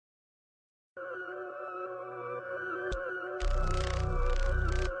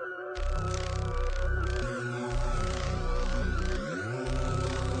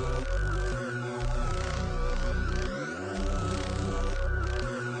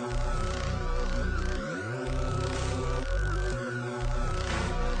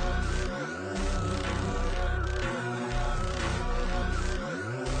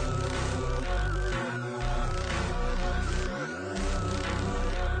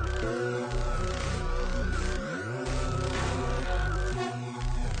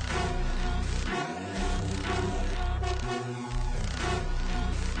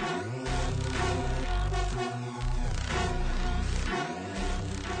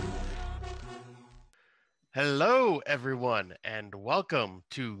Hello, everyone, and welcome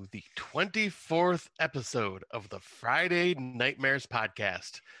to the 24th episode of the Friday Nightmares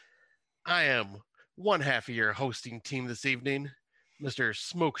podcast. I am one half of your hosting team this evening, Mr.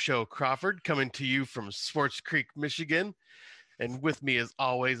 Smokeshow Crawford, coming to you from Swartz Creek, Michigan. And with me, as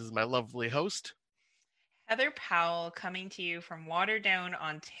always, is my lovely host. Heather Powell coming to you from Waterdown,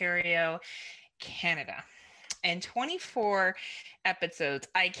 Ontario, Canada. And 24 episodes.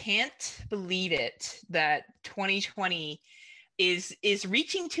 I can't believe it that 2020 is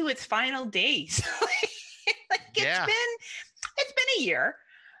reaching to its final days. Yeah. It's been a year.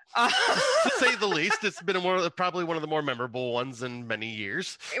 To say the least, it's been probably one of the more memorable ones in many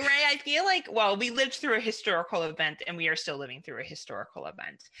years. Right. I feel like, well, we lived through a historical event and we are still living through a historical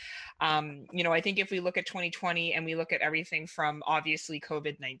event. I think if we look at 2020 and we look at everything from obviously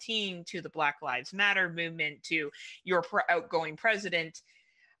COVID-19 to the Black Lives Matter movement to your outgoing president,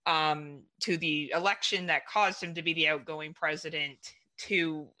 to the election that caused him to be the outgoing president,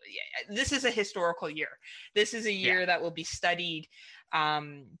 this is a historical year. This is a year that will be studied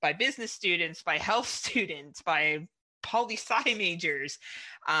by business students, by health students, by poli-sci majors.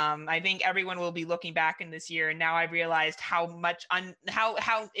 I think everyone will be looking back in this year, and now I've realized how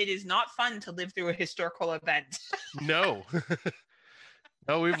it is not fun to live through a historical event. No.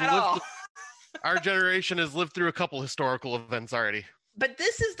 No, our generation has lived through a couple historical events already. But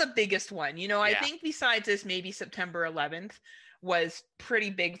this is the biggest one. I think besides this, maybe September 11th was pretty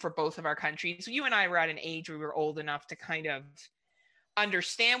big for both of our countries. You and I were at an age where we were old enough to kind of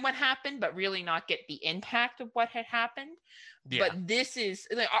understand what happened, but really not get the impact of what had happened. Yeah. But this is,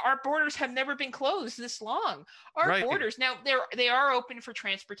 our borders have never been closed this long. Our borders now, they are open for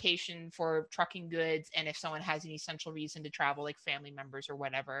transportation, for trucking goods, and if someone has an essential reason to travel, like family members or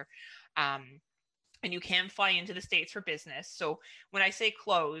whatever, and you can fly into the States for business. So when I say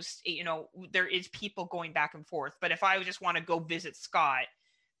closed, there is people going back and forth. But if I just want to go visit Scott,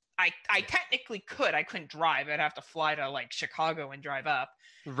 I technically could. I couldn't drive. I'd have to fly to like Chicago and drive up.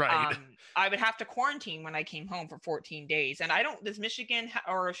 Right. I would have to quarantine when I came home for 14 days. And does Michigan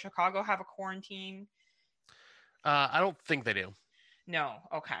or Chicago have a quarantine? I don't think they do. No.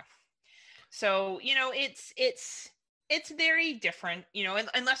 Okay. So, it's very different,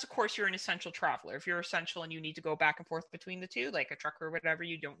 unless of course you're an essential traveler. If you're essential and you need to go back and forth between the two, like a trucker or whatever,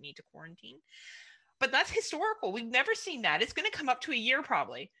 you don't need to quarantine. But that's historical. We've never seen that. It's going to come up to a year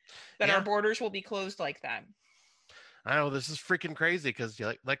probably that our borders will be closed like that. I know, this is freaking crazy because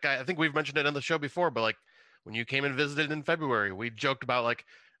I think we've mentioned it on the show before, but like when you came and visited in February, we joked about like,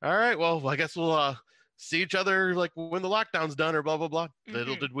 all right, well, I guess we'll see each other like when the lockdown's done or blah, blah, blah. Mm-hmm.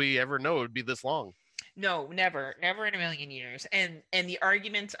 Little did we ever know it would be this long. No, never in a million years. And the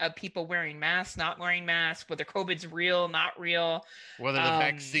arguments of people wearing masks, not wearing masks, whether COVID's real, not real, whether the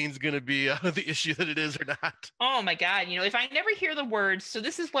vaccine's going to be the issue that it is or not. Oh my God. If I never hear the words, so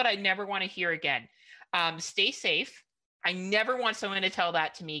this is what I never want to hear again. Stay safe. I never want someone to tell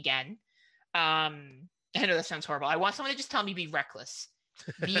that to me again. I know that sounds horrible. I want someone to just tell me be reckless.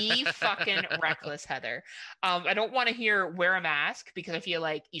 Be fucking reckless, Heather. I don't want to hear wear a mask because I feel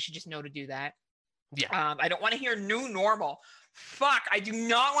like you should just know to do that. Yeah. I don't want to hear new normal. Fuck, I do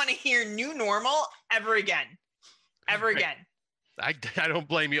not want to hear new normal ever again. Ever again. I don't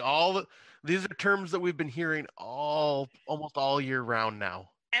blame you. These are terms that we've been hearing almost all year round now.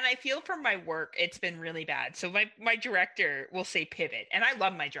 And I feel from my work, it's been really bad. So my director will say pivot. And I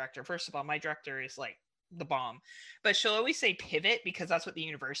love my director. First of all, my director is like the bomb. But she'll always say pivot because that's what the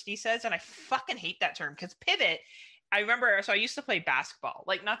university says. And I fucking hate that term because pivot, I remember, so I used to play basketball.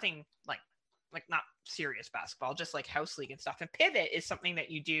 Like nothing like not serious basketball, just like house league and stuff. And pivot is something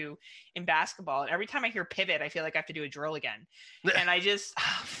that you do in basketball. And every time I hear pivot, I feel like I have to do a drill again. And I just,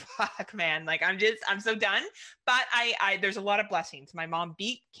 fuck, man. Like I'm so done. But I there's a lot of blessings. My mom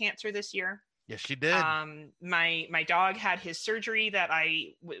beat cancer this year. Yes, she did. My dog had his surgery that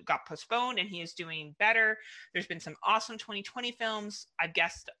got postponed and he is doing better. There's been some awesome 2020 films. I've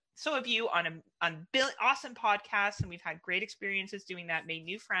guessed so have you on awesome podcasts, and we've had great experiences doing that, made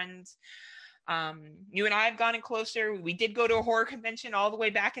new friends. You and I have gotten closer. We did go to a horror convention all the way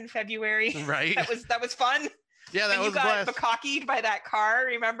back in February. Right. That was fun. Yeah, that was you got becockied by that car.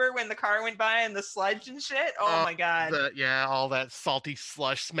 Remember when the car went by and the sludge and shit? Oh my God. All that salty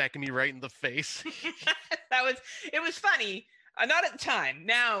slush smacking me right in the face. It was funny. Not at the time.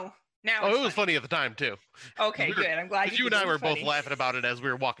 Now it was funny at the time too. Okay, good. I'm glad you and I were both laughing about it as we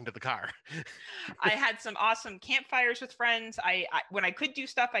were walking to the car. I had some awesome campfires with friends. I when I could do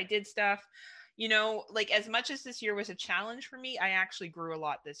stuff, I did stuff. Like as much as this year was a challenge for me, I actually grew a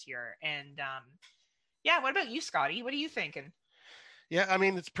lot this year. And yeah, what about you, Scotty? What are you thinking? Yeah, I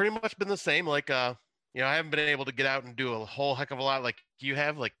mean, it's pretty much been the same. Like I haven't been able to get out and do a whole heck of a lot like you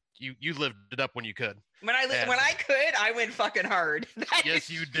have. Like you lived it up when you could. When I could, I went fucking hard. Yes,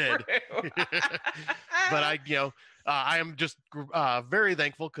 you did. But I am just very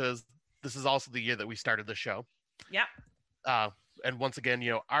thankful because this is also the year that we started the show. Yep. And once again,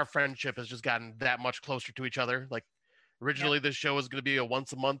 our friendship has just gotten that much closer to each other. Like originally, this show was going to be a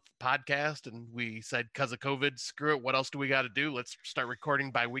once a month podcast, and we said because of COVID, screw it. What else do we got to do? Let's start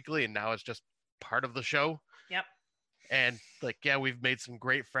recording bi-weekly, and now it's just part of the show. Yep. And we've made some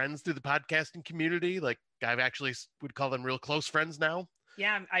great friends through the podcasting community. Like I've actually would call them real close friends now.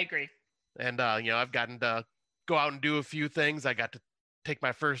 Yeah, I agree. And I've gotten to go out and do a few things. I got to take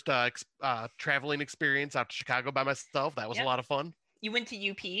my first traveling experience out to Chicago by myself. That was a lot of fun. You went to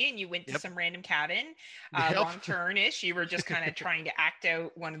UP and you went to some random cabin, Yep. Wrong Turn-ish. You were just kind of trying to act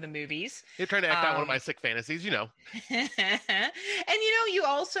out one of the movies. You're trying to act out one of my sick fantasies, And you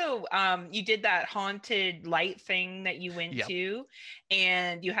also you did that haunted light thing that you went to,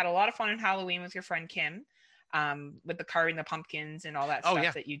 and you had a lot of fun on Halloween with your friend Kim, with the carving the pumpkins and all that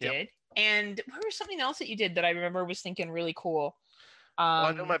stuff that you did. And what was something else that you did that I remember was thinking really cool? Well,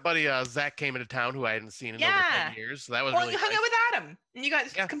 I know my buddy Zach came into town, who I hadn't seen in over 10 years. So that was really you hung nice. out with Adam, and you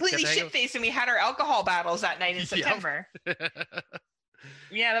got completely shit-faced, and we had our alcohol battles that night in September.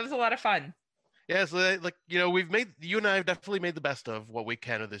 Yeah, that was a lot of fun. Yeah, so you and I have definitely made the best of what we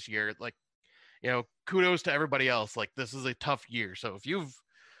can of this year. Like, kudos to everybody else. Like, this is a tough year. So if you've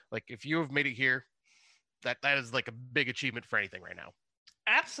made it here, that is like a big achievement for anything right now.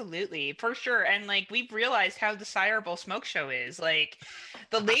 Absolutely, for sure. And we've realized how desirable Smokeshow is. Like,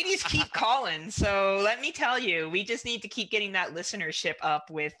 the ladies keep calling. So let me tell you, we just need to keep getting that listenership up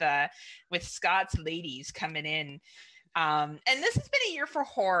with Scott's ladies coming in. And this has been a year for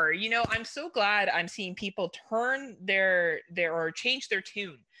horror. I'm so glad I'm seeing people turn or change their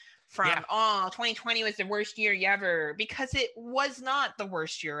tune from 2020 was the worst year ever, because it was not the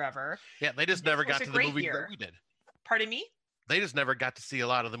worst year ever. Yeah, they just never got to the movies that we did. Pardon me? They just never got to see a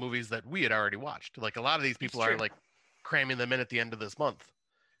lot of the movies that we had already watched. Like a lot of these people are cramming them in at the end of this month.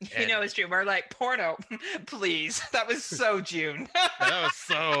 And it's true. We're like, porno, please. That was so June. that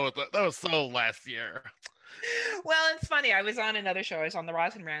was so last year. Well, it's funny. I was on another show. I was on the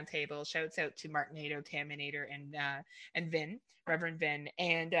Rosin Roundtable. Shouts out to Mark Nato, Taminator, and Vin, Reverend Vin.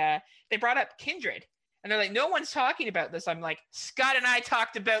 And they brought up Kindred. And they're like, no one's talking about this. I'm like, Scott and I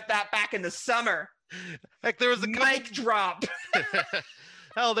talked about that back in the summer. Heck, there was a mic drop.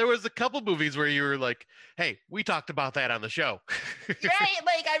 Hell, there was a couple movies where you were like, hey, we talked about that on the show. Right?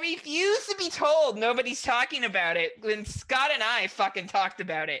 I refuse to be told nobody's talking about it when Scott and I fucking talked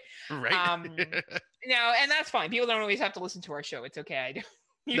about it. Right. And that's fine. People don't always have to listen to our show. It's okay. I do.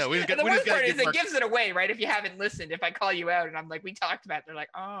 The worst part is it gives it away, right? If you haven't listened, if I call you out and I'm like, we talked about it, they're like,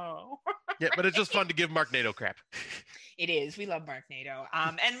 oh. Yeah, but it's just fun to give Mark Nato crap. It is. We love Mark Nato.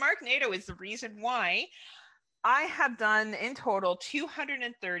 And Mark Nato is the reason why I have done in total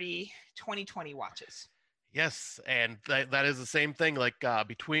 230 2020 watches. Yes, and that is the same thing. Like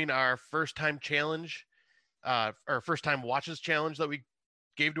between our first time challenge, or first time watches challenge that we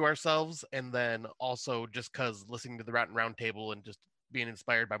gave to ourselves, and then also just because listening to the Round Table and just being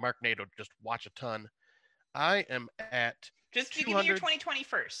inspired by Mark Nato to just watch a ton, I am at just to give me your 2020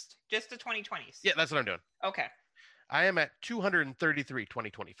 first, just the 2020s. Yeah, that's what I'm doing. Okay. I am at 233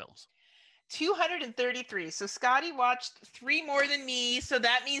 2020 films. 233. So Scotty watched 3 more than me. So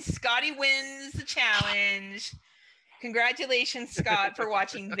that means Scotty wins the challenge. Congratulations, Scott, for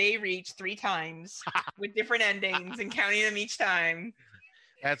watching They Reach 3 times with different endings and counting them each time.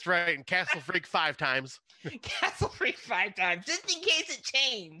 That's right. And Castle Freak 5 times. Castle Freak 5 times, just in case it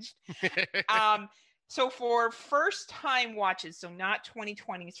changed. So for first time watches, so not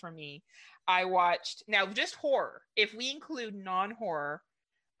 2020s for me, I watched, now just horror. If we include non-horror,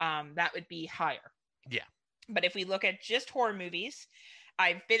 that would be higher. Yeah. But if we look at just horror movies,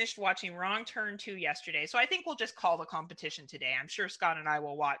 I finished watching Wrong Turn 2 yesterday. So I think we'll just call the competition today. I'm sure Scott and I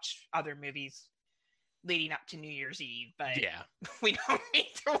will watch other movies leading up to New Year's Eve, but yeah, we don't need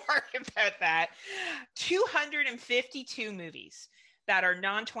to worry about that. 252 movies that are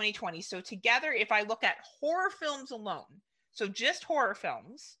non-2020. So together, if I look at horror films alone, so just horror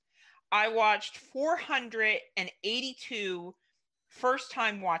films, I watched 482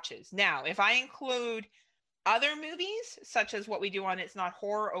 first-time watches. Now, if I include other movies, such as what we do on It's Not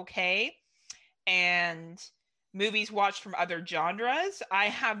Horror Okay, and movies watched from other genres, I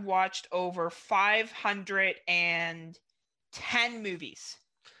have watched over 510 movies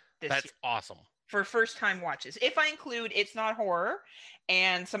this year. That's awesome. For first-time watches. If I include It's Not Horror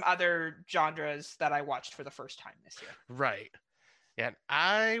and some other genres that I watched for the first time this year. Right. Yeah, and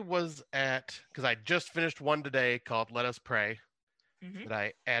I was because I just finished one today called Let Us Pray that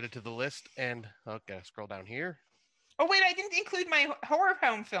I added to the list. And okay, scroll down here. Oh, wait, I didn't include my horror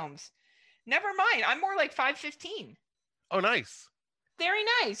home films. Never mind. I'm more like 515. Oh, nice. Very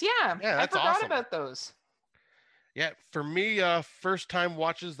nice. Yeah. Yeah, I that's forgot awesome. about those. Yeah, for me, first time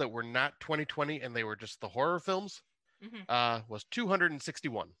watches that were not 2020 and they were just the horror films was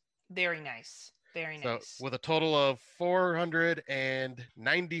 261. Very nice. Very nice. So with a total of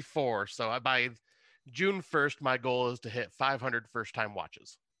 494. So by June 1st, my goal is to hit 500 first time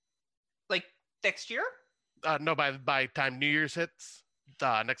watches. Like next year? No, by time New Year's hits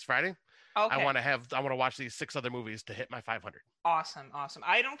next Friday. Okay. I want to watch these 6 other movies to hit my 500. Awesome.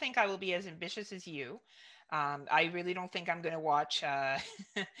 I don't think I will be as ambitious as you. I really don't think I'm going to watch.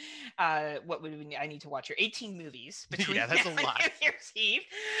 What would I need to watch here? 18 movies between yeah, that's a lot. New Year's Eve.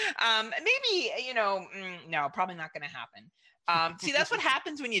 Maybe no, probably not going to happen. See, that's what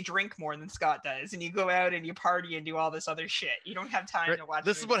happens when you drink more than Scott does, and you go out and you party and do all this other shit. You don't have time to watch.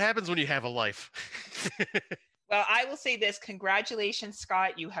 This is what happens when you have a life. Well, I will say this: congratulations,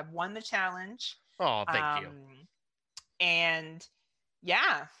 Scott! You have won the challenge. Oh, thank you. And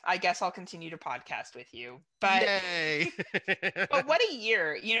yeah, I guess I'll continue to podcast with you. But yay! But what a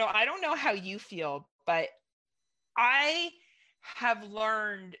year! I don't know how you feel, but I have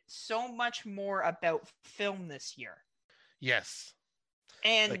learned so much more about film this year. Yes.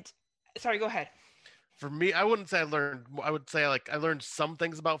 And sorry, go ahead. For me, I wouldn't say I learned. I would say I learned some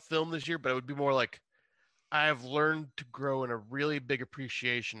things about film this year, but it would be more like I have learned to grow in a really big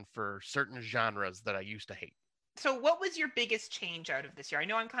appreciation for certain genres that I used to hate. So what was your biggest change out of this year? I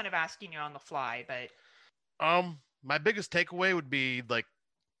know I'm kind of asking you on the fly, but my biggest takeaway would be like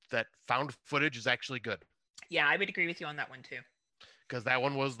that found footage is actually good. Yeah, I would agree with you on that one too. Because that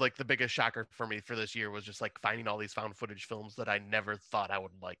one was like the biggest shocker for me for this year was just like finding all these found footage films that I never thought I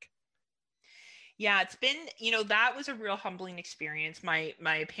would like. Yeah, it's been, that was a real humbling experience. My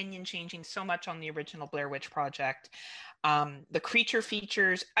opinion changing so much on the original Blair Witch Project. The creature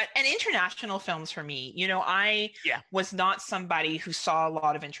features and international films for me. I was not somebody who saw a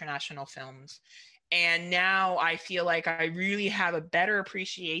lot of international films. And now I feel like I really have a better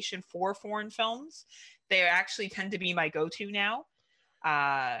appreciation for foreign films. They actually tend to be my go-to now.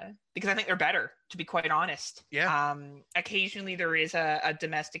 Because I think they're better, to be quite honest. Yeah. Occasionally there is a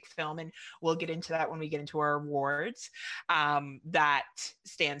domestic film, and we'll get into that when we get into our awards, that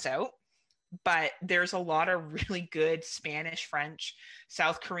stands out. But there's a lot of really good Spanish, French,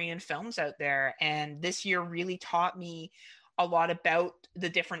 South Korean films out there. And this year really taught me a lot about the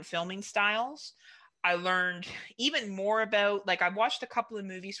different filming styles. I learned even more about, I watched a couple of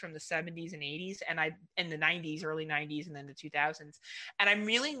movies from the 70s and 80s and in the 90s, early 90s, and then the 2000s. And I'm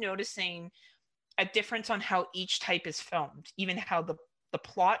really noticing a difference on how each type is filmed, even how the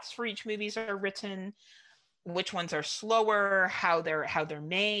plots for each movies are written, which ones are slower, how they're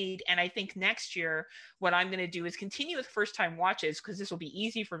made. And I think next year, what I'm going to do is continue with first time watches, because this will be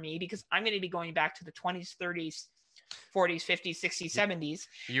easy for me because I'm going to be going back to the 20s, 30s, 40s, 50s, 60s, 70s,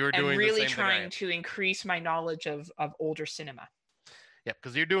 and really trying to increase my knowledge of older cinema. Yeah,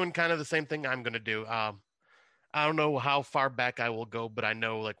 because you're doing kind of the same thing I'm going to do. I don't know how far back I will go, but I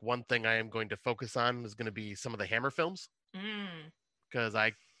know one thing I am going to focus on is going to be some of the Hammer films. Because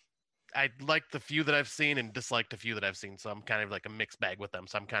I like the few that I've seen and disliked a few that I've seen, so I'm kind of like a mixed bag with them.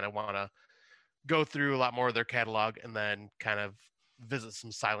 So I'm kind of want to go through a lot more of their catalog and then kind of visit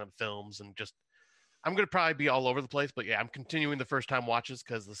some silent films and just. I'm going to probably be all over the place, but yeah, I'm continuing the first time watches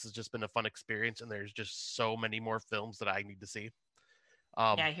because this has just been a fun experience and there's just so many more films that I need to see.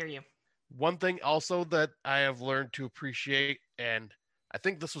 Yeah, I hear you. One thing also that I have learned to appreciate, and I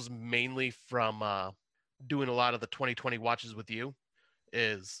think this was mainly from doing a lot of the 2020 watches with you,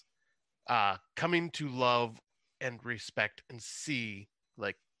 is coming to love and respect and see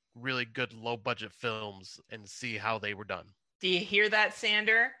really good low budget films and see how they were done. Do you hear that,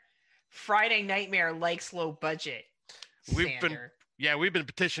 Sander? Friday Nightmare likes low budget. We've been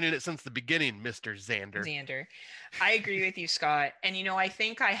petitioning it since the beginning, Mr. Xander. I agree with you, Scott. And I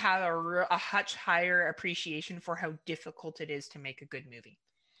think I have a much higher appreciation for how difficult it is to make a good movie.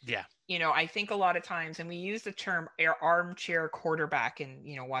 Yeah. I think a lot of times, and we use the term armchair quarterback in,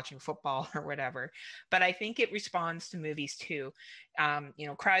 watching football or whatever, but I think it responds to movies too.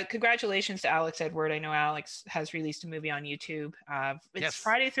 Congratulations to Alex Edward. I know Alex has released a movie on YouTube. It's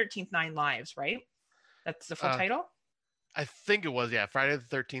Friday the 13th, 9 Lives, right? That's the full title? I think it was, yeah. Friday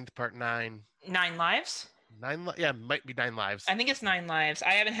the 13th, part 9. 9 Lives? Might be 9 Lives. I think it's 9 Lives.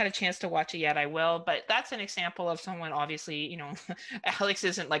 I haven't had a chance to watch it yet. I will, but that's an example of someone, obviously, Alex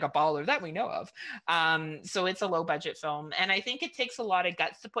isn't like a baller that we know of. So it's a low budget film. And I think it takes a lot of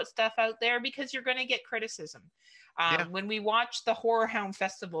guts to put stuff out there because you're going to get criticism. When we watched the Horror Hound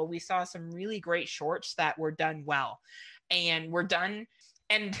Festival, we saw some really great shorts that were done well. And we're done.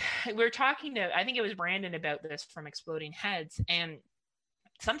 And we were talking to, I think it was Brandon about this from Exploding Heads. And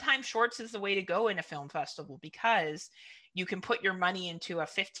sometimes shorts is the way to go in a film festival because you can put your money into a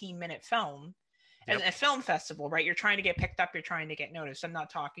 15-minute film. Yep. And a film festival, right? You're trying to get picked up. You're trying to get noticed. I'm not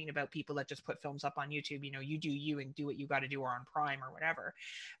talking about people that just put films up on YouTube. You do you and do what you got to do, or on Prime or whatever.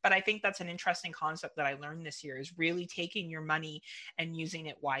 But I think that's an interesting concept that I learned this year, is really taking your money and using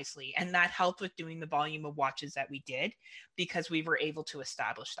it wisely. And that helped with doing the volume of watches that we did because we were able to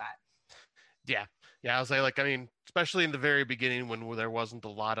establish that. Yeah. I was like, especially in the very beginning when there wasn't a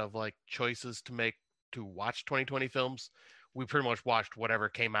lot of like choices to watch 2020 films, we pretty much watched whatever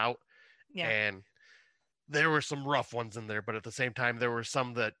came out. Yeah. And there were some rough ones in there, but at the same time, there were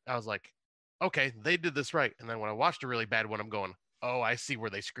some that I was like, okay, they did this right. And then when I watched a really bad one, I'm going, oh, I see where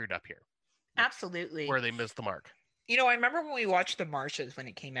they screwed up here. Absolutely. Where they missed the mark. I remember when we watched The Marshes when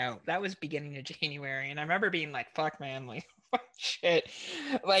it came out, that was beginning of January. And I remember being like, fuck, man, like, shit.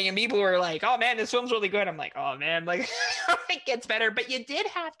 Like, and people were like, oh, man, this film's really good. I'm like, oh, man, like, it gets better. But you did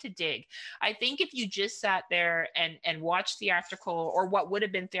have to dig. I think if you just sat there and watched theatrical, or what would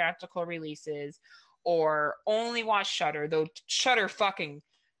have been theatrical releases, or only watched Shudder, though Shudder fucking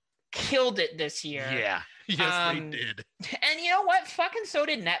killed it this year. Yeah. Yes, they did. And you know what? Fucking so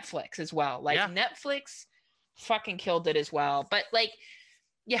did Netflix as well. Like, Netflix fucking killed it as well. But like,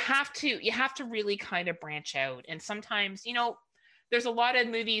 you have to really kind of branch out. And sometimes, there's a lot of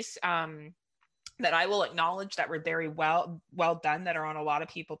movies that I will acknowledge that were very well done, that are on a lot of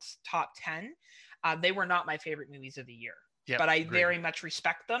people's top 10. They were not my favorite movies of the year. Yep, but I very much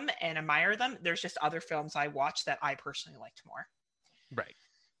respect them and admire them. There's just other films I watched that I personally liked more. Right.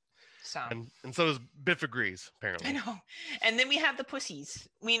 So and so does Biff agrees, apparently. I know. And then we have the pussies.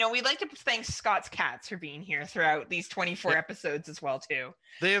 We'd like to thank Scott's Cats for being here throughout these 24 episodes as well, too.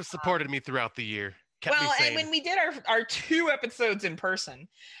 They have supported me throughout the year. And when we did our 2 episodes in person,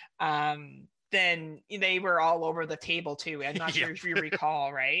 then they were all over the table, too. I'm not sure if you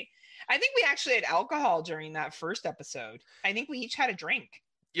recall, right? I think we actually had alcohol during that first episode. I think we each had a drink.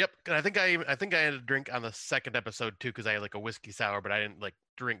 Yep. I think I had a drink on the second episode too, because I had like a whiskey sour, but I didn't like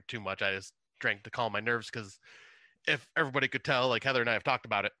drink too much. I just drank to calm my nerves, because if everybody could tell, like Heather and I have talked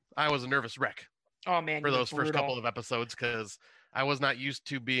about it, I was a nervous wreck. Oh man, for those first couple of episodes, because I was not used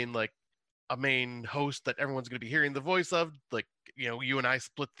to being like a main host that everyone's going to be hearing the voice of. Like, you and I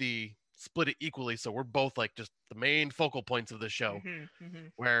split it equally, so we're both like just the main focal points of the show.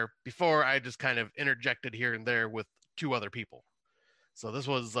 Where before I just kind of interjected here and there with 2 other people. So this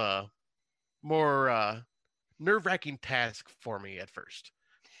was more nerve-wracking task for me at first.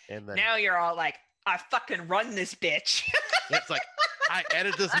 And then now you're all like, I fucking run this bitch. It's like, I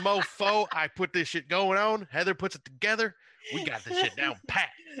edit this mofo, I put this shit going on, Heather puts it together, we got this shit down pat.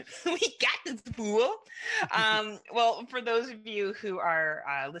 We got this fool. Well, for those of you who are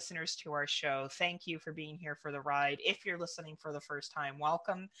listeners to our show, thank you for being here for the ride. If you're listening for the first time,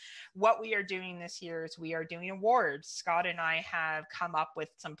 welcome. What we are doing this year is we are doing awards. Scott and I have come up with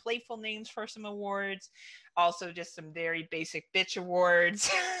some playful names for some awards, also just some very basic bitch awards,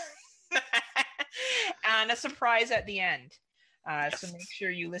 and a surprise at the end. So make sure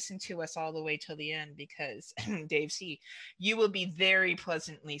you listen to us all the way till the end, because Dave C, you will be very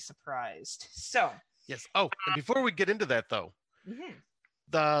pleasantly surprised. So yes. Oh, and before we get into that though,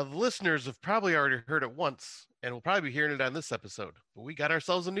 the listeners have probably already heard it once, and we'll probably be hearing it on this episode. But we got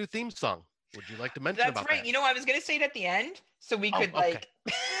ourselves a new theme song. Would you like to mention about that? That's right. I was going to say it at the end, so we could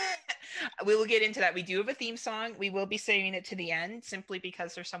we will get into that. We do have a theme song. We will be saving it to the end, simply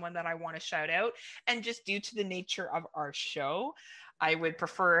because there's someone that I want to shout out. And just due to the nature of our show, I would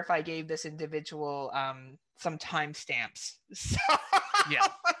prefer if I gave this individual some timestamps. So yeah,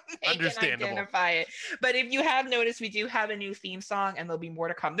 understandable. Can identify it. But if you have noticed, we do have a new theme song, and there'll be more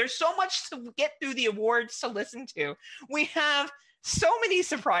to come. There's so much to get through the awards to listen to. We have so many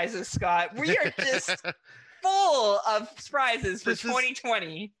surprises, Scott. We are just full of surprises for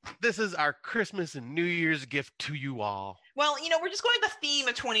 2020. This is our Christmas and New Year's gift to you all. Well, we're just going with the theme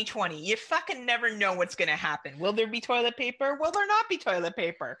of 2020. You fucking never know what's going to happen. Will there be toilet paper? Will there not be toilet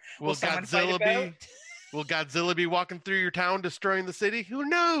paper? Will Godzilla be walking through your town destroying the city? Who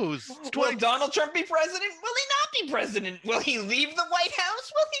knows? Will Donald Trump be president? Will he not be president? Will he leave the White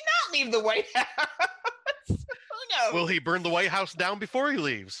House? Will he not leave the White House? Who knows? Will he burn the White House down before he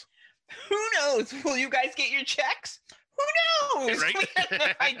leaves? Who knows? Will you guys get your checks? Who knows? Right? We have no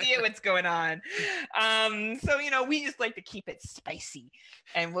idea what's going on. So, we just like to keep it spicy,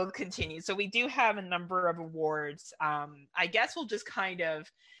 and we'll continue. So we do have a number of awards. I guess we'll just kind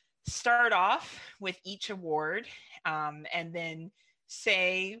of start off with each award, and then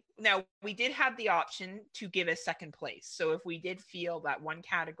say, now we did have the option to give a second place. So if we did feel that one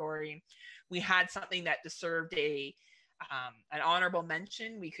category, we had something that deserved an honorable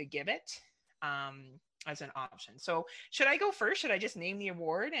mention, we could give it as an option. So should I go first? Should I just name the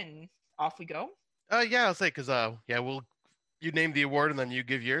award and off we go? Yeah, I'll say, because you name the award and then you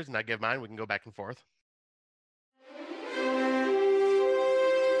give yours and I give mine. We can go back and forth.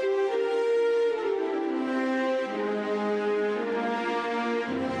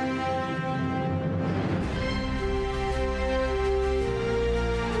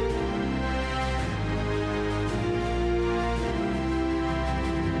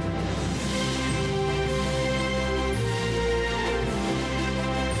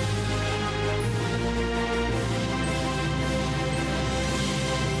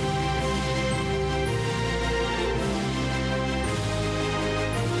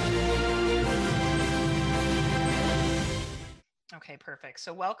 Okay, perfect.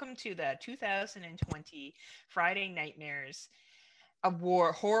 So welcome to the 2020 Friday Nightmares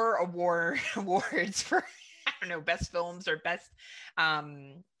horror awards for, I don't know, best films or best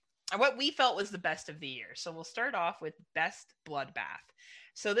what we felt was the best of the year. So we'll start off with Best Bloodbath.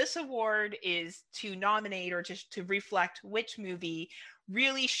 So this award is to nominate or just to reflect which movie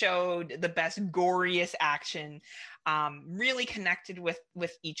really showed the best goriest action, really connected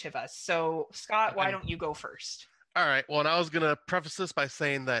with each of us. So Scott, why don't you go first? All right. Well, and I was going to preface this by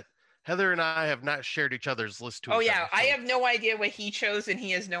saying that Heather and I have not shared each other's list to each other. I have no idea what he chose, and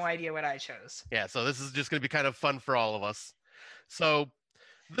he has no idea what I chose. Yeah, so this is just going to be kind of fun for all of us. So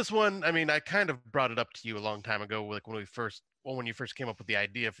this one, I mean, I kind of brought it up to you a long time ago, like when you first came up with the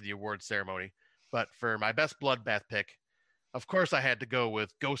idea for the award ceremony. But for my best bloodbath pick, of course, I had to go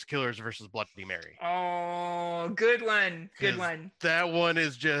with Ghost Killers versus Bloody Mary. Oh, good one. Good one. That one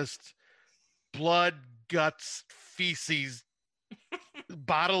is just blood, guts, feces,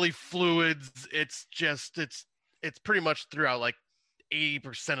 bodily fluids. It's pretty much throughout like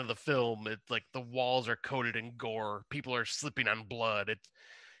 80% of the film. It's like the walls are coated in gore. People are slipping on blood.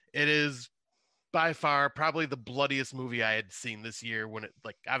 It is by far probably the bloodiest movie I had seen this year, when it,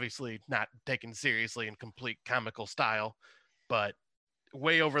 like, obviously not taken seriously in complete comical style, but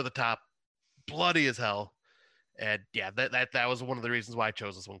way over the top, bloody as hell. And yeah, that was one of the reasons why I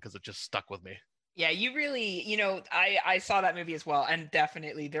chose this one, because it just stuck with me. Yeah, you really, I saw that movie as well, and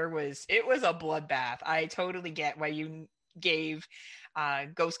definitely it was a bloodbath. I totally get why you gave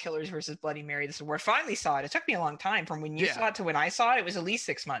Ghost Killers versus Bloody Mary this award. Finally saw it. It took me a long time from when you saw it to when I saw it. It was at least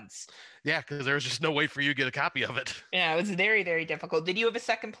 6 months. Yeah, because there was just no way for you to get a copy of it. Yeah, it was very, very difficult. Did you have a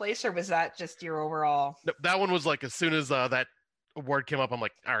second place, or was that just your overall? No, that one was like, as soon as that award came up, I'm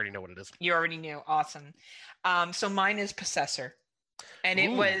like, I already know what it is. You already knew. Awesome. So mine is Possessor. And it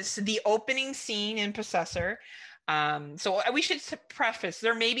was the opening scene in Possessor. So we should preface,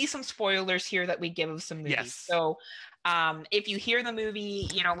 there may be some spoilers here that we give of some movies. Yes. So if you hear the movie,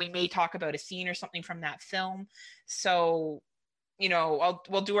 we may talk about a scene or something from that film. So,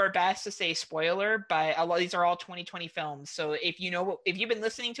 we'll do our best to say spoiler, but these are all 2020 films. So if you've been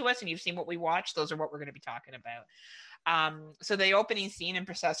listening to us and you've seen what we watched, those are what we're going to be talking about. So the opening scene in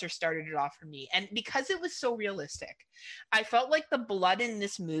Possessor started it off for me. And because it was so realistic, I felt like the blood in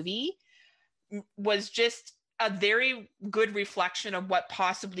this movie was just a very good reflection of what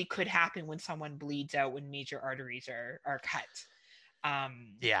possibly could happen when someone bleeds out, when major arteries are cut.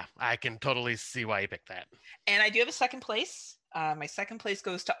 Yeah, I can totally see why you picked that. And I do have a second place. My second place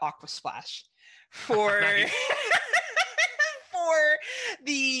goes to Aqua Splash for... for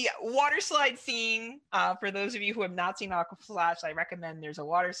the water slide scene. For those of you who have not seen Aqua Splash, I recommend. There's a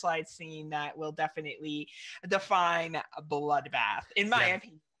water slide scene that will definitely define a bloodbath, in my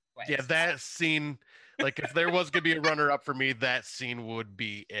opinion. Yeah, that scene, like, if there was going to be a runner-up for me, that scene would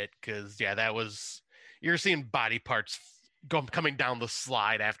be it, because, that was... You're seeing body parts coming down the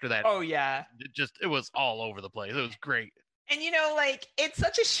slide after that. Oh, yeah. It was all over the place. It was great. And, it's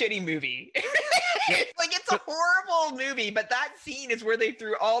such a shitty movie. It's a horrible movie, but that scene is where they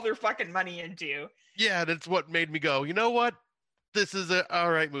threw all their fucking money into. Yeah, that's what made me go, you know what? This is an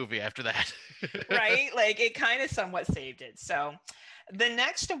all right movie after that. Right? It kind of somewhat saved it. So The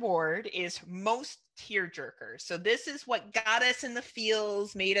next award is most tearjerker. So this is what got us in the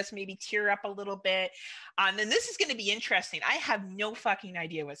feels, made us maybe tear up a little bit. And this is going to be interesting. I have no fucking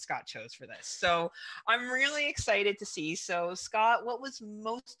idea what Scott chose for this. So I'm really excited to see. So Scott, what was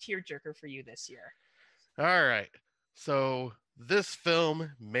most tearjerker for you this year? All right. So this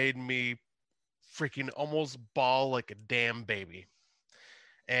film made me freaking almost bawl like a damn baby.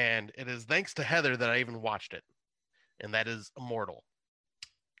 And it is thanks to Heather that I even watched it. And that is Immortal.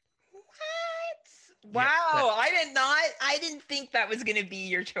 What? Wow, I didn't think that was going to be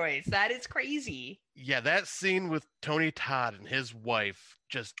your choice. That is crazy. Yeah, that scene with Tony Todd and his wife,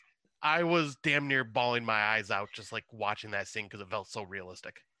 just, I was damn near bawling my eyes out just like watching that scene because it felt so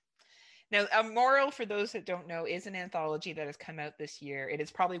realistic. Now, Immortal, for those that don't know, is an anthology that has come out this year. It is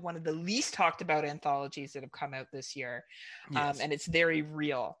probably one of the least talked about anthologies that have come out this year. Yes. And it's very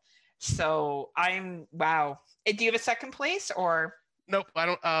real. So wow. Do you have a second place or? Nope, I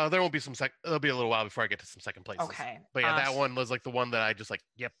don't. There won't be it'll be a little while before I get to some second places. Okay. But yeah, that one was like the one that I just like,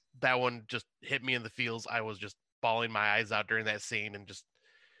 yep, that one just hit me in the feels. I was just bawling my eyes out during that scene and just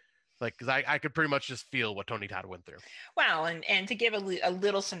like, because I could pretty much just feel what Tony Todd went through. Well, and to give a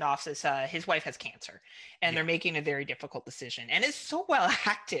little synopsis, his wife has cancer, and they're making a very difficult decision, and it's so well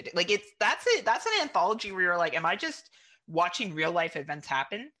acted. Like that's an anthology where you're like, am I just watching real life events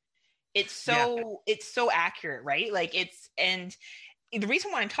happen? It's so accurate, right? Like and the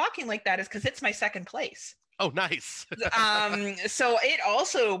reason why I'm talking like that is because it's my second place. Oh, nice. So it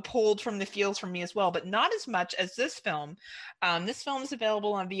also pulled from the feels from me as well, but not as much as this film. This film is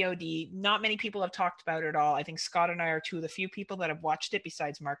available on VOD. Not many people have talked about it at all. I think Scott and I are two of the few people that have watched it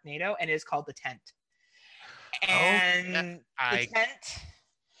besides Mark Nato, and it is called The Tent. And The Tent...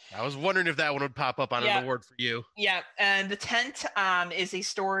 I was wondering if that one would pop up on an award for you. Yeah, and The Tent is a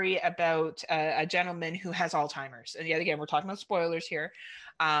story about a gentleman who has Alzheimer's. And yet again, we're talking about spoilers here.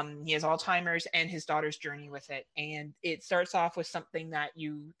 He has Alzheimer's and his daughter's journey with it. And it starts off with something that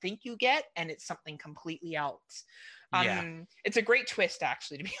you think you get, and it's something completely else. It's a great twist,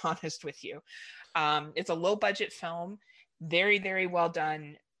 actually, to be honest with you. It's a low-budget film, very, very well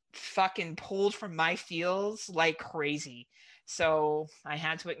done, fucking pulled from my feels like crazy. So I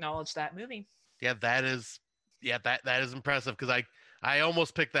had to acknowledge that movie. Yeah, that is impressive because I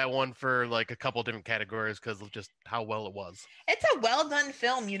almost picked that one for like a couple different categories because of just how well it was. It's a well done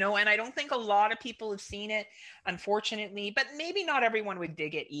film, and I don't think a lot of people have seen it, unfortunately, but maybe not everyone would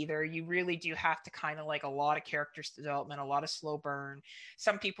dig it either. You really do have to kind of like a lot of character development, a lot of slow burn.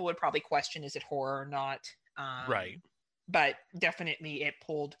 Some people would probably question, is it horror or not? Right. But definitely it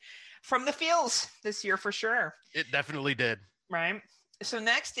pulled from the feels this year for sure. It definitely did. Right. So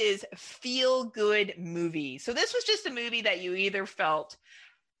next is feel good movie. So this was just a movie that you either felt,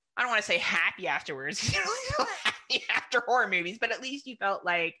 I don't want to say happy afterwards, you don't feel happy after horror movies, but at least you felt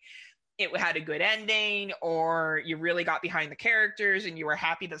like it had a good ending, or you really got behind the characters and you were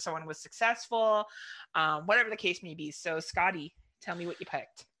happy that someone was successful, whatever the case may be. So Scotty, tell me what you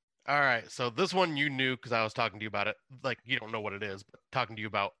picked. All right. So this one you knew because I was talking to you about it. Like, you don't know what it is, but talking to you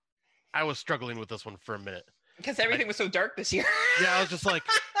about, I was struggling with this one for a minute. Because everything was so dark this year. Yeah, I was just like,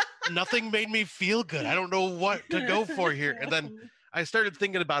 nothing made me feel good. I don't know what to go for here. And then I started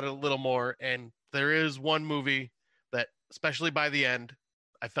thinking about it a little more. And there is one movie that, especially by the end,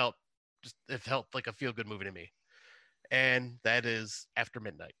 it felt like a feel good movie to me. And that is After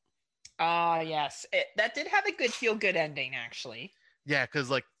Midnight. Yes. That did have a good feel good ending, actually. Yeah, because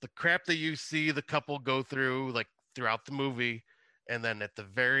like the crap that you see the couple go through, like throughout the movie, and then at the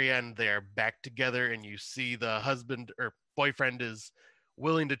very end they are back together and you see the husband or boyfriend is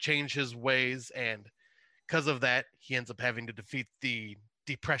willing to change his ways, and because of that he ends up having to defeat the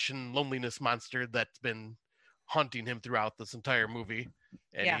depression loneliness monster that's been haunting him throughout this entire movie,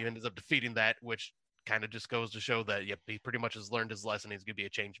 and he ends up defeating that, which kind of just goes to show that he pretty much has learned his lesson. He's gonna be a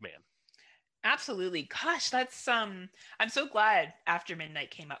changed man. Absolutely. Gosh, that's I'm so glad After Midnight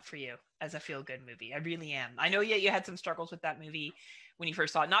came up for you as a feel-good movie. I really am. I know you had some struggles with that movie when you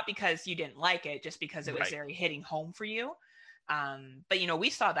first saw it, not because you didn't like it, just because it was very hitting home for you. But we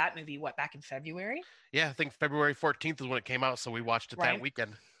saw that movie back in February? Yeah, I think February 14th is when it came out, so we watched it that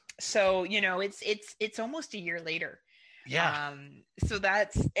weekend. So, it's almost a year later. Yeah. So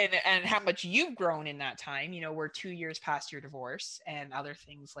that's and how much you've grown in that time. We're 2 years past your divorce and other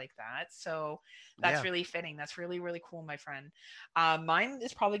things like that. So that's really fitting. That's really, really cool, my friend. Mine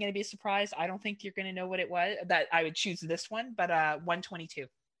is probably going to be a surprise. I don't think you're going to know what it was that I would choose this one, but 122.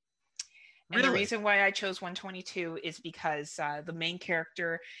 And the reason why I chose 122 is because the main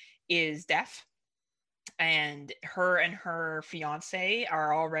character is deaf, and her fiance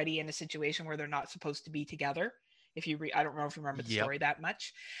are already in a situation where they're not supposed to be together. If you I don't know if you remember the Yep. story that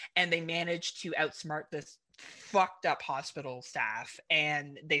much. And they managed to outsmart this fucked up hospital staff,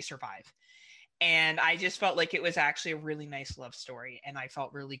 and they survive. And I just felt like it was actually a really nice love story, and I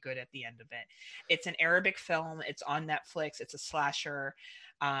felt really good at the end of it. It's an Arabic film. It's on Netflix. It's a slasher.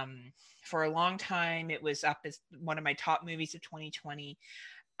 For a long time, it was up as one of my top movies of 2020.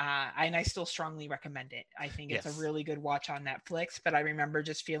 And I still strongly recommend it. I think it's a really good watch on Netflix, but I remember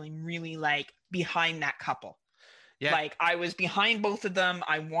just feeling really like behind that couple. Yeah. Like I was behind both of them.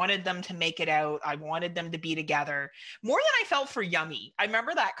 I wanted them to make it out. I wanted them to be together more than I felt for Yummy. I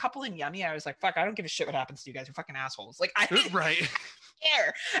remember that couple in Yummy. I was like, fuck, I don't give a shit what happens to you guys. You're fucking assholes. Like I didn't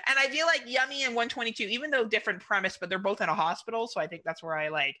care. And I feel like Yummy and 122, even though different premise, but they're both in a hospital. So I think that's where I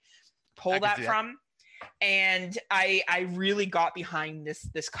like pull that from. And I really got behind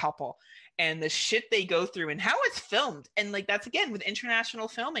this couple and the shit they go through and how it's filmed. And like that's again with international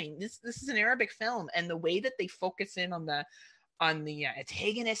filming. This is an Arabic film, and the way that they focus in on the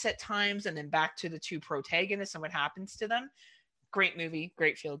antagonists at times, and then back to the two protagonists and what happens to them. Great movie,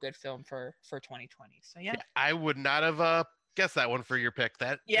 great feel good film for 2020. So yeah, I would not have guessed that one for your pick.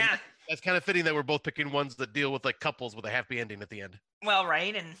 That's kind of fitting that we're both picking ones that deal with like couples with a happy ending at the end. Well,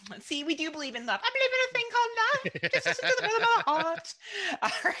 right, and let's see, we do believe in love. I believe in a thing called love. Just listen to the rhythm of my heart.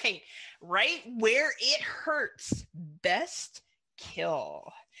 All right, right where it hurts. Best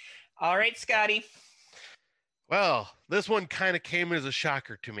kill. All right, Scotty. Well, this one kind of came as a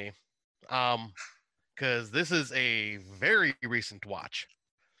shocker to me, because this is a very recent watch,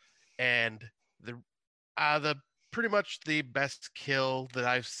 and the pretty much the best kill that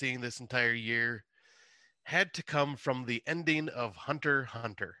I've seen this entire year had to come from the ending of Hunter x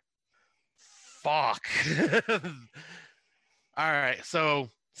Hunter. Fuck. All right, so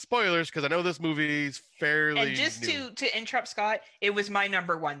spoilers, because I know this movie's fairly and just new. to interrupt Scott, it was my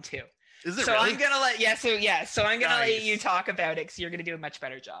number one too. Is it so really? I'm gonna let you talk about it because you're gonna do a much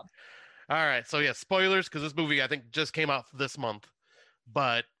better job. All right, so yeah, spoilers, because this movie I think just came out this month,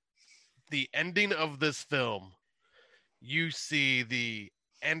 but the ending of this film, you see the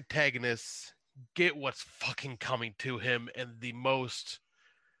antagonist get what's fucking coming to him in the most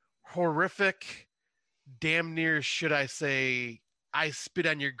horrific, damn near, should I say, I Spit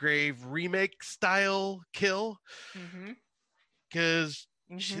on Your Grave remake style kill. Because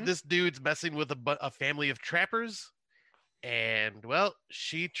this dude's messing with a family of trappers, and well,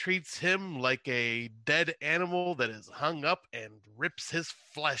 she treats him like a dead animal that is hung up and rips his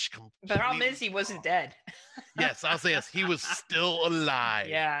flesh completely. The problem is he wasn't dead. Yes, I'll say yes. He was still alive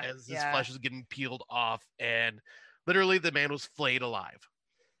as his yeah. flesh was getting peeled off, and literally the man was flayed alive.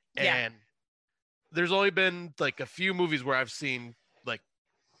 And there's only been like a few movies where I've seen like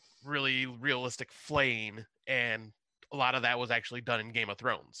really realistic flaying, and a lot of that was actually done in Game of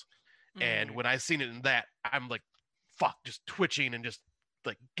Thrones. And when I seen it in that, I'm like, fuck, just twitching and just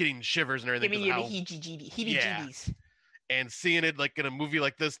like getting shivers and everything. Giving you the heebie-jeebies. And seeing it like in a movie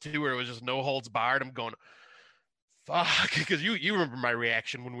like this too, where it was just no holds barred, I'm going, fuck, because you remember my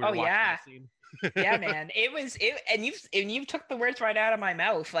reaction when we were watching that scene. Yeah, man, and you've took the words right out of my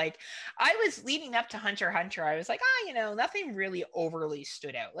mouth. Like I was leading up to Hunter x Hunter, I was like, nothing really overly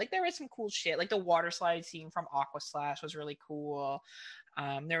stood out. Like there was some cool shit, like the water slide scene from Aqua Slash was really cool.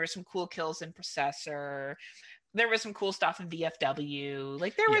 There were some cool kills in Processor. There was some cool stuff in VFW.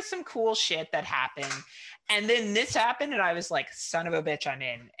 Like there was some cool shit that happened. And then this happened and I was like, son of a bitch, I'm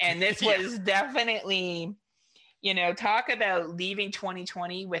in. And this was definitely, talk about leaving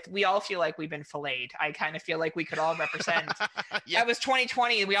 2020 with, we all feel like we've been filleted. I kind of feel like we could all represent. That was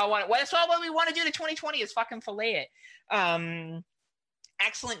 2020 and we all want, that's all what we want to do to 2020 is fucking fillet it.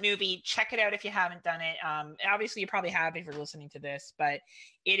 Excellent movie. Check it out if you haven't done it. Obviously you probably have if you're listening to this, but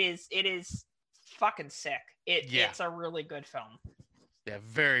it is fucking sick. It's a really good film. Yeah,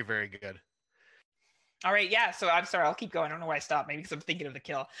 very, very good. All right, yeah. So I'm sorry, I'll keep going. I don't know why I stopped. Maybe because I'm thinking of the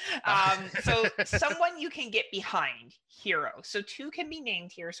kill. So someone you can get behind, hero. So two can be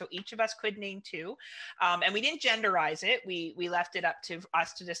named here. So each of us could name two, and we didn't genderize it. We left it up to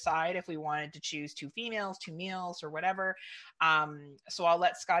us to decide if we wanted to choose two females, two males, or whatever. So I'll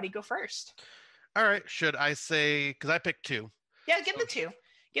let Scotty go first. All right. Should I say, because I picked two? Yeah, give the two.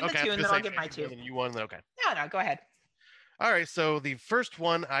 Give the two, and then I'll give my two. And you won. Okay. No, go ahead. All right, so the first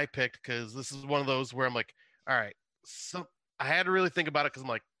one I picked, because this is one of those where I'm like, all right, so I had to really think about it, because I'm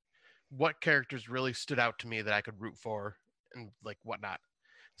like, what characters really stood out to me that I could root for and like whatnot.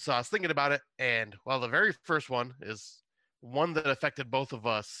 So I was thinking about it, and well, the very first one is one that affected both of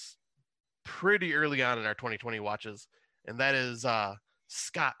us pretty early on in our 2020 watches, and that is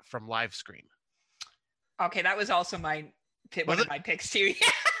Scott from Livescreen. Okay, that was also one of my picks too.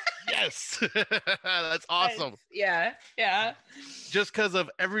 Yes. That's awesome. Yeah. Just because of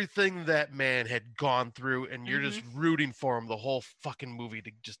everything that man had gone through, and you're just rooting for him the whole fucking movie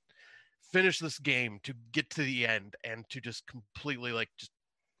to just finish this game, to get to the end, and to just completely like just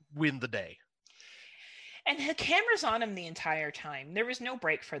win the day. And the camera's on him the entire time. There was no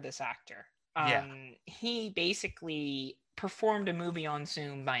break for this actor. He basically performed a movie on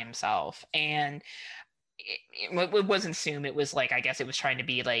Zoom by himself, and it wasn't Zoom. It was like, I guess it was trying to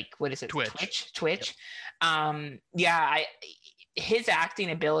be like, what is it? Twitch. Yep. His acting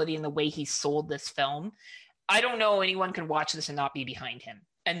ability and the way he sold this film, I don't know anyone could watch this and not be behind him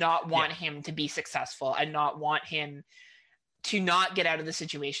and not want him to be successful and not want him to not get out of the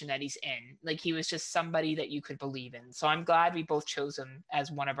situation that he's in. Like, he was just somebody that you could believe in. So I'm glad we both chose him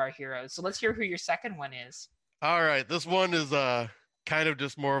as one of our heroes. So let's hear who your second one is. All right. This one is kind of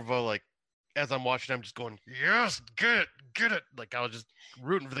just more of a, like, as I'm watching, I'm just going, yes, get it. Like, I was just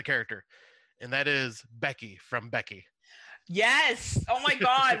rooting for the character. And that is Becky from Becky. Yes. Oh my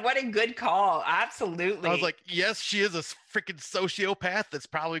God. What a good call. Absolutely. I was like, yes, she is a freaking sociopath that's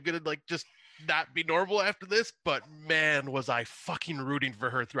probably going to, like, just not be normal after this, but man, was I fucking rooting for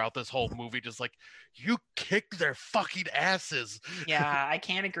her throughout this whole movie. Just like, you kicked their fucking asses. Yeah, I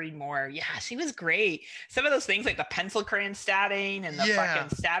can't agree more. Yeah, she was great. Some of those things like the pencil crayon stabbing and the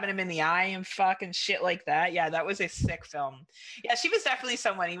fucking stabbing him in the eye and fucking shit like that. Yeah, that was a sick film. Yeah, she was definitely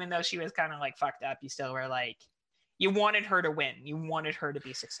someone, even though she was kind of like fucked up, you still were like, you wanted her to win. You wanted her to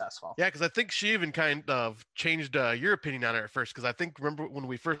be successful. Yeah, because I think she even kind of changed your opinion on her at first. Because I think, remember when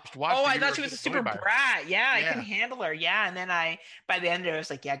we first watched I thought she was a super brat. Yeah, I couldn't handle her. Yeah, and then by the end of it, I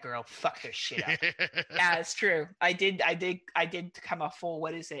was like, yeah, girl, fuck this shit up. Yeah, it's true. I did come a full,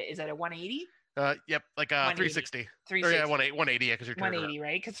 what is it? Is that a 180? Yep, like 360. 360. Or, yeah, 180, yeah, because you're 180,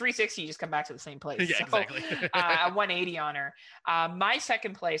 right? Because 360, you just come back to the same place. Yeah, exactly. A 180 on her. My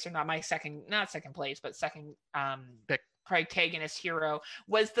second place, or not second place, but second pick protagonist hero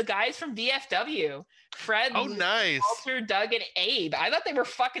was the guys from VFW. Fred, nice. Walter, Doug, and Abe. I thought they were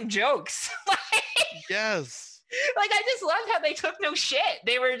fucking jokes. Yes. Like, I just loved how they took no shit.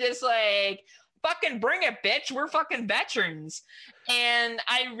 They were just like, fucking bring it, bitch. We're fucking veterans. And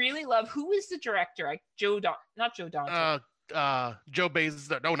I really love, who is the director? Not Joe Dante. Joe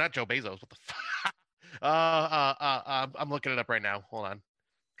Bezos. No, not Joe Bezos. What the fuck? I'm looking it up right now. Hold on.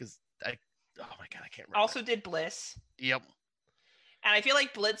 Because oh my God, I can't remember. Also did Bliss. Yep. And I feel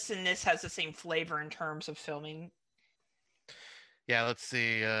like Blitz in this has the same flavor in terms of filming. Yeah, let's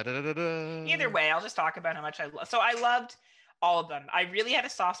see. Either way, I'll just talk about how much I love. So I loved all of them. I really had a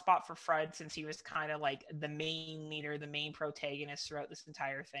soft spot for Fred since he was kind of like the main leader, the main protagonist throughout this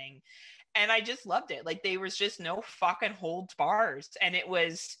entire thing. And I just loved it. Like, there was just no fucking holds bars. And it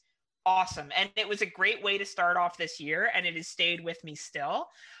was awesome. And it was a great way to start off this year. And it has stayed with me still.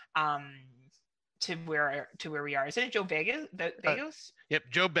 To where we are. Isn't it Joe Begos? Yep,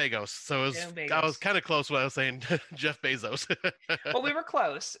 Joe Begos. So I was kind of close when I was saying Jeff Bezos. Well, we were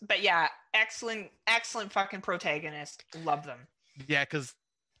close, but yeah, excellent fucking protagonist. Love them. Yeah, because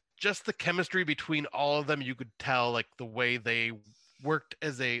just the chemistry between all of them, you could tell, like, the way they worked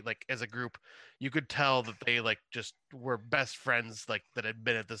as a group. You could tell that they, like, just were best friends, like, that had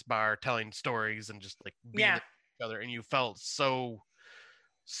been at this bar telling stories and just, like, being with each other, and you felt so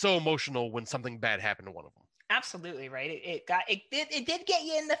emotional when something bad happened to one of them. Absolutely, right. It did get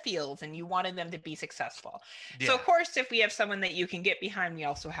you in the feels, and you wanted them to be successful. Yeah. So of course, if we have someone that you can get behind, we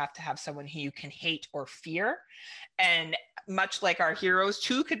also have to have someone who you can hate or fear. And much like our heroes,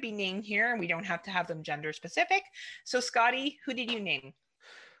 two could be named here, and we don't have to have them gender specific. So Scotty, who did you name?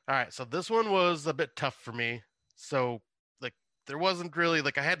 All right, so this one was a bit tough for me. So, like, there wasn't really,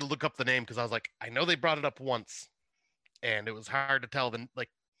 like, I had to look up the name because I was like, I know they brought it up once, and it was hard to tell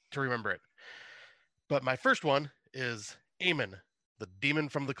to remember it. But my first one is Aemon, the demon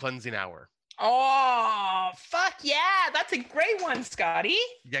from the cleansing hour. Oh, fuck yeah. That's a great one, Scotty.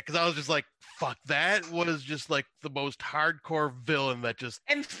 Yeah, because I was just like, fuck, that was just like the most hardcore villain that just...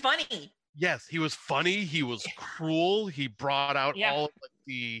 And funny. Yes, he was funny. He was cruel. He brought out all of, like,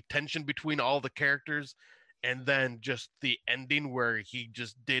 the tension between all the characters. And then just the ending where he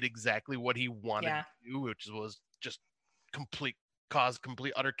just did exactly what he wanted to do, which was just cause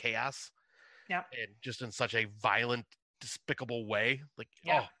complete utter chaos. Yeah. And just in such a violent, despicable way. Like,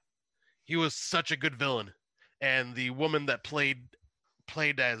 he was such a good villain. And the woman that played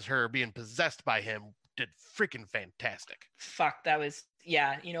as her being possessed by him did freaking fantastic. Fuck, that was,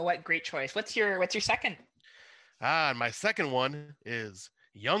 you know what? Great choice. What's your second? And my second one is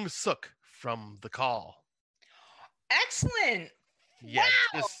Young Suk from The Call. Excellent. Yeah,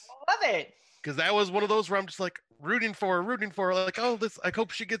 wow. Love it. Because that was one of those where I'm just like rooting for her, like, oh, I hope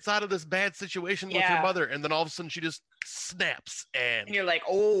she gets out of this bad situation with her mother, and then all of a sudden she just snaps, and you're like,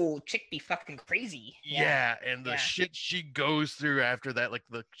 oh, chick be fucking crazy. And the shit she goes through after that, like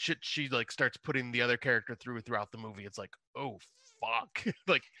the shit she like starts putting the other character throughout the movie, it's like, oh fuck,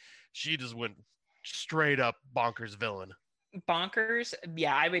 like she just went straight up bonkers villain. Bonkers.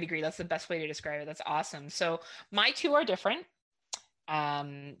 Yeah, I would agree. That's the best way to describe it. That's awesome. So my two are different.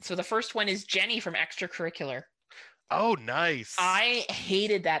 So the first one is Jenny from Extracurricular. Oh, nice. I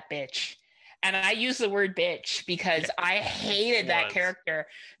hated that bitch. And I use the word bitch because I hated that character.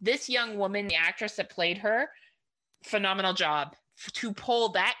 This young woman, the actress that played her, phenomenal job to pull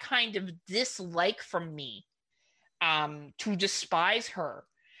that kind of dislike from me, to despise her.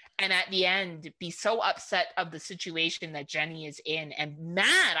 And at the end, be so upset of the situation that Jenny is in and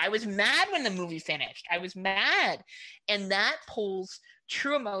mad. I was mad when the movie finished. I was mad. And that pulls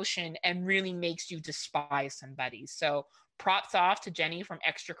true emotion and really makes you despise somebody. So props off to Jenny from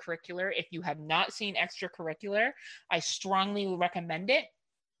Extracurricular. If you have not seen Extracurricular, I strongly recommend it.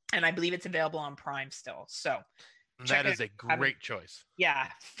 And I believe it's available on Prime still. So that is a great choice. Yeah.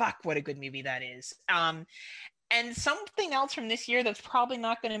 Fuck, what a good movie that is. And something else from this year that's probably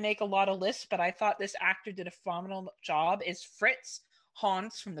not going to make a lot of lists, but I thought this actor did a phenomenal job, is Fritz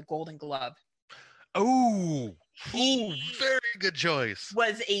Hans from The Golden Glove. Oh, very good choice.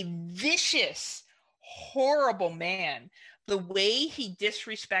 Was a vicious, horrible man. The way he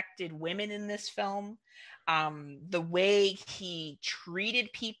disrespected women in this film, the way he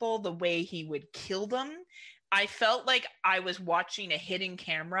treated people, the way he would kill them. I felt like I was watching a hidden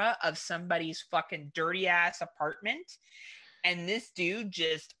camera of somebody's fucking dirty ass apartment. And this dude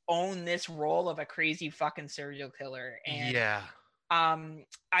just owned this role of a crazy fucking serial killer. And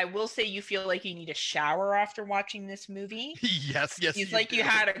I will say you feel like you need a shower after watching this movie. Yes. It's like you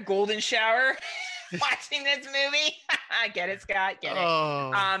had a golden shower watching this movie. Get it, Scott? Get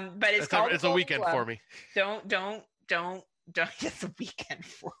it. But it's a weekend for me. Don't. It's a weekend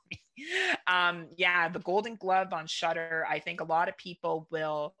for me. The Golden Glove on Shudder. I think a lot of people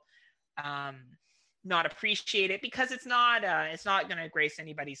will not appreciate it because it's not going to grace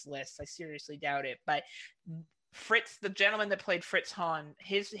anybody's list. I seriously doubt it. But Fritz, the gentleman that played Fritz Hahn,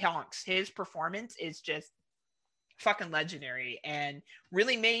 his performance is just fucking legendary and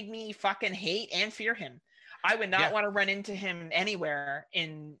really made me fucking hate and fear him. I would not want to run into him anywhere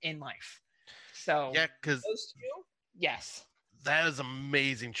in life. So because those two, yes. That is an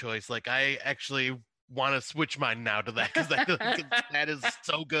amazing choice. Like, I actually want to switch mine now to that because that is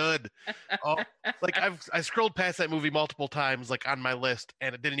so good. Oh, like I scrolled past that movie multiple times, like on my list,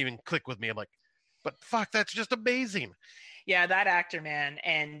 and it didn't even click with me. I'm like, but fuck, that's just amazing. Yeah, that actor, man.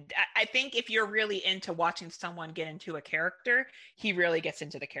 And I think if you're really into watching someone get into a character, he really gets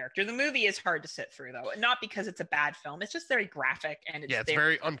into the character. The movie is hard to sit through, though. Not because it's a bad film. It's just very graphic. And it's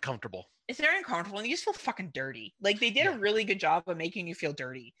very uncomfortable. It's very uncomfortable. And you just feel fucking dirty. Like, they did a really good job of making you feel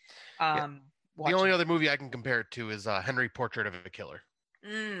dirty. The only other movie I can compare it to is Henry Portrait of a Killer.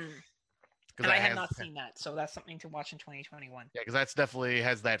 And I have not seen that. So that's something to watch in 2021. Yeah, because that's definitely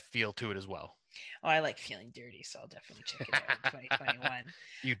has that feel to it as well. Oh, I like feeling dirty, so I'll definitely check it out in 2021.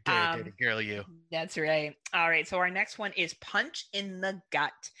 You dirty girl, you. That's right. All right, so our next one is Punch in the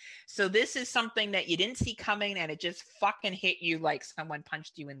Gut. So this is something that you didn't see coming, and it just fucking hit you like someone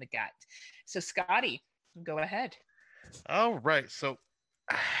punched you in the gut. So, Scotty, go ahead. All right, so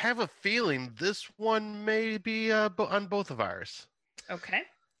I have a feeling this one may be on both of ours. Okay.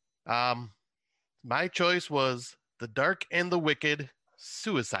 My choice was The Dark and the Wicked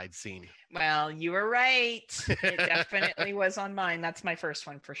suicide scene. Well, you were right. It definitely was on mine. That's my first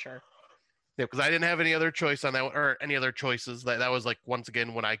one for sure. Yeah, because I didn't have any other choice on that one, or any other choices. That was like, once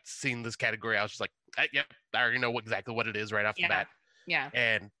again, when I seen this category, I was just like, yep, I already know exactly what it is right off the bat. Yeah.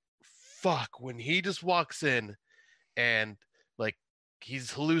 And fuck, when he just walks in and like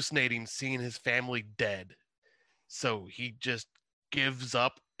he's hallucinating seeing his family dead. So he just gives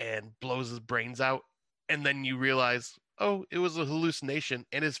up and blows his brains out. And then you realize, oh, it was a hallucination,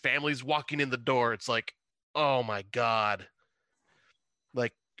 and his family's walking in the door. It's like, oh my God.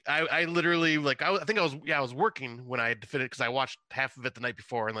 Like, I literally, like, I think I was working when I had to fit it, because I watched half of it the night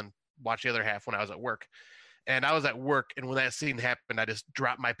before and then watched the other half when I was at work. And I was at work, and when that scene happened, I just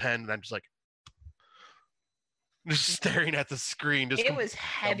dropped my pen, and I'm just like, just staring at the screen. Just it was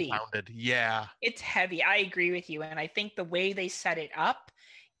heavy. Dumbfounded. Yeah. It's heavy. I agree with you. And I think the way they set it up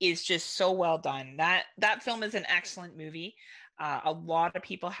is just so well done. That film is an excellent movie. A lot of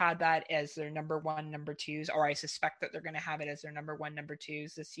people had that as their number one, number twos, or I suspect that they're going to have it as their number one, number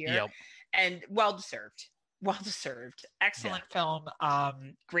twos this year. Yep. And well deserved. well deserved. Excellent film.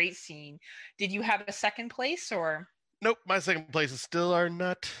 Great scene. Did you have a second place or? Nope, my second places still are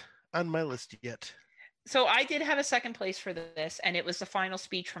not on my list yet. So I did have a second place for this, and it was the final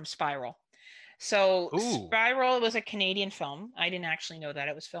speech from Spiral. So Spiral was a Canadian film. I didn't actually know that.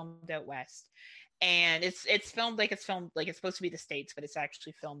 It was filmed out west. And it's filmed like it's supposed to be the States, but it's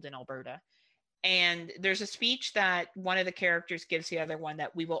actually filmed in Alberta. And there's a speech that one of the characters gives the other one,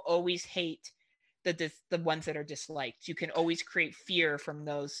 that we will always hate the ones that are disliked. You can always create fear from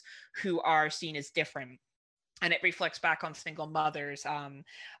those who are seen as different. And it reflects back on single mothers,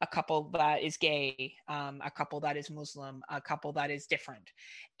 a couple that is gay, a couple that is Muslim, a couple that is different.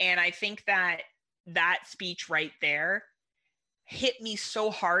 And I think that speech right there hit me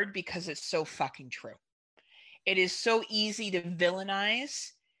so hard because it's so fucking true. It is so easy to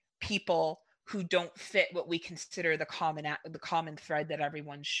villainize people who don't fit what we consider the common thread that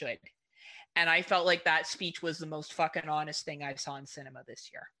everyone should. And I felt like that speech was the most fucking honest thing I saw in cinema this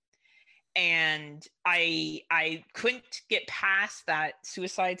year. And I couldn't get past that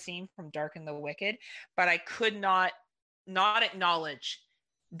suicide scene from Dark and the Wicked, but I could not acknowledge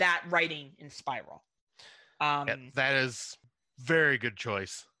that writing in Spiral. That is very good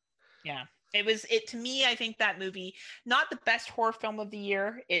choice. Yeah. It to me, I think that movie, not the best horror film of the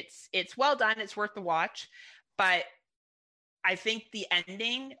year. It's well done. It's worth the watch, but I think the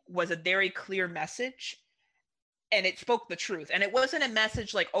ending was a very clear message, and it spoke the truth. And it wasn't a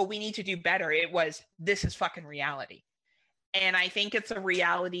message like, oh, we need to do better. It was, this is fucking reality. And I think it's a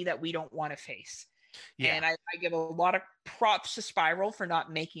reality that we don't want to face. Yeah. And I give a lot of props to Spiral for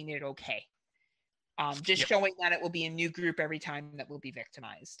not making it okay. Just showing that it will be a new group every time that will be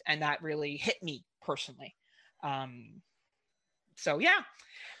victimized. And that really hit me personally. So yeah.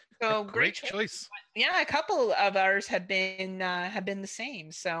 So great choice. Yeah, a couple of ours have been the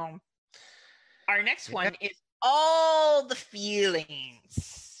same. So our next one is all the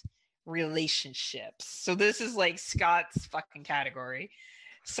feelings, relationships. So this is like Scott's fucking category.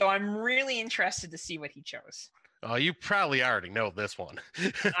 So I'm really interested to see what he chose. Oh, you probably already know this one.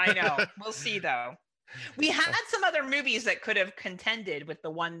 I know. We'll see, though. We had some other movies that could have contended with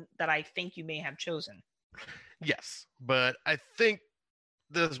the one that I think you may have chosen. Yes, but I think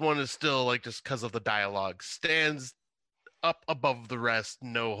this one is still, like, just because of the dialogue, stands up above the rest,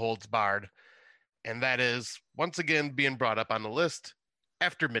 no holds barred. And that is, once again, being brought up on the list,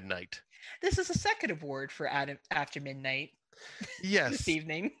 After Midnight. This is a second award for After Midnight. Yes. This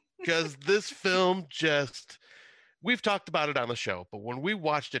evening. Because this film just... We've talked about it on the show, but when we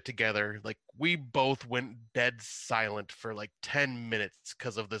watched it together, like, we both went dead silent for like 10 minutes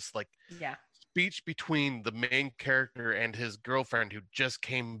because of this, like, speech between the main character and his girlfriend who just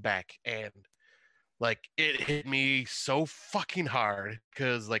came back. And, like, it hit me so fucking hard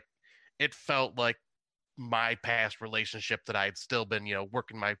because, like, it felt like my past relationship that I had still been,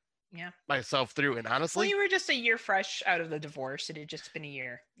 working myself through. And honestly... Well, you were just a year fresh out of the divorce. It had just been a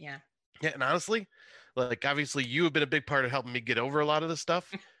year. Yeah. Yeah, and honestly... Like, obviously, you have been a big part of helping me get over a lot of this stuff,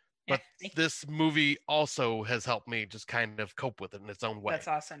 but this movie also has helped me just kind of cope with it in its own way. That's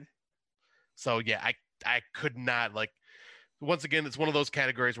awesome. So, yeah, I could not, like, once again, it's one of those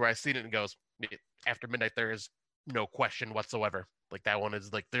categories where I seen it and goes, After Midnight, there is no question whatsoever. Like, that one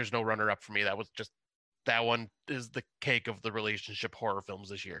is, like, there's no runner-up for me. That one is the cake of the relationship horror films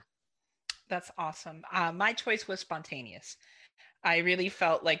this year. That's awesome. My choice was Spontaneous. I really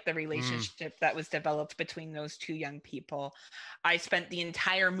felt like the relationship that was developed between those two young people. I spent the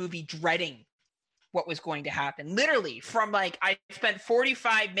entire movie dreading what was going to happen. Literally, from like, I spent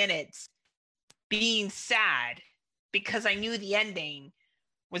 45 minutes being sad because I knew the ending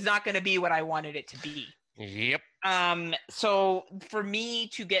was not going to be what I wanted it to be. Yep. So for me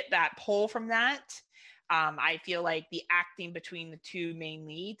to get that pull from that, I feel like the acting between the two main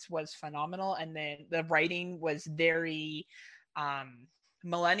leads was phenomenal. And then the writing was very...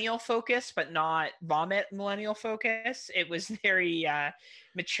 millennial focus, but not vomit millennial focus. It was very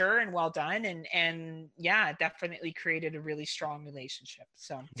mature and well done, and yeah, definitely created a really strong relationship.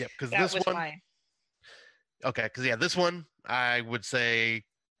 So yeah, because this one, this one I would say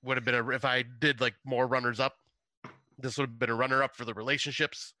would have been if I did like more runners up, this would have been a runner up for the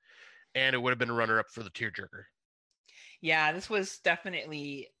relationships, and it would have been a runner up for the tearjerker. Yeah, this was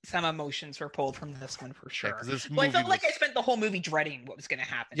definitely, some emotions were pulled from this one for sure. Yeah, I felt like I spent the whole movie dreading what was going to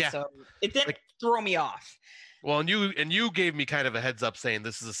happen. Yeah. So it didn't throw me off. Well, and you gave me kind of a heads up saying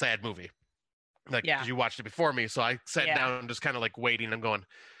this is a sad movie. Like, because you watched it before me. So I sat down and just kind of like waiting. I'm going,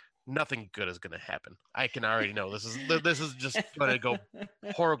 nothing good is going to happen. I can already know this is just going to go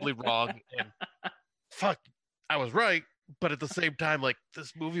horribly wrong. And fuck, I was right. but at the same time, like,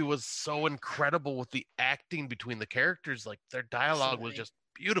 this movie was so incredible with the acting between the characters. Like, their dialogue was just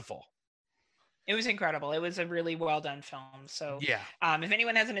beautiful. It was incredible. It was a really well done film. So Yeah. If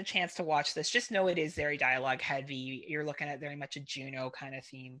anyone hasn't a chance to watch this, just know it is very dialogue heavy. You're looking at very much a Juno kind of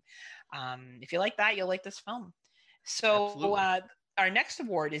theme. If you like that, you'll like this film. So our next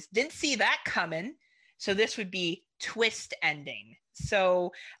award is Didn't See That Coming. So this would be twist ending.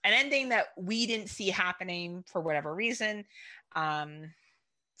 So an ending that we didn't see happening for whatever reason.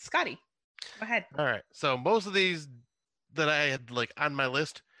 Scotty, go ahead. All right. So most of these that I had like on my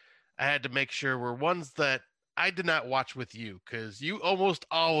list, I had to make sure were ones that I did not watch with you, because you almost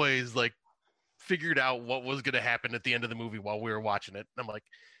always like figured out what was going to happen at the end of the movie while we were watching it. And I'm like,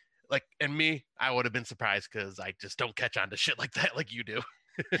 and me, I would have been surprised because I just don't catch on to shit like that like you do.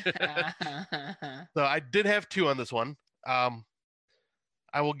 So I did have two on this one.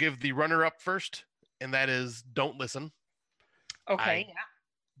 I will give the runner-up first, and that is Don't Listen. Okay. I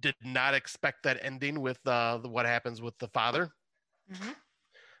did not expect that ending with what happens with the father.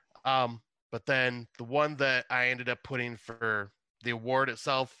 But then the one that I ended up putting for the award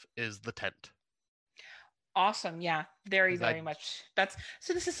itself is The Tent. Awesome. Yeah, very much.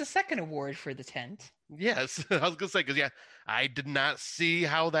 So this is the second award for The Tent. Yes, I was gonna say, because I did not see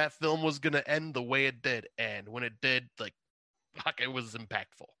how that film was gonna end the way it did, and when it did, like, fuck, it was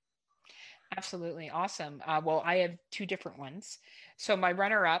impactful. Absolutely awesome. Well, I have two different ones. So my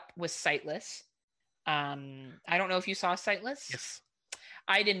runner-up was Sightless. I don't know if you saw Sightless. Yes.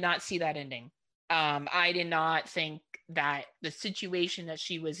 I did not see that ending. I did not think that the situation that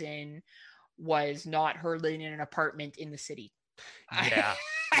she was in was not her living in an apartment in the city. Yeah.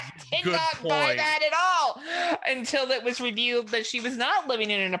 I did not buy that at all until it was revealed that she was not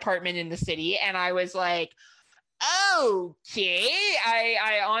living in an apartment in the city. And I was like, okay.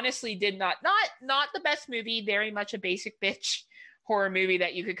 I honestly did not the best movie, very much a basic bitch horror movie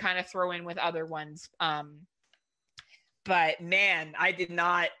that you could kind of throw in with other ones. But man, I did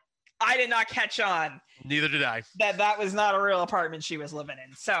not catch on. Neither did I. That was not a real apartment she was living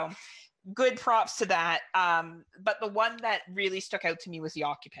in. So good props to that. But the one that really stuck out to me was The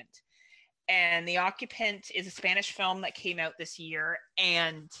Occupant. And The Occupant is a Spanish film that came out this year.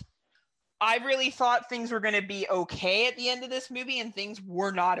 And I really thought things were going to be okay at the end of this movie, and things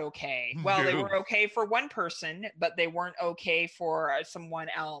were not okay. Well, they were okay for one person, but they weren't okay for someone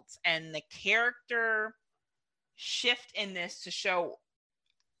else. And the character shift in this to show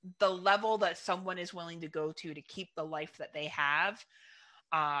the level that someone is willing to go to keep the life that they have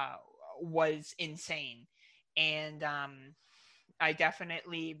was insane. And I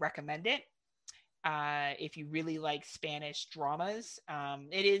definitely recommend it. If you really like Spanish dramas,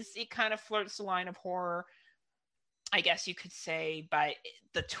 it kind of flirts the line of horror, I guess you could say, but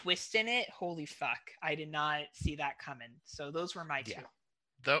the twist in it, holy fuck, I did not see that coming. So those were my two.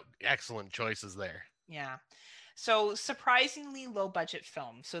 Excellent choices there. Yeah. So surprisingly low budget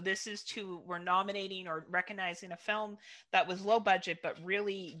film. So this is we're nominating or recognizing a film that was low budget, but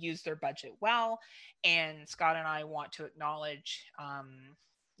really used their budget well. And Scott and I want to acknowledge,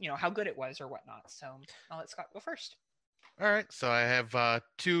 how good it was or whatnot. So I'll let Scott go first. All right. So I have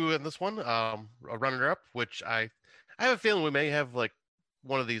two in this one, a runner-up, which I have a feeling we may have like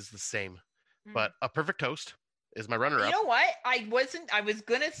one of these the same, but A Perfect Toast is my runner-up. You know what? I was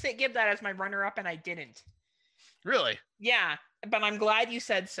going to give that as my runner-up and I didn't. Really? Yeah, but I'm glad you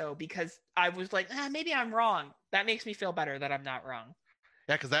said so, because I was like, maybe I'm wrong. That makes me feel better that I'm not wrong.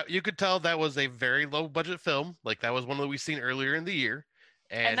 Yeah, because you could tell that was a very low budget film. Like, that was one that we've seen earlier in the year.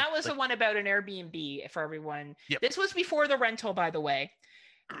 And that was the one about an Airbnb for everyone. Yep. This was before the rental, by the way.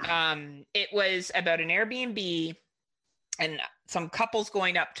 It was about an Airbnb and some couples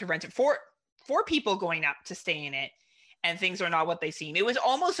going up to rent it. Four people going up to stay in it, and things are not what they seem. It was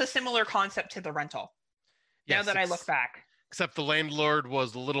almost a similar concept to the rental. Yes, now that I look back. Except the landlord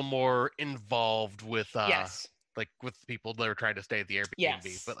was a little more involved with yes. like with people that were trying to stay at the Airbnb.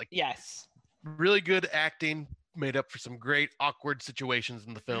 Yes. But yes. Really good acting, made up for some great awkward situations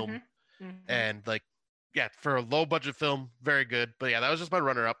in the film. And for a low budget film, very good. But that was just my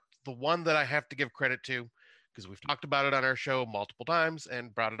runner up. The one that I have to give credit to, because we've talked about it on our show multiple times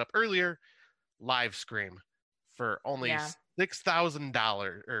and brought it up earlier, Live Scream, for only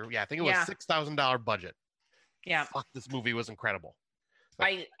 $6,000, or I think it was $6,000 budget. Yeah. Fuck, this movie was incredible.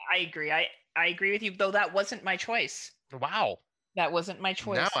 I agree. I agree with you, though that wasn't my choice. Wow. That wasn't my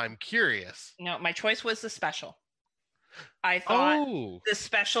choice. Now I'm curious. No, my choice was The Special. I thought The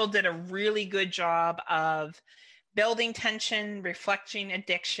Special did a really good job of building tension, reflecting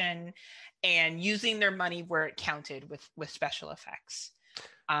addiction, and using their money where it counted with special effects.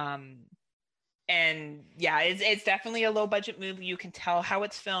 And And yeah, it's definitely a low budget movie. You can tell how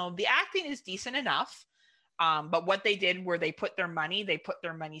it's filmed. The acting is decent enough. But what they did where they put their money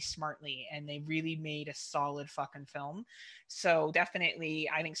smartly, and they really made a solid fucking film. So definitely,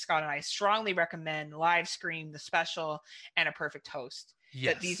 I think Scott and I strongly recommend Live Scream, The Special, and A Perfect Host.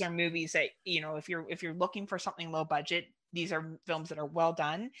 Yes. That these are movies that, if you're looking for something low budget, these are films that are well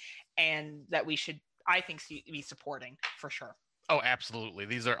done, and that we should, I think, be supporting for sure. Oh, absolutely.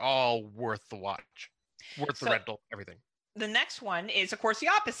 These are all worth the watch, worth the rental, everything. The next one is, of course, the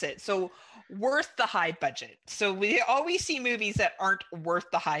opposite. So worth the high budget. So we always see movies that aren't worth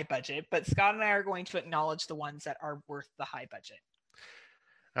the high budget, but Scott and I are going to acknowledge the ones that are worth the high budget.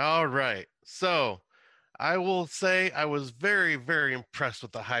 All right. So I will say I was very, very impressed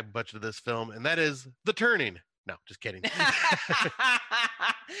with the high budget of this film, and that is The Turning. No, just kidding.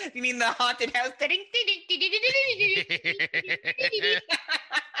 You mean the haunted house?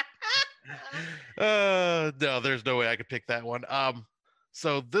 No, there's no way I could pick that one.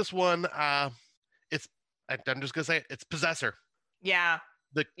 So this one, I'm just gonna say it's Possessor. Yeah.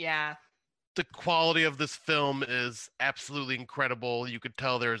 The quality of this film is absolutely incredible. You could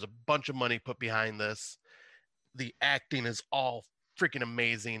tell there's a bunch of money put behind this. The acting is all freaking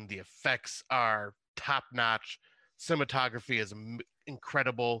amazing. The effects are top notch. Cinematography is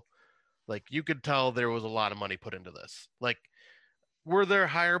incredible. Like, you could tell there was a lot of money put into this. Like, were there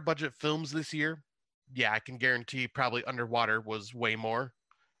higher budget films this year? Yeah, I can guarantee probably Underwater was way more,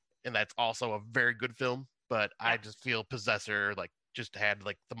 and that's also a very good film. But yeah. I just feel Possessor just had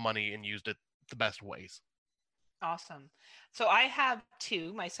the money and used it the best ways. Awesome. So I have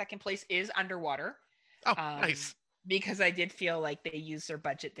two. My second place is Underwater. Oh, nice. Because I did feel like they used their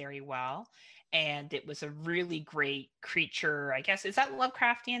budget very well, and it was a really great creature. I guess, is that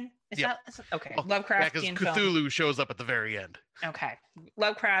Lovecraftian? Okay? Oh, Lovecraftian. Yeah, because Cthulhu shows up at the very end. Okay,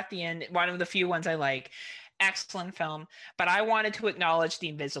 Lovecraftian, one of the few ones I like. Excellent film, but I wanted to acknowledge The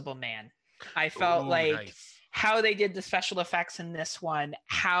Invisible Man. I felt nice. How they did the special effects in this one.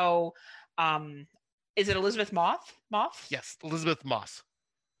 How is it Elizabeth Moss? Yes, Elizabeth Moss.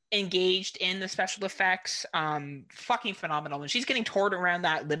 Engaged in the special effects, fucking phenomenal. When she's getting toured around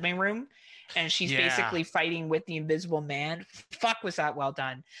that living room and she's basically fighting with the Invisible Man, fuck, was that well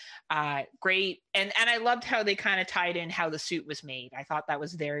done. Great. And I loved how they kind of tied in how the suit was made. I thought that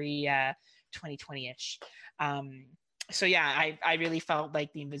was very 2020-ish. So yeah, I really felt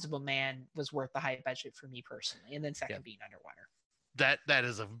like the Invisible Man was worth the high budget for me personally, and then second being Underwater. That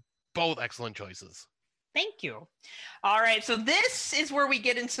is both excellent choices. Thank you. All right, so this is where we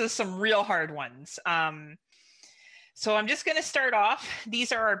get into some real hard ones. So I'm just going to start off.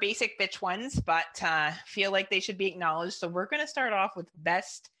 These are our basic bitch ones, but feel like they should be acknowledged. So we're going to start off with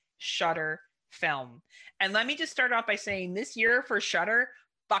Best Shudder Film. And let me just start off by saying this year for Shudder,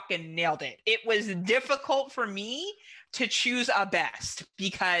 fucking nailed it. It was difficult for me to choose a best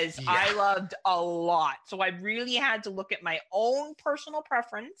because I loved a lot. So I really had to look at my own personal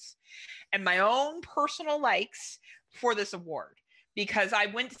preference and my own personal likes for this award, because I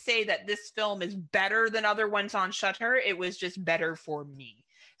wouldn't say that this film is better than other ones on Shudder. It was just better for me.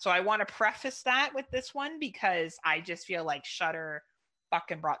 So I want to preface that with this one because I just feel like Shudder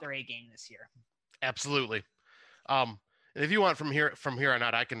fucking brought their A game this year. Absolutely. And if you want from here on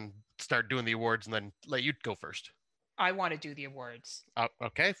out, I can start doing the awards and then let you go first. I want to do the awards.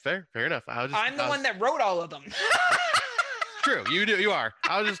 Okay, fair enough. I'm the one that wrote all of them. True, you do. You are.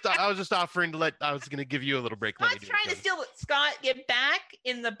 I was just offering to I was going to give you a little break. I'm trying to steal it. Scott, get back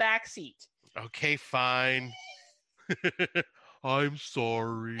in the back seat. Okay, fine. I'm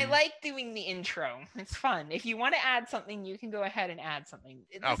sorry. I like doing the intro. It's fun. If you want to add something, you can go ahead and add something.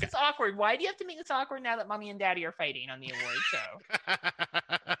 This is awkward. Why do you have to make this awkward now that Mommy and Daddy are fighting on the award show?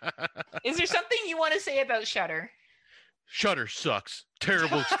 Is there something you want to say about Shudder? Shudder sucks.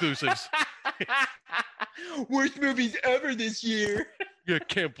 Terrible exclusives. Worst movies ever this year. Yeah,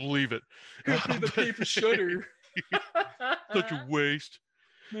 can't believe it. Can't believe I pay for Shudder. Such a waste.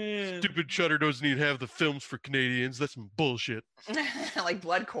 Man. Stupid Shudder doesn't even have the films for Canadians. That's some bullshit. Like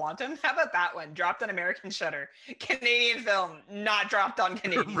Blood Quantum? How about that one? Dropped on American Shudder. Canadian film, not dropped on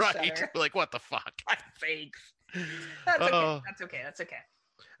Canadian right. Shudder. Like, what the fuck? Thanks. That's okay. That's okay.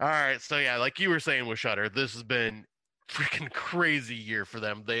 All right. So, yeah, like you were saying with Shudder, this has been freaking crazy year for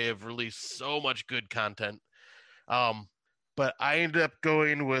them. They have released so much good content. But I ended up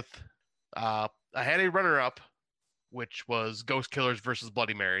going with I had a runner-up, which was Ghost Killers versus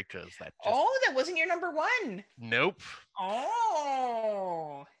Bloody Mary, because that wasn't your number one. Nope.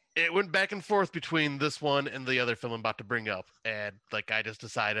 Oh. It went back and forth between this one and the other film I'm about to bring up, and I just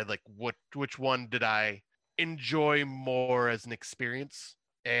decided which one did I enjoy more as an experience,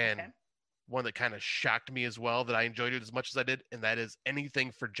 and one that kind of shocked me as well, that I enjoyed it as much as I did, and that is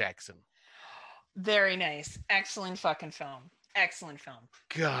Anything for Jackson. Very nice. Excellent fucking film. Excellent film.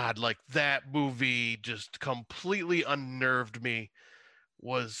 God, like that movie just completely unnerved me.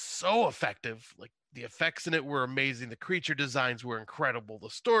 Was so effective. Like the effects in it were amazing. The creature designs were incredible. The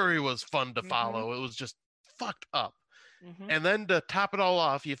story was fun to follow. It was just fucked up. And then to top it all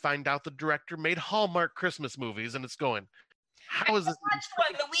off, you find out the director made Hallmark Christmas movies, and it's going, how is this? I watched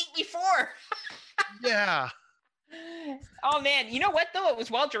one the week before. Yeah. Oh man, you know what though? It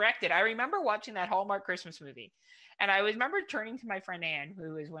was well directed. I remember watching that Hallmark Christmas movie, and I remember turning to my friend Anne,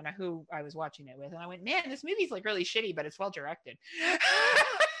 who I was watching it with, and I went, "Man, this movie's like really shitty, but it's well directed."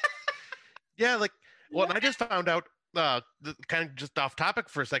 Yeah, like, well, and I just found out, kind of just off topic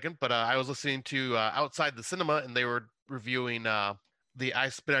for a second, but I was listening to Outside the Cinema, and they were reviewing the I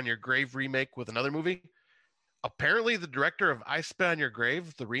Spit on Your Grave remake with another movie. Apparently, the director of I Spit on Your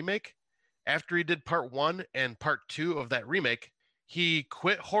Grave, the remake, after he did part 1 and part 2 of that remake, he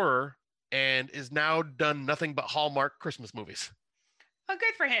quit horror and is now done nothing but Hallmark Christmas movies. Oh,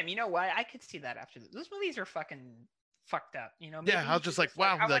 good for him. You know what? I could see that after this. Those movies are fucking fucked up. You know, maybe yeah, I was just like,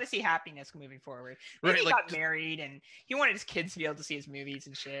 wow. I want to see happiness moving forward. Maybe he got married and he wanted his kids to be able to see his movies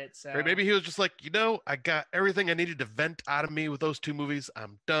and shit. So right, maybe he was just like, I got everything I needed to vent out of me with those 2 movies.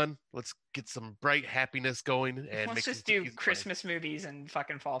 I'm done. Let's get some bright happiness going and let's just do Christmas movies and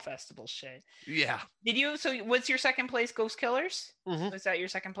fucking fall festival shit. Yeah. So what's your second place? Ghost Killers? Was that your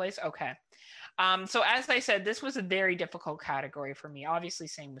second place? Okay. So as I said, this was a very difficult category for me. Obviously,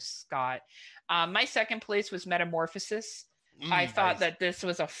 same with Scott. My second place was Metamorphosis. I thought that this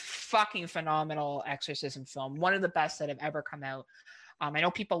was a fucking phenomenal exorcism film. One of the best that have ever come out. I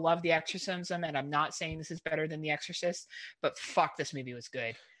know people love The Exorcism, and I'm not saying this is better than The Exorcist, but fuck, this movie was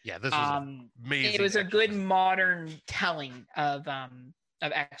good. Yeah, this was amazing. It was a good modern telling of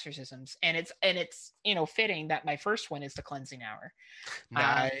exorcisms, and it's fitting that my first one is The Cleansing Hour.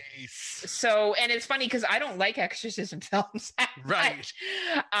 Nice. So, and it's funny because I don't like exorcism films, right?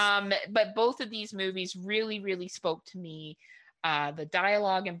 But both of these movies really, really spoke to me. The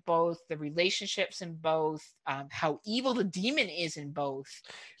dialogue in both, the relationships in both, how evil the demon is in both,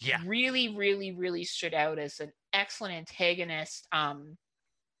 really, really, really stood out as an excellent antagonist.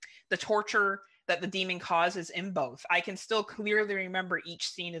 The torture that the demon causes in both. I can still clearly remember each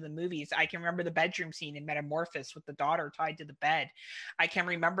scene of the movies. I can remember the bedroom scene in Metamorphosis with the daughter tied to the bed. I can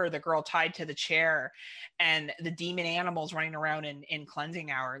remember the girl tied to the chair and the demon animals running around in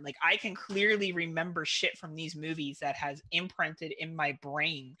Cleansing Hour. Like, I can clearly remember shit from these movies that has imprinted in my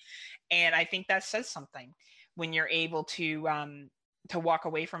brain. And I think that says something when you're able to walk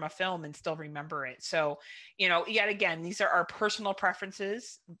away from a film and still remember it. So, yet again, these are our personal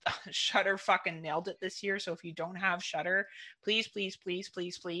preferences. Shudder fucking nailed it this year. So if you don't have Shudder, please, please, please,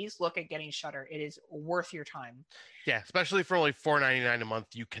 please, please look at getting Shudder. It is worth your time. Yeah, especially for only $4.99 a month.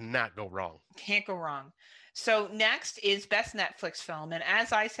 You cannot go wrong. Can't go wrong. So next is Best Netflix Film. And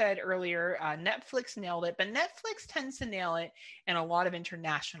as I said earlier, Netflix nailed it, but Netflix tends to nail it in a lot of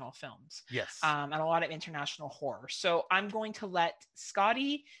international films. Yes. And a lot of international horror. So I'm going to let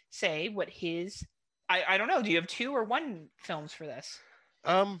Scotty say what his, I don't know, do you have 2 or 1 films for this?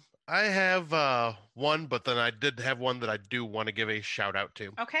 I have 1, but then I did have one that I do want to give a shout out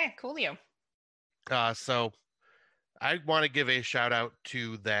to. Okay, coolio. So I want to give a shout out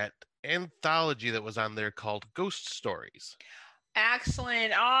to that anthology that was on there called Ghost Stories.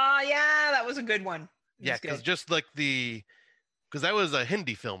 Excellent. Oh yeah, that was a good one. Yeah, because just like because that was a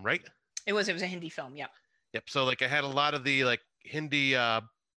Hindi film, right? It was a Hindi film. Yep. So like I had a lot of the like Hindi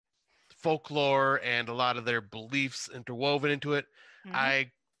folklore and a lot of their beliefs interwoven into it. I,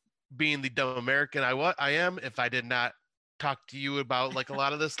 being the dumb American I am, if I did not talk to you about like a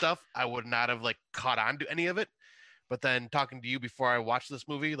lot of this stuff, I would not have like caught on to any of it. But then talking to you before I watched this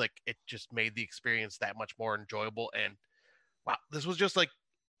movie, like it just made the experience that much more enjoyable. And wow, this was just like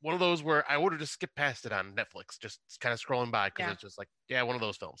one of those where I would have just skipped past it on Netflix, just kind of scrolling by because it's just like, one of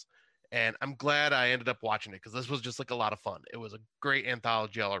those films. And I'm glad I ended up watching it because this was just like a lot of fun. It was a great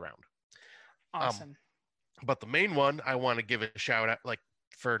anthology all around. Awesome. But the main one I want to give a shout out, like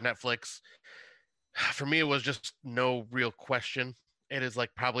for Netflix, for me, it was just no real question. It is like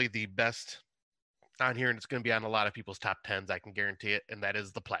probably the best on here, and it's going to be on a lot of people's top 10s. I can guarantee it. And that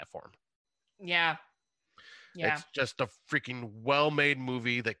is The Platform. Yeah. It's just a freaking well-made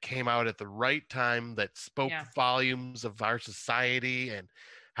movie that came out at the right time, that spoke volumes of our society and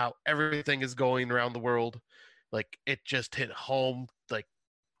how everything is going around the world. Like it just hit home, like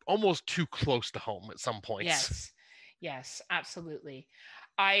almost too close to home at some points. Yes, absolutely.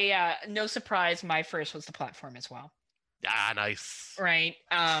 No surprise, my first was The Platform as well. Ah, nice. Right.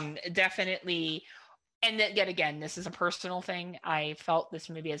 Definitely. And that, yet again, this is a personal thing. I felt this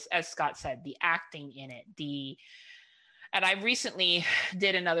movie, as Scott said, the acting in it, and I recently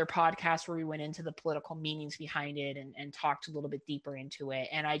did another podcast where we went into the political meanings behind it and talked a little bit deeper into it.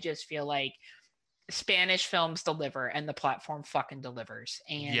 And I just feel like Spanish films deliver, and the platform fucking delivers.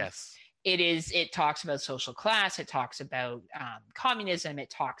 And Yes. it talks about social class, it talks about communism, it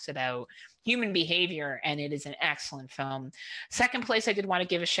talks about human behavior, and it is an excellent film. Second place I did want to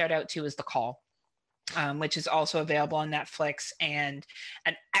give a shout out to is The Call, which is also available on Netflix, and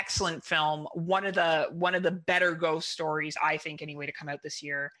an excellent film. One of the better ghost stories, I think, anyway, to come out this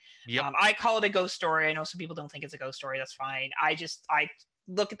year. Yep. I call it a ghost story. I know some people don't think it's a ghost story. That's fine. I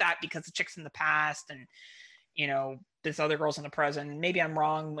look at that because the chick's in the past, and this other girl's in the present. Maybe I'm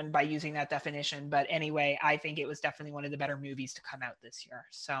wrong by using that definition, but anyway, I think it was definitely one of the better movies to come out this year.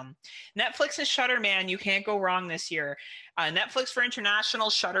 So Netflix and Shudder, man, you can't go wrong this year. Netflix for international,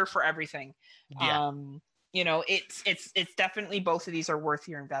 Shudder for everything. Yeah. It's definitely, both of these are worth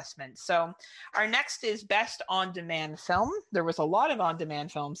your investment. So our next is best on-demand film. There was a lot of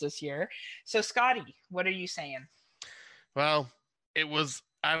on-demand films this year. So Scotty, what are you saying? Well, it was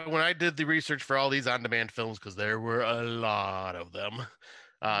when I did the research for all these on-demand films, because there were a lot of them,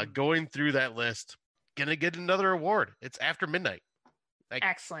 going through that list, gonna get another award. It's After Midnight.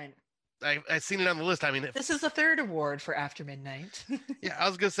 Excellent. I've seen it on the list. I mean, this is the third award for After Midnight. Yeah, I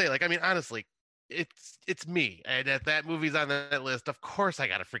was gonna say, honestly, it's me, and if that movie's on that list, of course I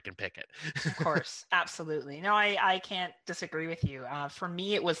gotta freaking pick it. Of course, absolutely. No, I can't disagree with you. For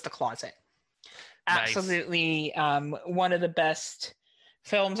me, it was The Closet. Absolutely, nice. One of the best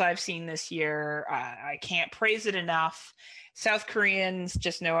films I've seen this year. I can't praise it enough. South Koreans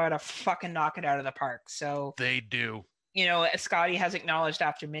just know how to fucking knock it out of the park. So they do. Scotty has acknowledged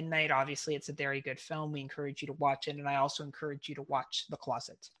After Midnight. Obviously, it's a very good film. We encourage you to watch it, and I also encourage you to watch The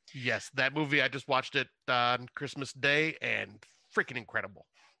Closet. Yes, that movie, I just watched it on Christmas Day, and freaking incredible.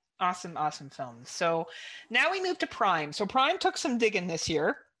 Awesome film. So now we move to Prime. So Prime took some digging this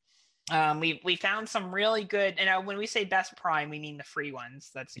year. We found some really good, and when we say best Prime, we mean the free ones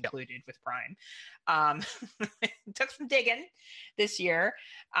that's included with Prime. Took some digging this year.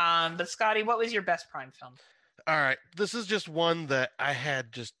 But Scotty, what was your best Prime film? All right, this is just one that I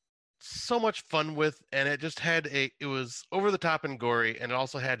had just so much fun with, and it just had it was over the top and gory, and it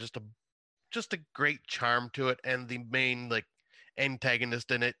also had just a great charm to it, and the main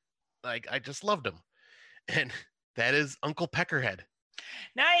antagonist in it, I just loved him, and that is Uncle Peckerhead.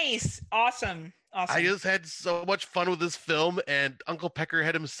 Nice. Awesome. I just had so much fun with this film, and Uncle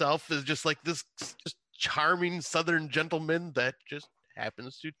Peckerhead himself is just like this just charming Southern gentleman that just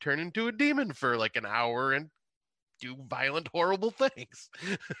happens to turn into a demon for an hour and do violent, horrible things.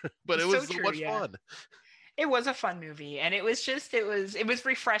 But it was so much fun. It was a fun movie, and it was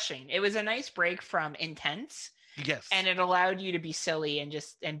refreshing. It was a nice break from intense. Yes. And it allowed you to be silly and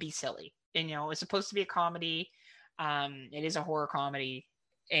be silly. And it's supposed to be a comedy. It is a horror comedy,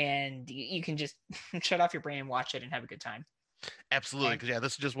 and you can just shut off your brain and watch it and have a good time. Absolutely. Because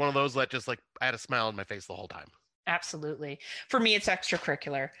this is just one of those that just I had a smile on my face the whole time. Absolutely. For me, it's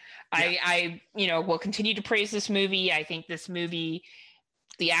extracurricular. Yeah. I will continue to praise this movie. I think this movie,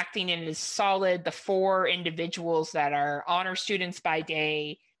 the acting in it is solid. The four individuals that are honor students by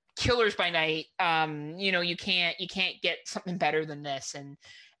day, killers by night. You can't get something better than this,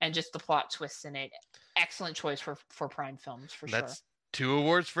 and just the plot twists in it. Excellent choice for Prime Films, for sure. That's 2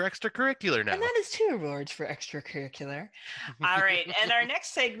 awards for extracurricular now. And that is 2 awards for extracurricular. All right. And our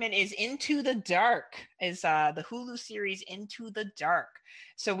next segment is Into the Dark, is the Hulu series Into the Dark.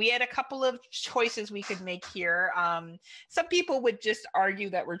 So we had a couple of choices we could make here. Some people would just argue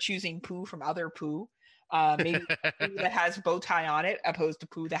that we're choosing poo from other poo. Maybe poo that has bow tie on it, opposed to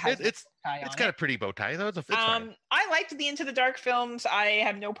poo that has it's tie on it. It's got a pretty bow tie, though. It's fine. I liked the Into the Dark films. I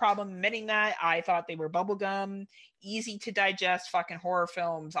have no problem admitting that. I thought they were bubblegum, easy to digest fucking horror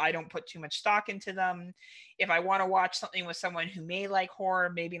films. I don't put too much stock into them. If I want to watch something with someone who may like horror,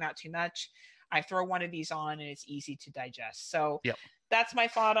 maybe not too much, I throw one of these on and it's easy to digest. So that's my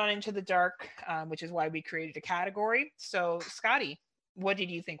thought on Into the Dark, which is why we created a category. So Scotty, what did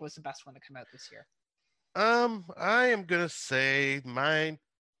you think was the best one to come out this year? I am gonna say mine.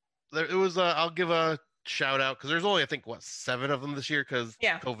 It was. I'll give a shout out because there's only, I think, 7 of them this year because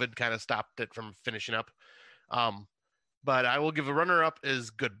COVID kind of stopped it from finishing up. But I will give a runner up is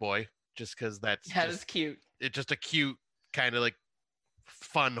Good Boy, just because that is cute. It's just a cute kind of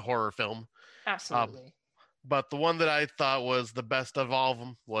fun horror film. Absolutely. But the one that I thought was the best of all of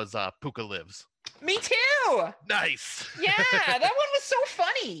them was Puka Lives. Me too. Nice. Yeah, that one was so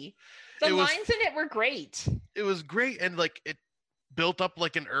funny. The lines in it were great. It was great, and like it built up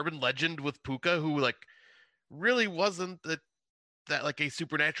like an urban legend with Puka, who like really wasn't that like a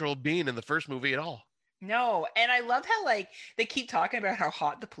supernatural being in the first movie at all. No, and I love how like they keep talking about how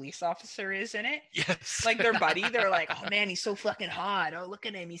hot the police officer is in it. Yes. Like their buddy, they're like, "Oh man, he's so fucking hot. Oh, look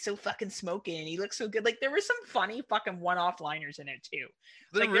at him. He's so fucking smoking. He looks so good." Like there were some funny fucking one-off liners in it too.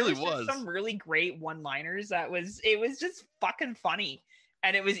 There like really there was just some really great one-liners it was just fucking funny.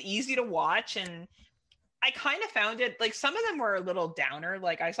 And it was easy to watch, and I kind of found it like some of them were a little downer.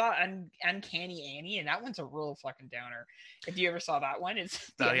 Like I saw Uncanny Annie, and that one's a real fucking downer. If you ever saw that one,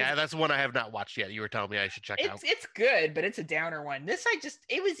 that's one I have not watched yet. You were telling me I should check out. It's good, but it's a downer one. This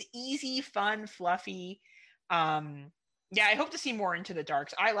it was easy, fun, fluffy. Yeah, I hope to see more Into the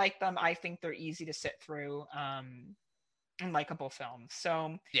Darks. I like them. I think they're easy to sit through, and likable films.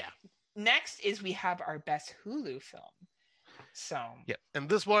 So yeah. Next is we have our best Hulu film. So yeah, and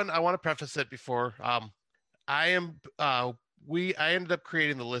this one I want to preface it before. I ended up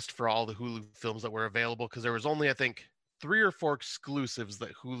creating the list for all the Hulu films that were available because there was only, I think, 3 or 4 exclusives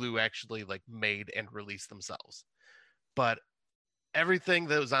that Hulu actually like made and released themselves. But everything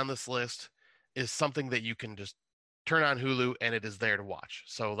that was on this list is something that you can just turn on Hulu and it is there to watch.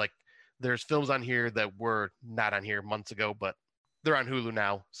 So like there's films on here that were not on here months ago, but they're on Hulu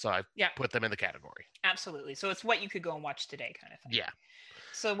now, so I put them in the category. Absolutely. So it's what you could go and watch today, kind of thing. Yeah.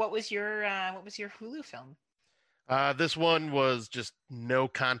 So what was your Hulu film? This one was just no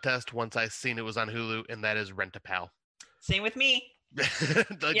contest once I seen it was on Hulu, and that is Rent-A-Pal. Same with me.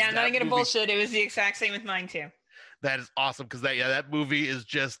 Yeah, I'm not gonna bullshit. It was the exact same with mine too. That is awesome because that movie is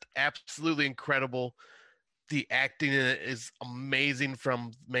just absolutely incredible. The acting in it is amazing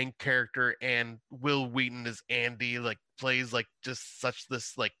from main character, and Will Wheaton as Andy like plays like just such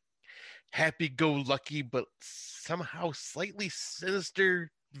this like happy-go-lucky but somehow slightly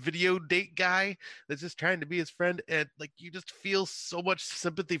sinister video date guy that's just trying to be his friend, and like you just feel so much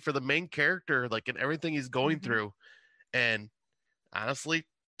sympathy for the main character like in everything he's going through. And honestly,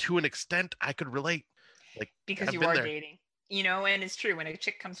 to an extent, I could relate, like because I've you are dating, and it's true when a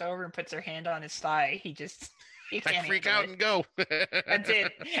chick comes over and puts her hand on his thigh, he can't freak out and go. That's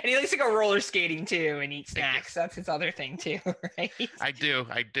it. And he likes to go roller skating too and eat snacks. That's his other thing too, right? I do.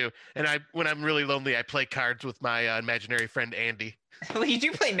 And when I'm really lonely, I play cards with my imaginary friend Andy. Well, you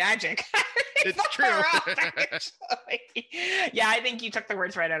do play Magic. It's true. Yeah, I think you took the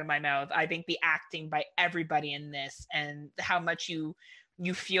words right out of my mouth. I think the acting by everybody in this and how much you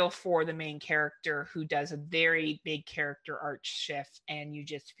feel for the main character who does a very big character arc shift, and you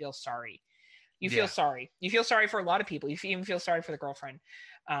just feel sorry. You feel sorry. You feel sorry for a lot of people. You even feel sorry for the girlfriend.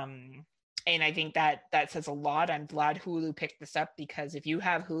 And I think that says a lot. I'm glad Hulu picked this up because if you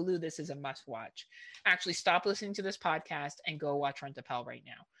have Hulu, this is a must watch. Actually, stop listening to this podcast and go watch Rent-A-Pal right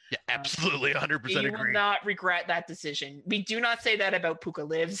now. Yeah, absolutely. 100% agree. You will not regret that decision. We do not say that about Puka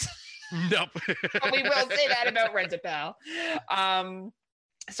Lives. Nope. We will say that about Rent-A-Pal.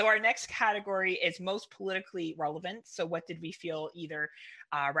 So our next category is most politically relevant. So what did we feel either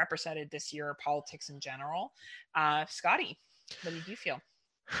represented this year or politics in general? Scotty, what did you feel?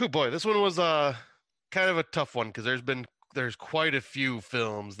 Oh boy, this one was kind of a tough one because there's quite a few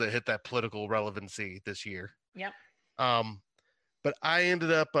films that hit that political relevancy this year. Yep. But I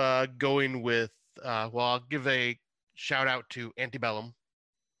ended up going with I'll give a shout out to Antebellum.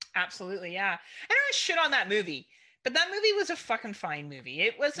 Absolutely, yeah. I don't shit on that movie, but that movie was a fucking fine movie.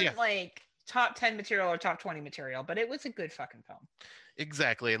 It wasn't like top 10 material or top 20 material, but it was a good fucking film.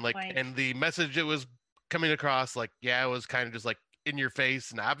 Exactly, and and the message it was coming across, it was kind of just like in your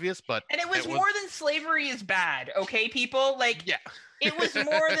face and obvious, but it was more than slavery is bad, okay, people? It was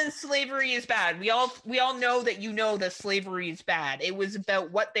more than slavery is bad. We all know that slavery is bad. It was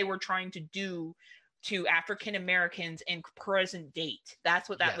about what they were trying to do to African Americans in present date. That's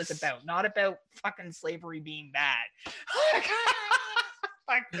what that was about, not about fucking slavery being bad.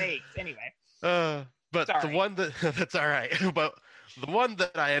 Fuck sakes. Anyway. But sorry. The one that's all right. But the one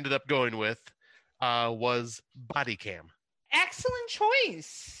that I ended up going with was Body Cam. Excellent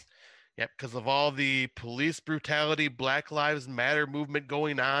choice. Yep, because of all the police brutality, Black Lives Matter movement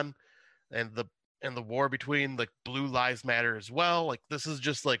going on, and the war between Blue Lives Matter as well. This is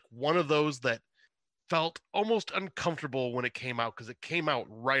just one of those that felt almost uncomfortable when it came out, because it came out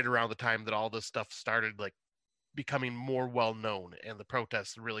right around the time that all this stuff started becoming more well known and the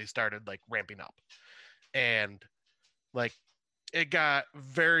protests really started ramping up. And it got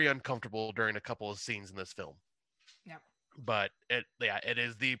very uncomfortable during a couple of scenes in this film. Yeah. But it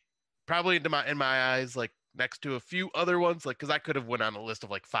is probably in my eyes next to a few other ones, because I could have went on a list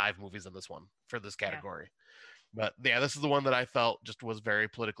of 5 movies in this one for this category. But yeah, this is the one that I felt just was very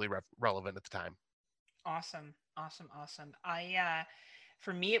politically relevant at the time. Awesome.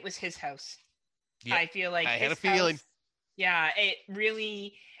 For me, it was His House. Yep. I feel like I had a His feeling. House, yeah, it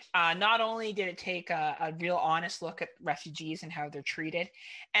really, not only did it take a real honest look at refugees and how they're treated,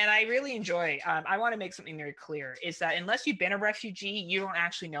 and I really enjoy, I want to make something very clear, is that unless you've been a refugee, you don't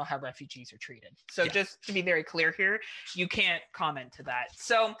actually know how refugees are treated. So just to be very clear here, you can't comment to that.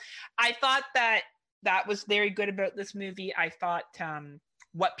 So I thought that was very good about this movie. I thought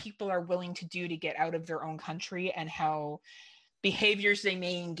what people are willing to do to get out of their own country and how behaviors they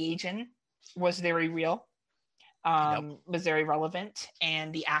may engage in was very real, was very relevant,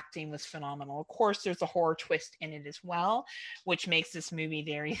 and the acting was phenomenal. Of course, there's a horror twist in it as well, which makes this movie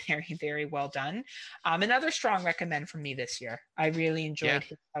very, very, very well done. Another strong recommend from me this year. I really enjoyed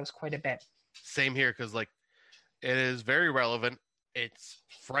His House quite a bit. Same here, because like it is very relevant. It's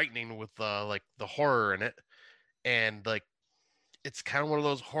frightening with the horror in it, and like it's kind of one of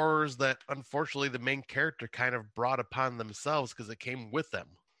those horrors that unfortunately the main character kind of brought upon themselves because it came with them.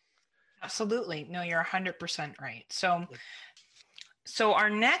 Absolutely. No, you're 100% right. So our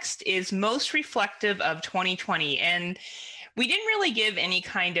next is most reflective of 2020, and we didn't really give any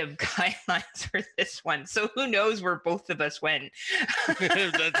kind of guidelines for this one. So who knows where both of us went.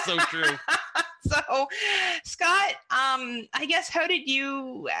 That's so true. So Scott, I guess how did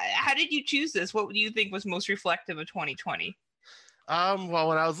you choose this? What do you think was most reflective of 2020? Well,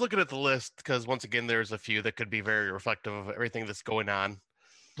 when I was looking at the list, because once again, there's a few that could be very reflective of everything that's going on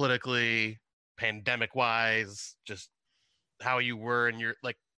politically, pandemic wise, just how you were in your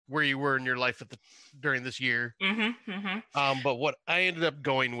where you were in your life during this year. But what I ended up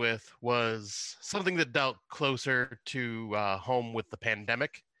going with was something that dealt closer to home with the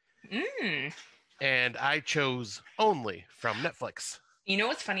pandemic. And I chose Only from Netflix. You know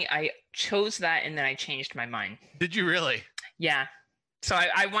what's funny? I chose that and then I changed my mind. Did you really? Yeah. So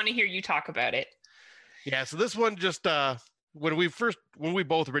I want to hear you talk about it. Yeah. So this one just when we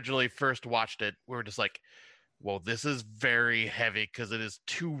both originally first watched it, we were just like, "Well, this is very heavy because it is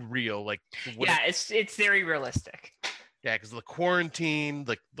too real." Like, it's very realistic. Yeah, because the quarantine,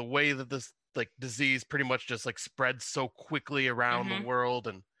 like the way that this disease pretty much just spreads so quickly around the world,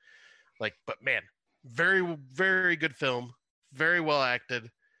 and but man, very, very good film, very well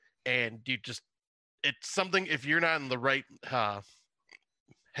acted, and it's something, if you're not in the right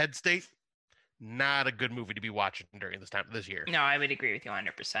head state, not a good movie to be watching during this year. No, I would agree with you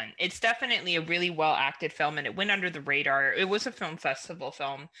 100%. It's definitely a really well acted film, and it went under the radar. It was a film festival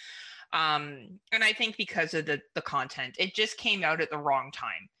film. And I think because of the content, it just came out at the wrong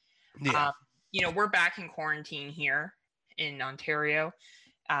time. Yeah. We're back in quarantine here in Ontario.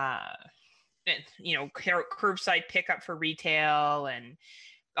 Curbside pickup for retail, and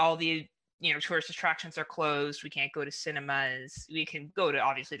all the tourist attractions are closed. We can't go to cinemas. We can go to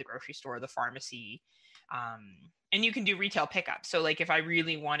obviously the grocery store, the pharmacy, and you can do retail pickup. So if I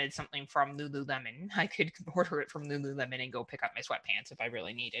really wanted something from Lululemon, I could order it from Lululemon and go pick up my sweatpants if I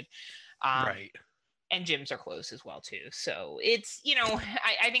really needed. Right. And gyms are closed as well too. So it's,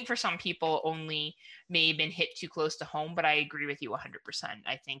 I think for some people Only may have been hit too close to home, but I agree with you 100%.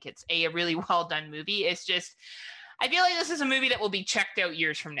 I think it's a really well done movie. It's just, I feel like this is a movie that will be checked out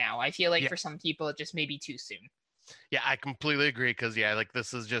years from now. I feel like for some people it just may be too soon. Yeah, I completely agree, because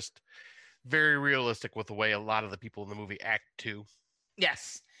this is just very realistic with the way a lot of the people in the movie act too.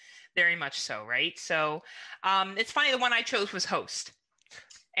 Yes, very much so, right? So it's funny, the one I chose was Host.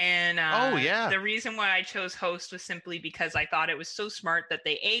 And the reason why I chose Host was simply because I thought it was so smart that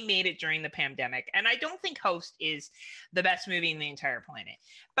they made it during the pandemic. And I don't think Host is the best movie in the entire planet,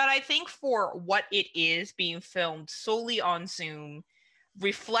 but I think for what it is, being filmed solely on Zoom,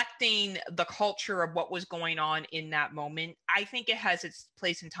 reflecting the culture of what was going on in that moment, I think it has its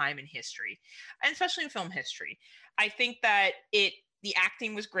place in time in history, and especially in film history. I think that the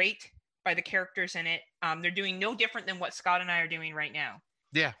acting was great by the characters in it. They're doing no different than what Scott and I are doing right now.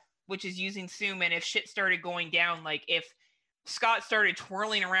 Yeah. Which is using Zoom. And if shit started going down, if Scott started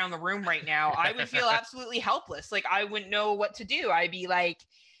twirling around the room right now, I would feel absolutely helpless. I wouldn't know what to do. I'd be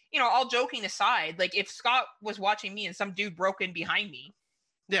all joking aside, if Scott was watching me and some dude broke in behind me.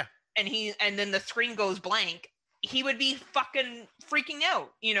 Yeah. And then the screen goes blank, he would be fucking freaking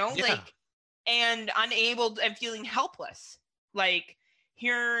out, and unable and feeling helpless.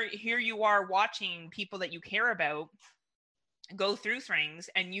 Here you are watching people that you care about go through things,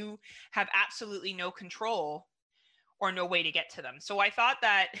 and you have absolutely no control or no way to get to them. So I thought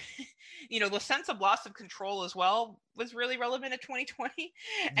that, the sense of loss of control as well was really relevant in 2020.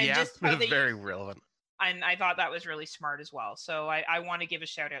 And just how very relevant. And I thought that was really smart as well. So I want to give a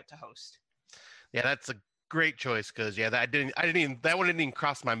shout out to Host. Yeah, that's a great choice because that one didn't even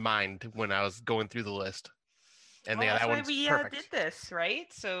cross my mind when I was going through the list. And well, yeah, that's that why one's we perfect. did this, right?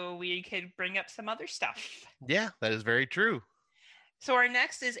 So we could bring up some other stuff. Yeah, that is very true. So our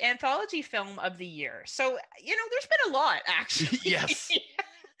next is Anthology Film of the Year. So, there's been a lot, actually. Yes.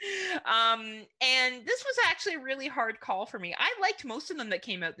 And this was actually a really hard call for me. I liked most of them that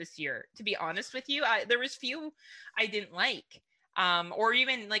came out this year, to be honest with you. There was few I didn't like. Or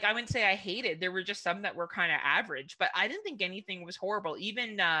even like I wouldn't say I hated. There were just some that were kind of average, but I didn't think anything was horrible.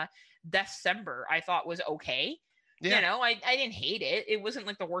 Even December I thought was okay. Yeah. I didn't hate it. It wasn't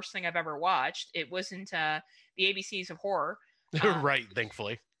like the worst thing I've ever watched. It wasn't the ABCs of horror. Right,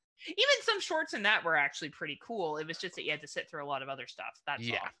 thankfully. Even some shorts in that were actually pretty cool. It was just that you had to sit through a lot of other stuff. That's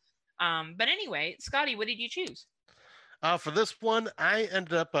all. But anyway, Scotty, what did you choose? For this one, I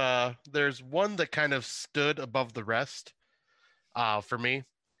ended up there's one that kind of stood above the rest for me,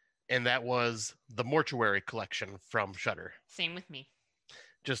 and that was the Mortuary Collection from Shudder. Same with me.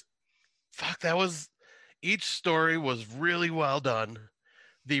 Just each story was really well done.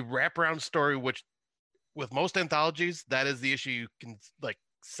 The wraparound story, which with most anthologies, that is the issue you can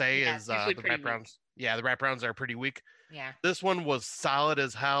say is the wraparounds. Weak. Yeah, the wraparounds are pretty weak. Yeah. This one was solid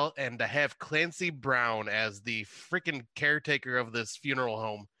as hell, and to have Clancy Brown as the freaking caretaker of this funeral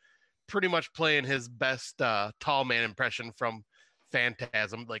home, pretty much playing his best tall man impression from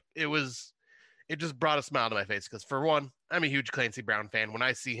Phantasm, it just brought a smile to my face because, for one, I'm a huge Clancy Brown fan. When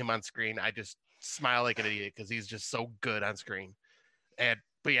I see him on screen, I just smile like an idiot because he's just so good on screen.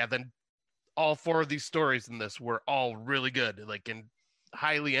 But yeah, then all four of these stories in this were all really good, and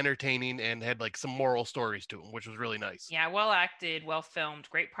highly entertaining, and had some moral stories to them, which was really nice. Yeah, well acted, well filmed,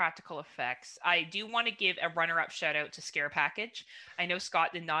 great practical effects. I do want to give a runner-up shout out to Scare Package. I know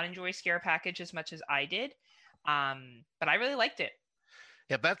Scott did not enjoy Scare Package as much as I did, but I really liked it.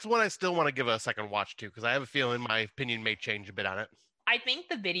 Yeah, that's one I still want to give a second watch to because I have a feeling my opinion may change a bit on it. I think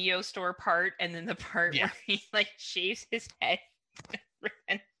the video store part and then the part where he shaves his head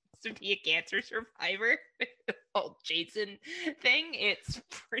to be a cancer survivor, the whole Jason thing, it's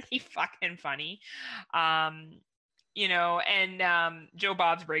pretty fucking funny. And Joe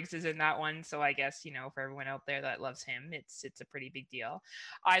Bob's Briggs is in that one, so I guess for everyone out there that loves him, it's a pretty big deal.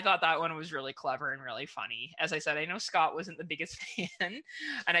 I thought that one was really clever and really funny. As I said, I know Scott wasn't the biggest fan,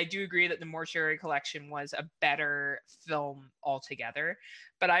 and I do agree that the Mortuary Collection was a better film altogether,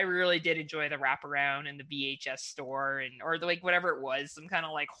 but I really did enjoy the wraparound and the VHS store or whatever it was, some kind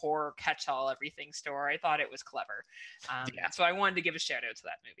of horror catch-all everything store. I thought it was clever. So I wanted to give a shout out to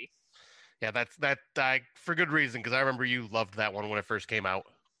that movie. Yeah, that's for good reason, because I remember you loved that one when it first came out.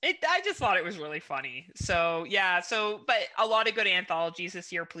 I just thought it was really funny. So yeah, but a lot of good anthologies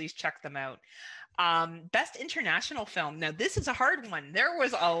this year. Please check them out. Best international film. Now this is a hard one. There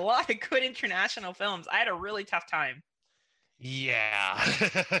was a lot of good international films. I had a really tough time. Yeah,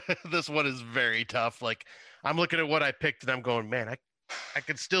 this one is very tough. I'm looking at what I picked and I'm going, man, I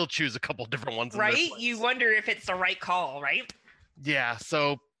could still choose a couple different ones. Right? You wonder if it's the right call, right? Yeah.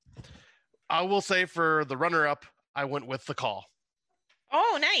 So I will say for the runner-up, I went with The Call.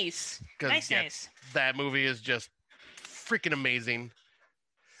 Oh, nice. Nice. That movie is just freaking amazing.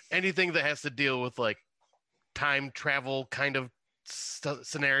 Anything that has to deal with time travel kind of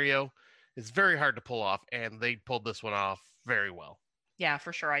scenario is very hard to pull off, and they pulled this one off very well. Yeah,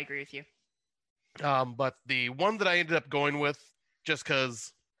 for sure. I agree with you. But the one that I ended up going with, just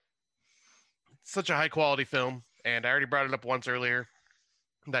because it's such a high quality film, and I already brought it up once earlier,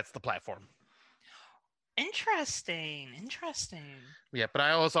 that's The Platform. Interesting. Yeah, but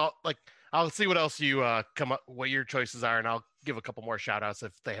I also I'll see what else you come up, what your choices are, and I'll give a couple more shout outs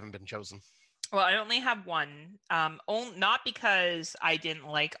if they haven't been chosen. Well, I only have one. Not because I didn't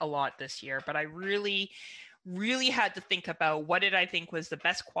like a lot this year, but I really, really had to think about what did I think was the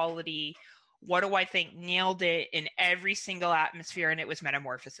best quality. What do I think nailed it in every single atmosphere? And it was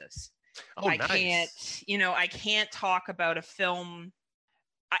Metamorphosis. Oh, nice. I can't talk about a film.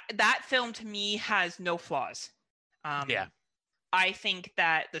 That film to me has no flaws. Yeah. I think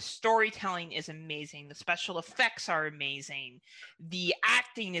that the storytelling is amazing. The special effects are amazing. The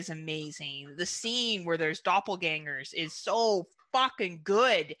acting is amazing. The scene where there's doppelgangers is so fucking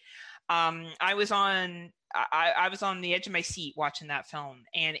good. I was on the edge of my seat watching that film.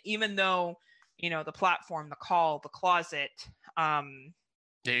 And even though, the platform, the call, the closet. Yeah,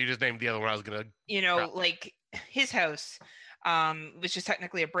 you just named the other one I was going to. His House, which is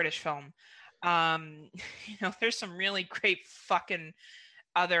technically a British film. There's some really great fucking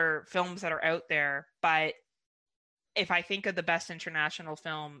other films that are out there, but if I think of the best international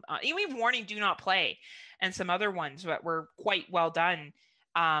film, even Warning, Do Not Play, and some other ones that were quite well done,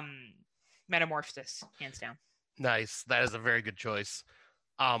 Metamorphosis, hands down. Nice. That is a very good choice.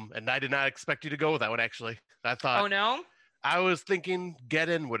 And I did not expect you to go with that one, actually. I thought, Oh, no? I was thinking Get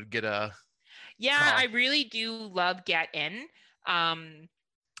In would get a Yeah, call. I really do love Get In. And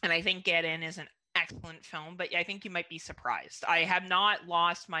I think Get In is an excellent film, but I think you might be surprised. I have not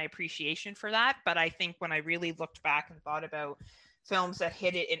lost my appreciation for that, but I think when I really looked back and thought about films that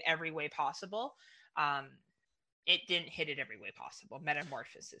hit it in every way possible, it didn't hit it every way possible.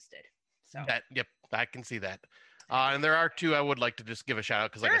 Metamorphosis did. So Yep, I can see that. And there are two I would like to just give a shout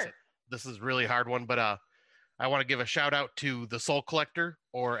out because, like I said, this is a really hard one, but I want to give a shout out to The Soul Collector,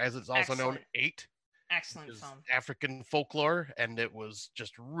 or as it's also known, 8. Excellent film. African folklore, and it was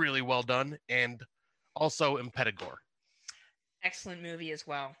just really well done. And also Impedagore. Excellent movie as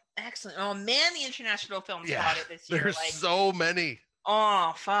well. Excellent. Oh man, the international films got it this year. There's so many.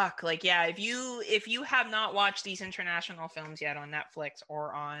 Oh fuck! Like, yeah, if you have not watched these international films yet on Netflix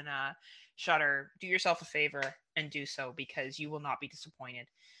or on Shudder, do yourself a favor and do so, because you will not be disappointed.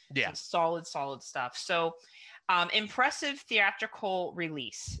 Yeah, some solid stuff. So, impressive theatrical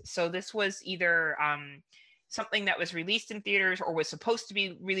release. So this was either something that was released in theaters or was supposed to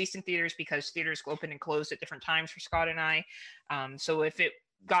be released in theaters, because theaters opened and closed at different times for Scott and I. So if it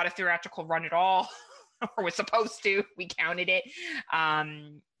got a theatrical run at all, or was supposed to, we counted it.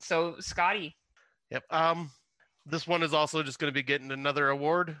 So Scotty. Yep. This one is also just going to be getting another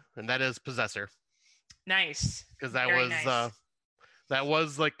award, and that is Possessor. Nice. Because that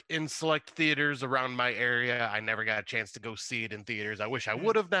was like in select theaters around my area. I never got a chance to go see it in theaters. I wish I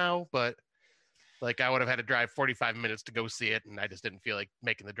would have now, but like I would have had to drive 45 minutes to go see it, and I just didn't feel like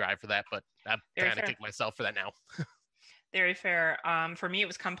making the drive for that. But I'm kind of kick myself for that now. Very fair. For me, it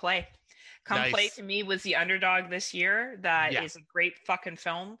was Come Play. Come Play to me was the underdog this year. That is a great fucking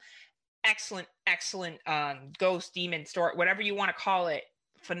film. Excellent ghost, demon, story, whatever you want to call it.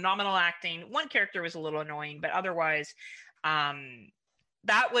 Phenomenal acting. One character was a little annoying, but otherwise,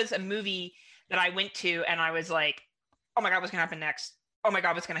 that was a movie that I went to and I was like, oh my God, what's going to happen next? Oh my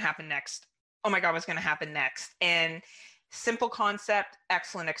God, what's going to happen next? Oh my God, what's going to happen next? And simple concept,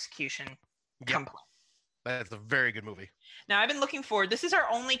 excellent execution. Come Play. That's a very good movie. Now, I've been looking forward. This is our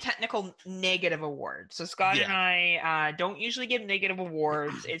only technical negative award. So Scott and I don't usually give negative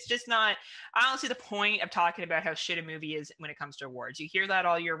awards. It's just not, I don't see the point of talking about how shit a movie is when it comes to awards. You hear that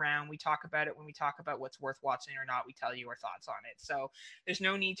all year round. We talk about it when we talk about what's worth watching or not. We tell you our thoughts on it. So there's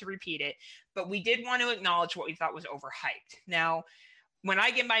no need to repeat it. But we did want to acknowledge what we thought was overhyped. Now, when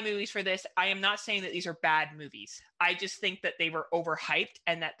I give my movies for this, I am not saying that these are bad movies. I just think that they were overhyped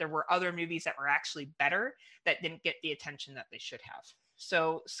and that there were other movies that were actually better that didn't get the attention that they should have.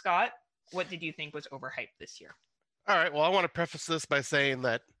 So, Scott, what did you think was overhyped this year? All right. Well, I want to preface this by saying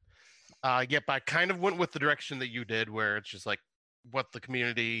that, yep, I kind of went with the direction that you did, where it's just like what the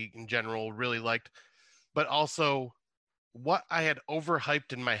community in general really liked, but also what I had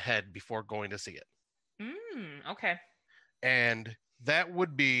overhyped in my head before going to see it. Okay. And that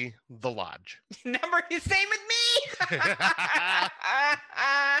would be The Lodge. Same with me.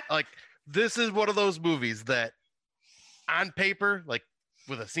 Like, this is one of those movies that on paper, like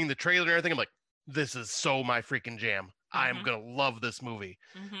with seeing the trailer and everything, I'm like, this is so my freaking jam. I'm going to love this movie.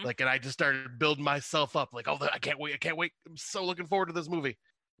 Like, and I just started building myself up like, oh, I can't wait. I'm so looking forward to this movie.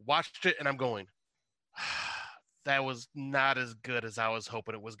 Watched it and I'm going, that was not as good as I was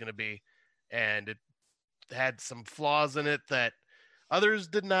hoping it was going to be. And it had some flaws in it that others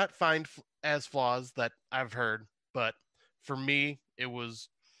did not find as flaws that I've heard, but for me, it was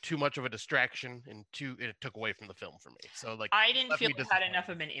too much of a distraction and it took away from the film for me. So like, I didn't feel it had enough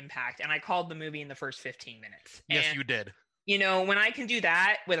of an impact, and I called the movie in the first 15 minutes. Yes, you did. You know, when I can do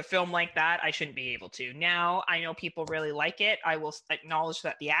that with a film like that, I shouldn't be able to. Now, I know people really like it. I will acknowledge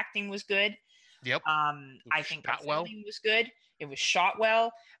that the acting was good. Yep. I think the filming was good. It was shot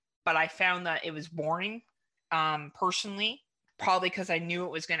well, but I found that it was boring, personally. Probably because I knew it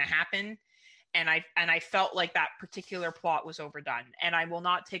was going to happen, and I felt like that particular plot was overdone. And I will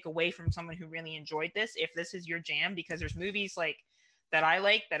not take away from someone who really enjoyed this if this is your jam, because there's movies like that I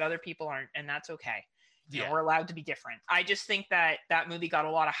like that other people aren't, and that's okay. You know, we're allowed to be different. I just think that movie got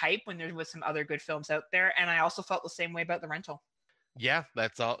a lot of hype when there was some other good films out there, and I also felt the same way about The Rental. Yeah,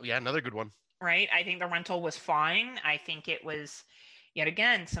 that's all. Yeah, another good one. Right? I think The Rental was fine. I think it was, yet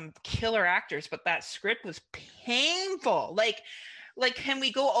again, some killer actors, but that script was painful. Like, can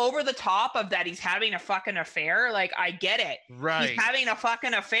we go over the top of that? He's having a fucking affair. Like, I get it. Right. He's having a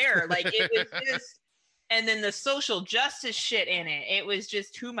fucking affair. Like, it was just, and then the social justice shit in it. It was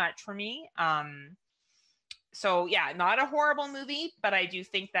just too much for me. So yeah, not a horrible movie, but I do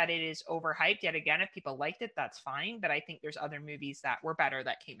think that it is overhyped. Yet again, if people liked it, that's fine. But I think there's other movies that were better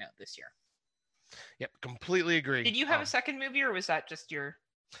that came out this year. Yep, completely agree. Did you have a second movie, or was that just your?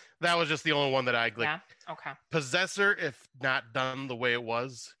 That was just the only one that I like. Yeah. Okay. Possessor, if not done the way it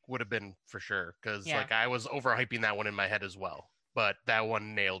was, would have been for sure. Because like I was overhyping that one in my head as well, but that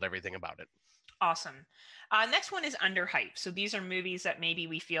one nailed everything about it. Awesome. Next one is underhyped. So these are movies that maybe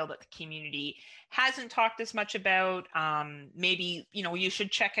we feel that the community hasn't talked as much about. Maybe you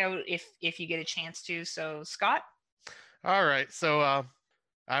should check out if you get a chance to. So Scott. All right, so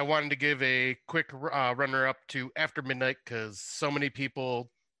I wanted to give a quick runner-up to After Midnight because so many people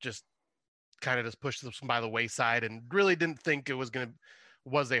just kind of just pushed this by the wayside and really didn't think it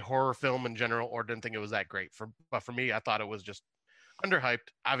was a horror film in general, or didn't think it was that great. But for me, I thought it was just underhyped.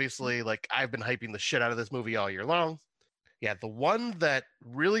 Obviously, like I've been hyping the shit out of this movie all year long. Yeah, the one that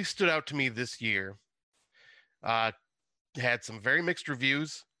really stood out to me this year had some very mixed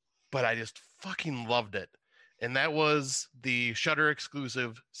reviews, but I just fucking loved it. And that was the Shudder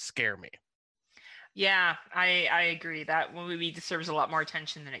exclusive Scare Me. Yeah, I agree. That movie deserves a lot more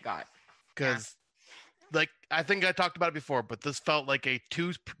attention than it got. Because, like, I think I talked about it before, but this felt like a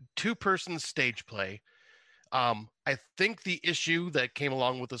two-person stage play. I think the issue that came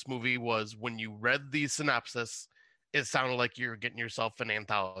along with this movie was when you read the synopsis, it sounded like you're getting yourself an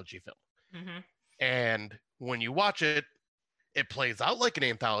anthology film. Mm-hmm. And when you watch it, it plays out like an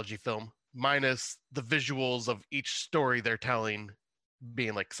anthology film, minus the visuals of each story they're telling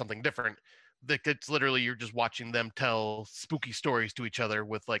being like something different. Like it's literally you're just watching them tell spooky stories to each other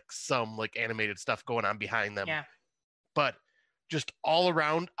with like some like animated stuff going on behind them. Yeah. But just all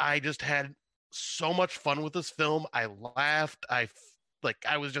around, I just had so much fun with this film. I laughed. I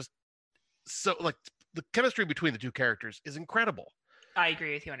was just so like the chemistry between the two characters is incredible. I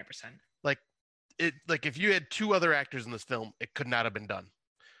agree with you 100%. Like if you had two other actors in this film, it could not have been done.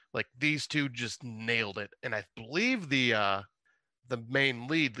 Like these two just nailed it. And I believe the main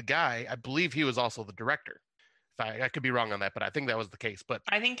lead, the guy, I believe he was also the director. If I could be wrong on that, but I think that was the case. But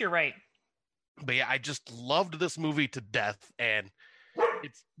I think you're right. But yeah, I just loved this movie to death, and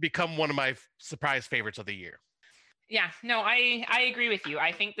it's become one of my surprise favorites of the year. Yeah, no, I agree with you.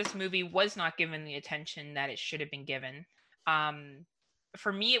 I think this movie was not given the attention that it should have been given.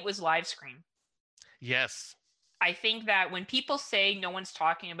 For me, it was live screen. Yes. I think that when people say no one's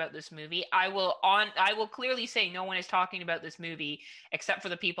talking about this movie, I will clearly say no one is talking about this movie except for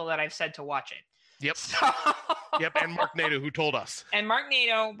the people that I've said to watch it. Yep. Yep, and Mark Nato, who told us. And Mark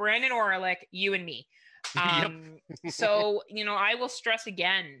Nato, Brandon Orlick, you and me. So, I will stress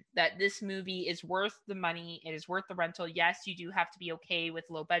again that this movie is worth the money. It is worth the rental. Yes, you do have to be okay with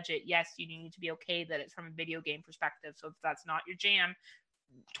low budget. Yes, you need to be okay that it's from a video game perspective. So if that's not your jam,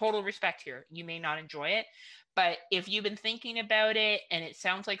 total respect here. You may not enjoy it. But if you've been thinking about it and it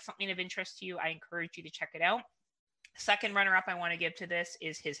sounds like something of interest to you, I encourage you to check it out. Second runner-up I want to give to this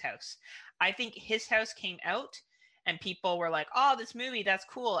is His House. I think His House came out and people were like, oh, this movie, that's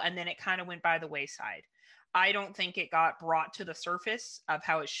cool. And then it kind of went by the wayside. I don't think it got brought to the surface of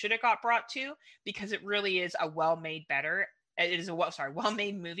how it should have got brought to, because it really is a well-made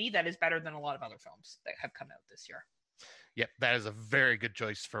movie that is better than a lot of other films that have come out this year. Yep, that is a very good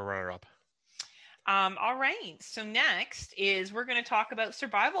choice for runner-up. All right. So next is we're going to talk about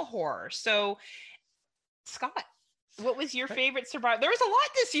survival horror. So, Scott, what was your favorite survival? There was a lot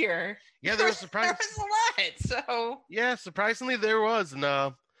this year. Yeah, there was a lot. So yeah, surprisingly there was, and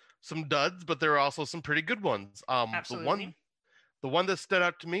some duds, but there were also some pretty good ones. Absolutely. The one that stood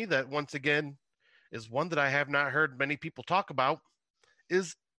out to me that once again is one that I have not heard many people talk about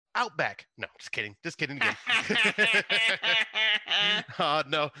is Outback. No, just kidding again.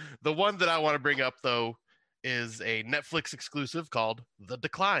 No, the one that I want to bring up though is a Netflix exclusive called The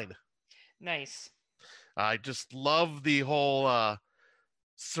Decline. Nice. I just love the whole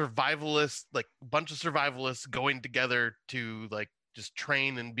survivalist, like bunch of survivalists going together to like just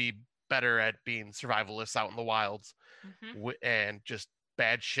train and be better at being survivalists out in the wilds, and just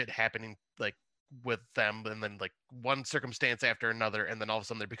bad shit happening like with them, and then like one circumstance after another, and then all of a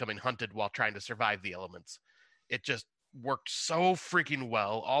sudden they're becoming hunted while trying to survive the elements. It just worked so freaking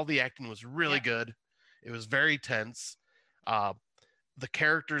well. All the acting was really good. It was very tense. The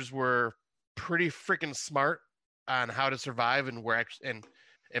characters were pretty freaking smart on how to survive, and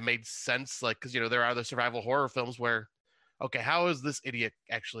it made sense, like, because there are other survival horror films where, okay, how is this idiot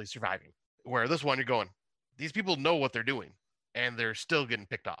actually surviving? Where this one, you're going, these people know what they're doing, and they're still getting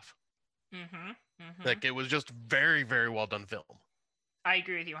picked off. Like, it was just very, very well done film. I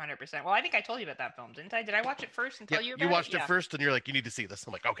agree with you 100%. Well, I think I told you about that film, didn't I? Did I watch it first and tell you about it? You watched it first, and you're like, you need to see this.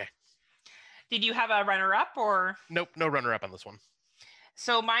 I'm like, okay. Did you have a runner-up or? Nope, no runner-up on this one.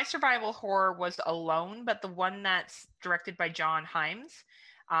 So my survival horror was Alone, but the one that's directed by John Hyams.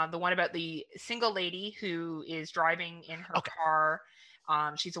 The one about the single lady who is driving in her Okay. car.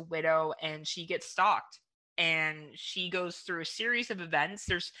 She's a widow and she gets stalked. And she goes through a series of events.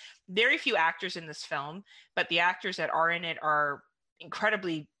 There's very few actors in this film, but the actors that are in it are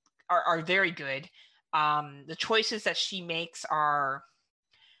are very good. The choices that she makes are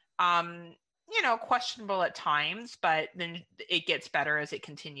questionable at times, but then it gets better as it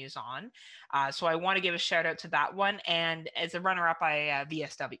continues on. So I want to give a shout out to that one. And as a runner up, I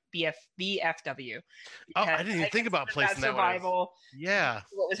VFW. Oh, I didn't even think about placing that survival. Yeah.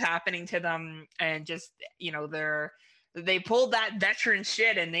 What was happening to them, and just they pulled that veteran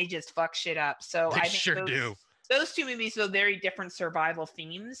shit and they just fuck shit up. So They I think sure do. Those two movies are very different survival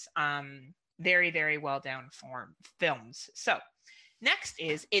themes. Very, very well done films. So next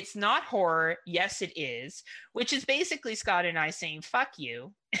is It's Not Horror, Yes It Is, which is basically Scott and I saying, fuck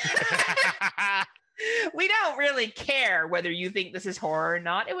you. We don't really care whether you think this is horror or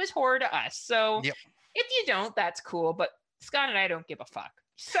not. It was horror to us. So yep. If you don't, that's cool. But Scott and I don't give a fuck.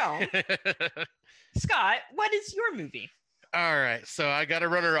 So, Scott, what is your movie? All right. So I got a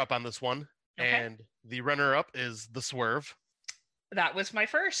runner-up on this one. Okay. And the runner-up is The Swerve. That was my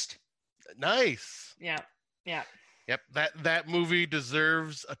first. Nice. Yeah. Yep, that movie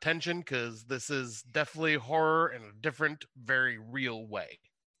deserves attention because this is definitely horror in a different, very real way.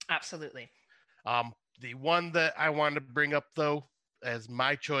 Absolutely. The one that I wanted to bring up, though, as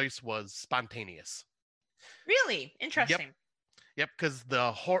my choice was Spontaneous. Really? Interesting. Yep, because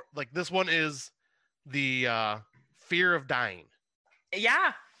the horror, like this one is the fear of dying.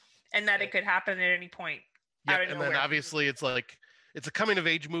 Yeah, and that it could happen at any point. Yep, and then obviously it's a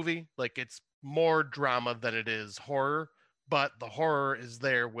coming-of-age movie. Like, it's more drama than it is horror, but the horror is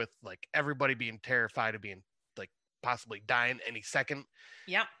there with like everybody being terrified of being like possibly dying any second.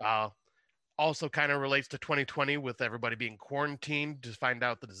 Yep. Also kind of relates to 2020 with everybody being quarantined to find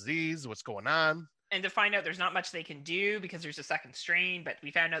out the disease, what's going on. And to find out there's not much they can do because there's a second strain, but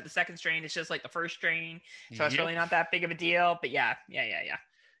we found out the second strain is just like the first strain. So it's really not that big of a deal. But yeah.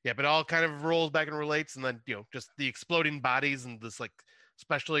 Yeah, but it all kind of rolls back and relates. And then, just the exploding bodies and this, like,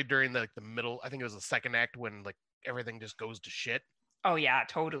 especially during the middle, I think it was the second act when like everything just goes to shit. Oh yeah,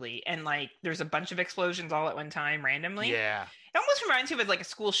 totally. And like there's a bunch of explosions all at one time randomly. Yeah. It almost reminds me of like a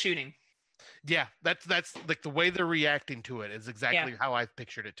school shooting. Yeah, that's like the way they're reacting to it is exactly how I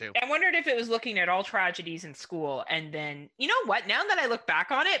pictured it too. I wondered if it was looking at all tragedies in school, and then you know what? Now that I look back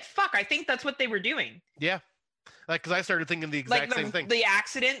on it, I think that's what they were doing. Yeah, like because I started thinking the exact same thing. The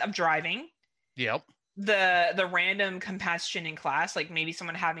accident of driving. Yep. The random combustion in class, like maybe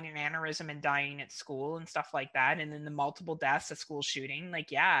someone having an aneurysm and dying at school and stuff like that, and then the multiple deaths, a school shooting.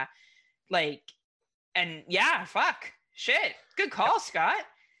 Fuck, shit, good call, Scott.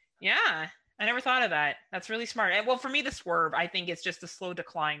 Yeah, I never thought of that. That's really smart. And well, for me, The Swerve, I think it's just the slow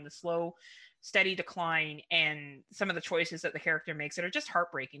decline, the slow, steady decline, and some of the choices that the character makes that are just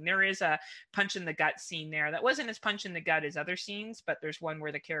heartbreaking. There is a punch in the gut scene there that wasn't as punch in the gut as other scenes, but there's one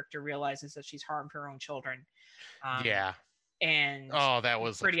where the character realizes that she's harmed her own children. And that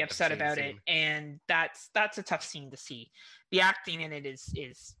was pretty upset about it. And that's a tough scene to see. The acting in it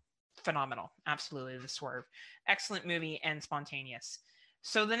is phenomenal. Absolutely. The Swerve. Excellent movie and spontaneous.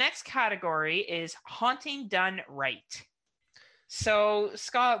 So the next category is haunting done right. So,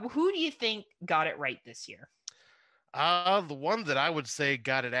 Scott, who do you think got it right this year? The one that I would say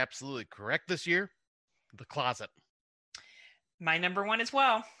got it absolutely correct this year, The Closet. My number one as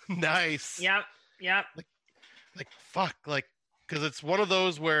well. Nice. Yep. Because it's one of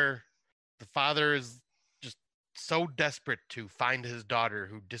those where the father is just so desperate to find his daughter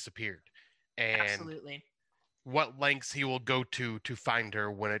who disappeared. And absolutely. What lengths he will go to find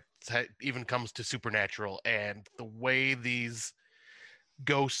her when it even comes to supernatural, and the way these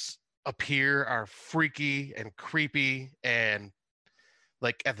ghosts appear are freaky and creepy, and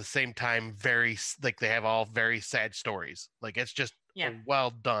like at the same time very like they have all very sad stories. Like it's just a well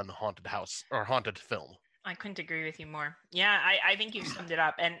done haunted house or haunted film. I couldn't agree with you more. Yeah, I think you've summed it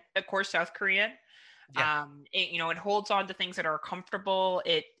up. And of course, South Korea. Yeah. It holds on to things that are comfortable.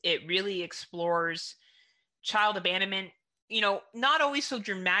 It really explores child abandonment, not always so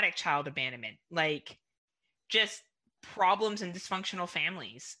dramatic child abandonment, like just problems in dysfunctional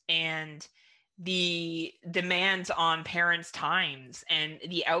families and the demands on parents' times and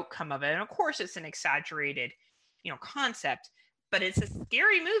the outcome of it. And of course, it's an exaggerated, concept, but it's a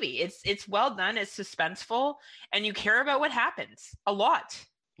scary movie. It's well done. It's suspenseful, and you care about what happens a lot.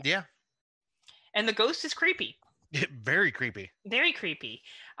 Yeah. And the ghost is creepy. Very creepy. Very creepy.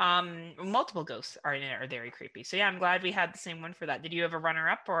 Multiple ghosts are in it are very creepy. So yeah, I'm glad we had the same one for that. Did you have a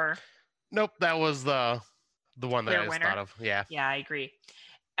runner-up or? Nope, that was the one that I just thought of. Yeah. Yeah, I agree.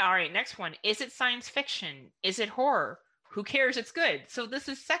 All right, next one. Is it science fiction? Is it horror? Who cares? It's good. So this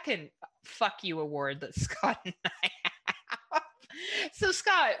is second fuck you award that Scott and I have. So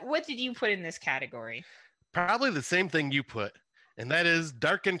Scott, what did you put in this category? Probably the same thing you put, and that is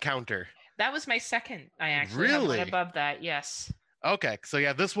Dark Encounter. That was my second. I actually have Really? one above that. Yes. Okay, so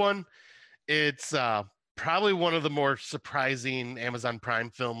yeah, this one, it's probably one of the more surprising Amazon Prime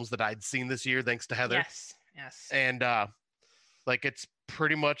films that I'd seen this year, thanks to Heather. Yes. And like it's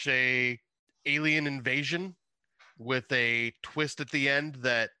pretty much a alien invasion with a twist at the end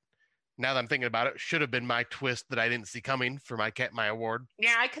that, now that I'm thinking about it, should have been my twist that I didn't see coming for my award.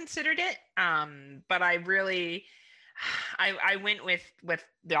 Yeah, I considered it, but I really, I went with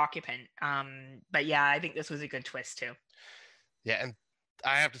The Occupant. But yeah, I think this was a good twist too. Yeah, and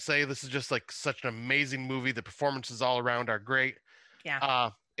I have to say this is just like such an amazing movie. The performances all around are great.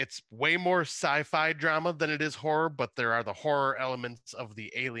 Yeah. It's way more sci-fi drama than it is horror, but there are the horror elements of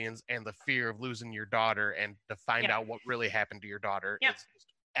the aliens and the fear of losing your daughter, and to find out what really happened to your daughter is just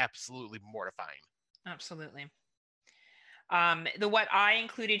absolutely mortifying. Absolutely. What I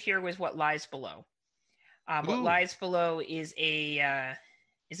included here was What Lies Below. What Lies Below is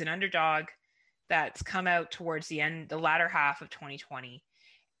an underdog that's come out towards the latter half of 2020,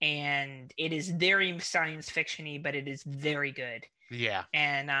 and it is very science fiction-y, but it is very good. Yeah.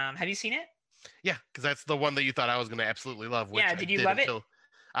 And have you seen it? Yeah, because that's the one that you thought I was going to absolutely love. Yeah, did you love it?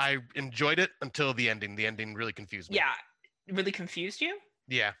 I enjoyed it until the ending. The ending really confused me. Yeah, it really confused you?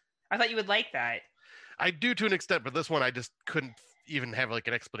 Yeah. I thought you would like that. I do to an extent, but this one I just couldn't even have like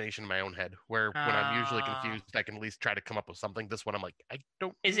an explanation in my own head, where when I'm usually confused, I can at least try to come up with something. This one I'm like, I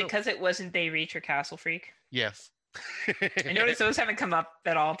don't Is know. it because it wasn't They Reach or Castle Freak? Yes. I noticed those haven't come up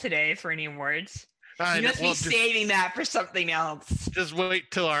at all today for any awards. You must be saving that for something else. Just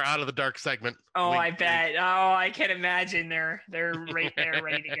wait till our Out of the Dark segment. Oh, I bet. Oh, I can imagine they're right there,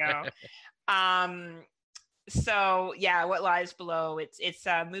 ready to go. So yeah, What Lies Below. It's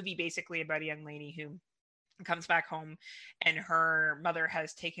a movie basically about a young lady who comes back home, and her mother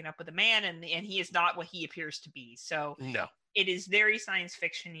has taken up with a man, and he is not what he appears to be. So no. It is very science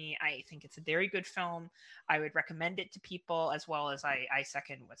fiction-y. I think it's a very good film. I would recommend it to people, as well as I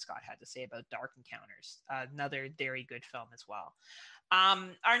second what Scott had to say about Dark Encounters. Another very good film as well.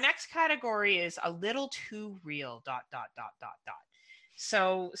 Our next category is A Little Too Real, ...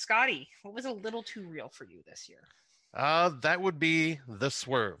 So, Scotty, what was a little too real for you this year? That would be The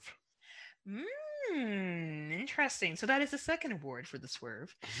Swerve. Interesting. So that is the second award for The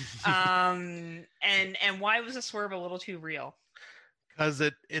Swerve. And why was The Swerve a little too real? Because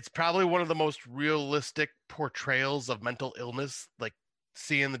it's probably one of the most realistic portrayals of mental illness, like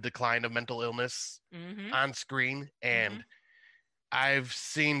seeing the decline of mental illness on screen. And I've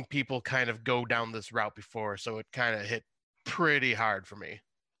seen people kind of go down this route before, so it kind of hit pretty hard for me.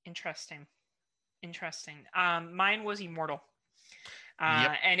 Interesting. Mine was Immortal.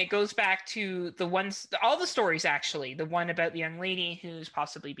 And it goes back to all the stories, actually. The one about the young lady who's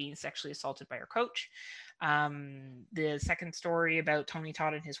possibly being sexually assaulted by her coach. The second story about Tony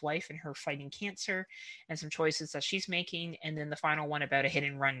Todd and his wife and her fighting cancer and some choices that she's making. And then the final one about a hit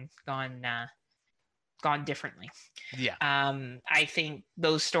and run gone differently. Yeah. I think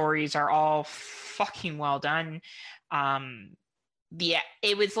those stories are all fucking well done.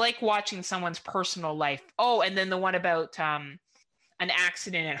 It was like watching someone's personal life. Oh, and then the one about an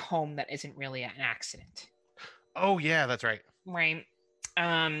accident at home that isn't really an accident. Oh yeah, that's right. Right.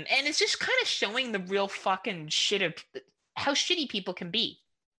 And it's just kind of showing the real fucking shit of how shitty people can be.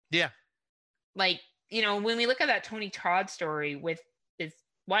 Yeah. Like, when we look at that Tony Todd story with his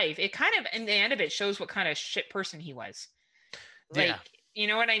wife, it kind of, in the end of it, shows what kind of shit person he was. Like, yeah. You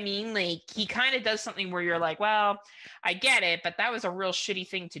know what I mean? Like, he kind of does something where you're like, well, I get it, but that was a real shitty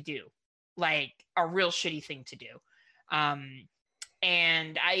thing to do. Like, a real shitty thing to do.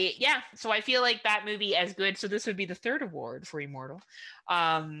 And so I feel like that movie as good. So this would be the third award for Immortal.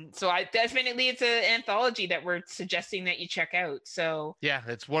 So definitely it's an anthology that we're suggesting that you check out. So yeah,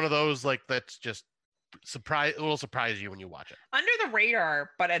 it's one of those like that's just it will surprise you when you watch it. Under the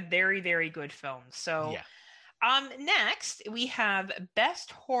radar, but a very, very good film. So next we have Best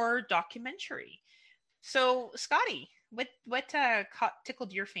Horror Documentary. So Scotty, what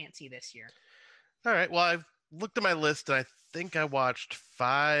tickled your fancy this year? All right. Well, I've looked at my list and I think I watched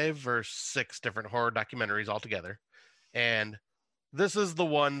 5 or 6 different horror documentaries altogether. And this is the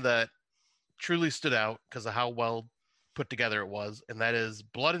one that truly stood out because of how well put together it was. And that is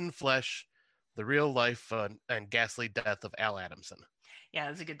Blood and Flesh, The Real Life and Ghastly Death of Al Adamson. Yeah,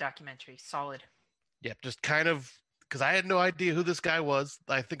 it was a good documentary. Solid. Yep. Just kind of, because I had no idea who this guy was.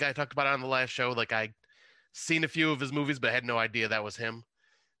 I think I talked about it on the last show. Like I'd seen a few of his movies, but I had no idea that was him.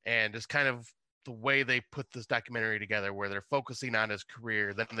 and just kind of the way they put this documentary together, where they're focusing on his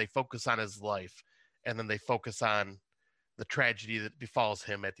career, then they focus on his life, and then they focus on the tragedy that befalls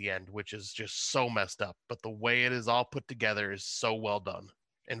him at the end, which is just so messed up. But the way it is all put together is so well done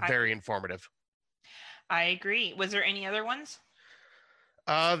and very informative. I agree. Was there any other ones?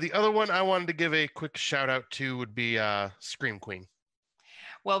 The other one I wanted to give a quick shout out to would be Scream Queen.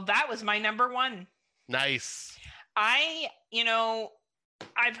 Well, that was my number one. Nice. I've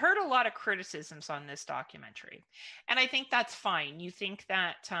heard a lot of criticisms on this documentary, and I think that's fine. You think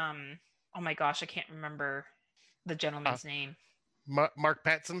that, oh my gosh, I can't remember the gentleman's name. Mark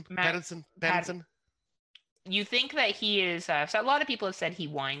Pattinson. You think that he is, so a lot of people have said he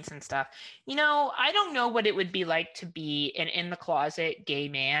whines and stuff. I don't know what it would be like to be an in the closet gay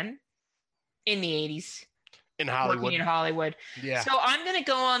man in the 80s. In Hollywood. Yeah. So I'm going to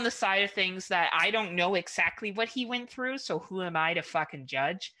go on the side of things that I don't know exactly what he went through. So who am I to fucking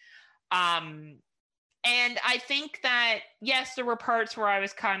judge? And I think that, yes, there were parts where I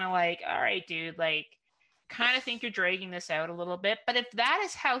was kind of like, all right, dude, like, kind of think you're dragging this out a little bit. But if that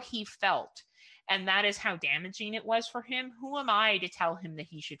is how he felt, and that is how damaging it was for him, who am I to tell him that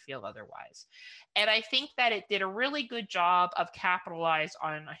he should feel otherwise? And I think that it did a really good job of capitalize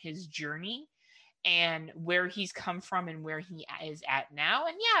on his journey and where he's come from and where he is at now.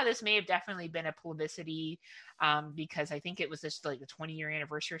 And yeah, this may have definitely been a publicity because I think it was just like the 20-year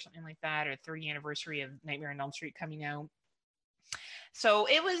anniversary or something like that, or 30th anniversary of Nightmare on Elm Street coming out. So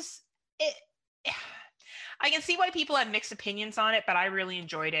I can see why people have mixed opinions on it, but I really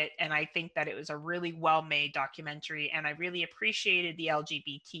enjoyed it. And I think that it was a really well-made documentary, and I really appreciated the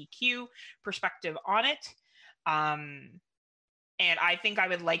LGBTQ perspective on it. And I think I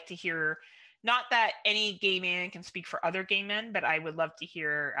would like to hear, not that any gay man can speak for other gay men, but I would love to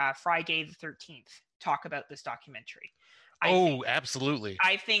hear Friday the 13th talk about this documentary. Absolutely.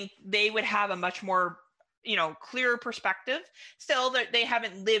 I think they would have a much more, clearer perspective. Still, they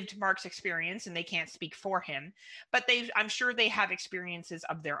haven't lived Mark's experience and they can't speak for him, but I'm sure they have experiences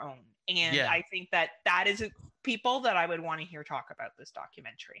of their own. And yeah. I think that is people that I would want to hear talk about this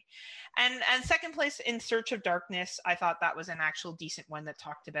documentary. And second place, In Search of Darkness, I thought that was an actual decent one that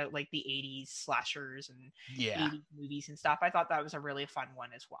talked about like the 80s slashers and 80s movies and stuff. I thought that was a really fun one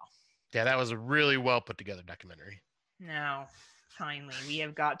as well. Yeah, that was a really well put together documentary. Now, finally, we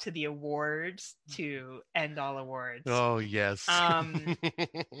have got to the awards, to end all awards. Oh, yes.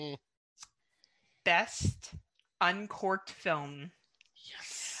 Best uncorked film.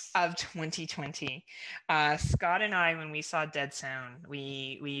 Yes. Of 2020. Scott and I, when we saw Dead Sound,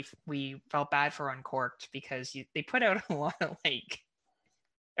 we felt bad for Uncorked because they put out a lot of they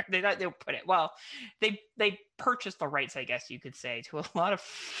purchased the rights, I guess you could say, to a lot of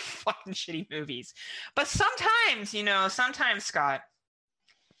fucking shitty movies. But sometimes, Scott,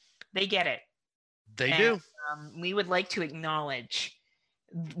 they get it. They do. We would like to acknowledge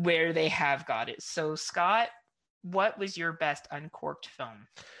where they have got it. So, Scott, what was your best uncorked film?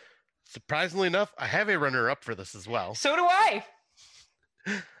 Surprisingly enough, I have a runner-up for this as well. So do I.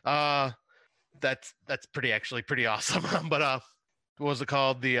 That's pretty awesome. But what was it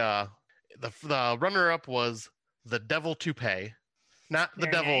called? The runner-up was The Devil to Pay, not The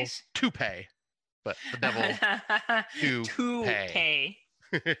Devil to Pay, but The Devil to Pay.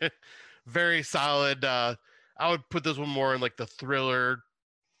 Very solid. I would put this one more in like the thriller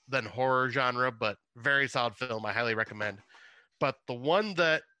than horror genre, but very solid film. I highly recommend. But the one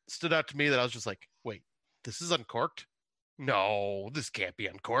that stood out to me that I was just like, wait, this is uncorked? No, this can't be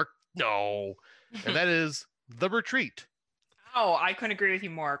uncorked. No. And that is The Retreat. Oh, I couldn't agree with you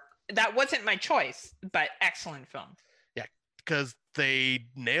more. That wasn't my choice, but excellent film. Yeah, because they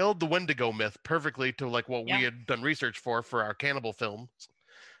nailed the Wendigo myth perfectly to like what we had done research for our cannibal films.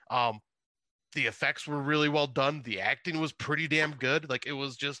 The effects were really well done. The acting was pretty damn good. Like, it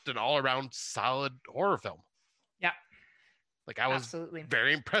was just an all-around solid horror film. Yeah. Like, I was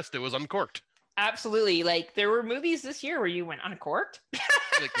very impressed. It was uncorked. Absolutely. Like, there were movies this year where you went uncorked.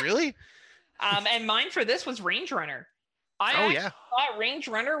 Like, really? And mine for this was Range Runner. I thought Range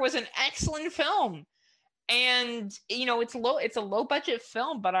Runner was an excellent film. And, it's a low-budget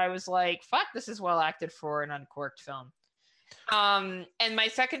film, but I was like, fuck, this is well acted for an uncorked film. And my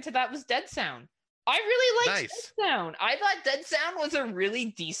second to that was Dead Sound. I really liked Dead Sound. I thought Dead Sound was a really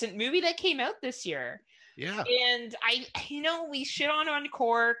decent movie that came out this year. Yeah. And we shit on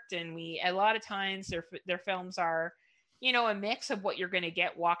Uncorked, and a lot of times their films are, a mix of what you're going to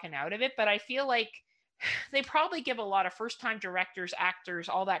get walking out of it. But I feel like they probably give a lot of first-time directors, actors,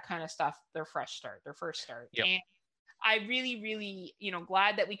 all that kind of stuff their first start. Yep. And I really, really,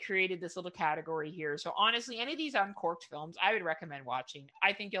 glad that we created this little category here. So honestly, any of these uncorked films, I would recommend watching.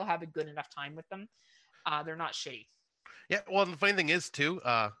 I think you'll have a good enough time with them. They're not shitty. Yeah, well, and the funny thing is too,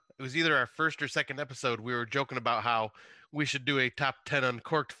 it was either our first or second episode. We were joking about how we should do a top 10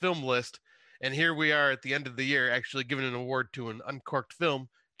 uncorked film list, and here we are at the end of the year, actually giving an award to an uncorked film,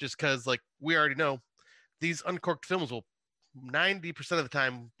 just because, like, we already know these uncorked films will 90% of the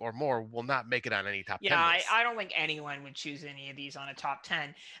time or more will not make it on any top 10 list. I don't think anyone would choose any of these on a top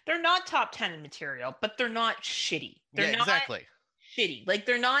 10. They're not top 10 in material, but they're not shitty. They're not exactly. Shitty. Like,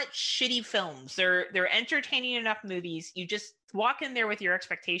 they're not shitty films. They're entertaining enough movies. You just walk in there with your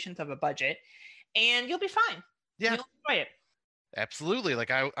expectations of a budget and you'll be fine. Yeah. You'll enjoy it. Absolutely.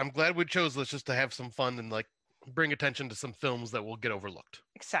 Like, I'm glad we chose this just to have some fun and, like, bring attention to some films that will get overlooked.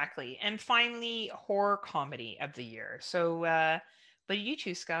 Exactly. And finally, horror comedy of the year. So, what did you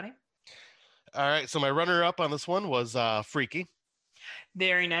choose, Scotty? All right. So my runner-up on this one was Freaky.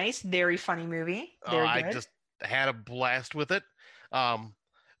 Very nice. Very funny movie. Very good. I just had a blast with it.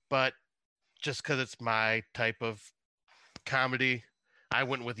 But just because it's my type of comedy, I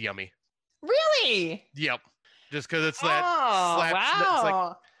went with Yummy. Really? Yep. Just because it's that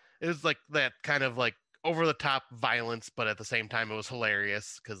wow. It was like that kind of like over the top violence, but at the same time it was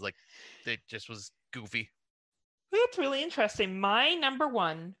hilarious because like it just was goofy. That's really interesting. My number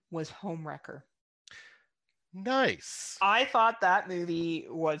one was Homewrecker. Nice. I thought that movie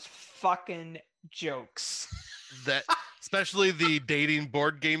was fucking jokes. That especially the dating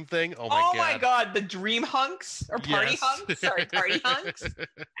board game thing. Oh my god, the dream hunks or party hunks. Sorry, party hunks.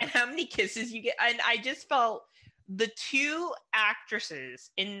 And how many kisses you get. And I just felt the two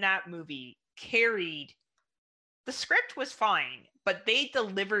actresses in that movie carried. The script was fine, but they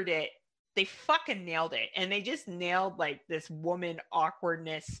delivered it. They fucking nailed it. And they just nailed like this woman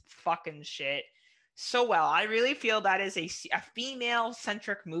awkwardness fucking shit so well. I really feel that is a female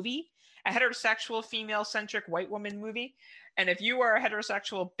centric movie. A heterosexual female-centric white woman movie. And if you are a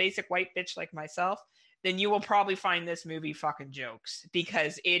heterosexual basic white bitch like myself, then you will probably find this movie fucking jokes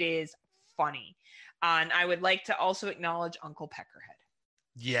because it is funny. And I would like to also acknowledge Uncle Peckerhead.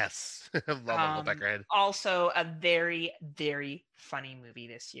 Yes. I love Uncle Peckerhead. Also a very, very funny movie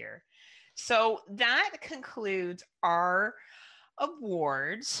this year. So that concludes our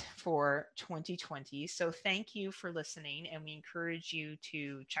awards for 2020. So thank you for listening, and we encourage you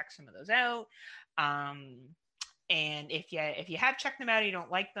to check some of those out. And if you have checked them out and you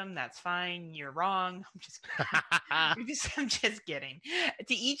don't like them, that's fine. You're wrong. I'm just kidding. I'm just kidding.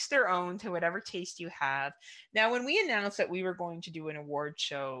 To each their own, to whatever taste you have. Now, when we announced that we were going to do an award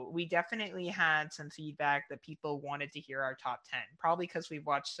show, we definitely had some feedback that people wanted to hear our top 10, probably because we've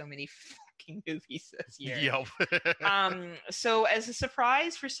watched so many fucking movies this year. Yep. So as a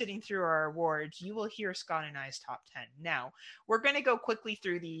surprise for sitting through our awards, you will hear Scott and I's top 10. Now, we're going to go quickly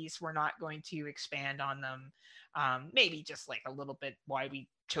through these. We're not going to expand on them. Maybe just like a little bit why we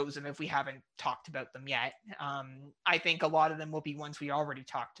chose them if we haven't talked about them yet. I think a lot of them will be ones we already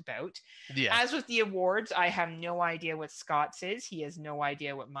talked about. Yeah. As with the awards, I have no idea what Scott's is. He has no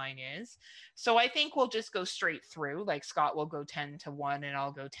idea what mine is. So I think we'll just go straight through. Like Scott will go 10-1 and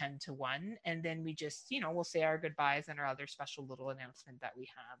I'll go 10-1. And then we just, we'll say our goodbyes and our other special little announcement that we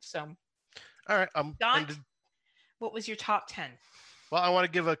have. So, all right. Scott, what was your top 10? Well, I want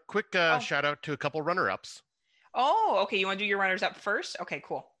to give a quick shout out to a couple runner-ups. Oh, okay. You want to do your runners up first? Okay,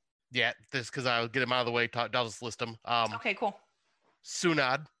 cool. Yeah, this because I'll get them out of the way. I'll just list them. Okay, cool.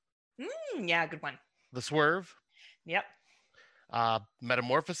 Sunad. Yeah, good one. The Swerve. Yep.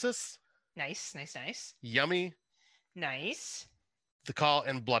 Metamorphosis. Nice. Yummy. Nice. The Call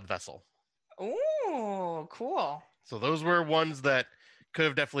and Blood Vessel. Oh, cool. So those were ones that could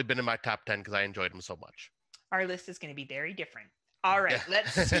have definitely been in my top 10 because I enjoyed them so much. Our list is going to be very different. All right,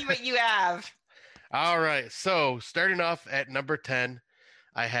 let's see what you have. All right, so starting off at number 10,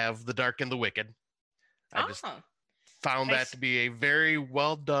 I have The Dark and the Wicked. I just found that to be a very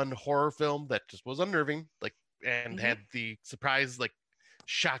well done horror film that just was unnerving, and had the surprise,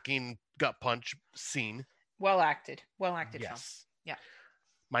 shocking gut punch scene. Well acted film. Yeah.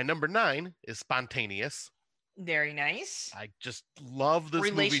 My number 9 is Spontaneous. Very nice. I just love this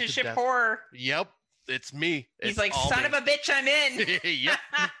relationship movie horror. Yep, it's me. He's like, son of a bitch, I'm in. Yep.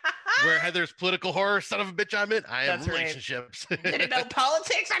 Where Heather's political horror, son of a bitch, I'm in. I am relationships. Right. Did it know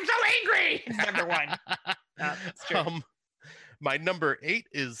politics? I'm so angry. Number 1. That's true. My number 8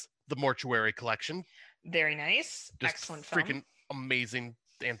 is The Mortuary Collection. Very nice. Just excellent film. Freaking amazing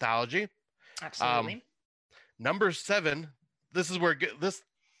anthology. Absolutely. Number 7. This is where this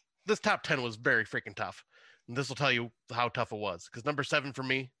top 10 was very freaking tough. And this will tell you how tough it was. Because number 7 for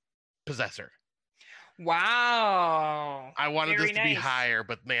me, Possessor. Wow. I wanted Very this to be nice. higher,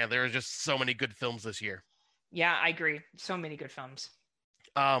 but man, there are just so many good films this year. Yeah, I agree. So many good films.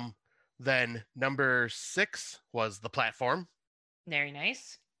 Then number 6 was The Platform. Very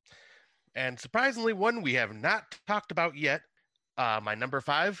nice. And surprisingly, one we have not talked about yet. My number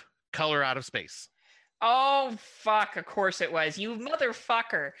 5, Color Out of Space. Oh, fuck. Of course it was. You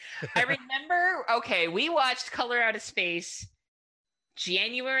motherfucker. I remember, okay, we watched Color Out of Space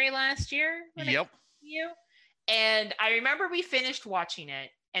January last year when it Yep. came to you. And I remember we finished watching it,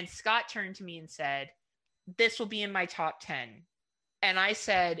 and Scott turned to me and said, "This will be in my top 10." And I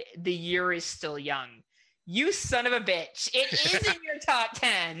said, "The year is still young." You son of a bitch. It is in your top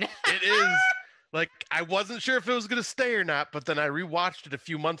 10. It is. Like, I wasn't sure if it was going to stay or not, but then I rewatched it a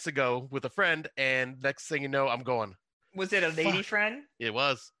few months ago with a friend, and next thing you know, I'm going. Was it a lady friend? It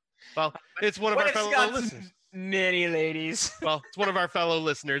was. Well, it's one of What our if fellow Scott's listeners. many ladies? Well, it's one of our fellow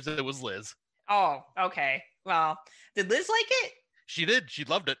listeners. It was Liz. Oh, okay. Well, did Liz like it? She did. She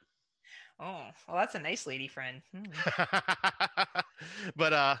loved it. Oh, well, that's a nice lady friend.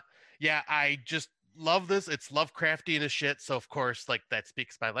 But yeah, I just love this. It's Lovecraftian as shit, so of course, like, that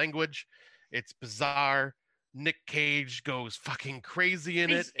speaks my language. It's bizarre. Nick Cage goes fucking crazy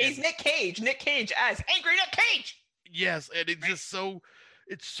in it. He's Nick Cage. Nick Cage as Angry Nick Cage. Yes, and it's just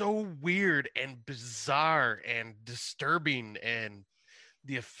it's so weird and bizarre and disturbing, and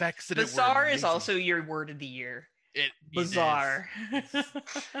the effects that bizarre is also your word of the year. Bizarre.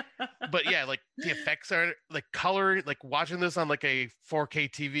 But yeah, like, the effects are like color, like watching this on like a 4K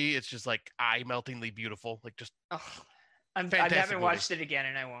TV, it's just like eye-meltingly beautiful. Like, just I haven't watched it again,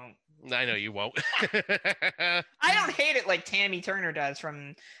 and I won't. I know you won't. I don't hate it like Tammy Turner does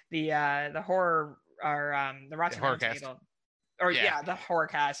from the horror or the Rotten Roundtable, or the horror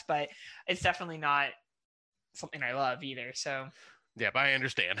cast, but it's definitely not something I love either. So yeah, but I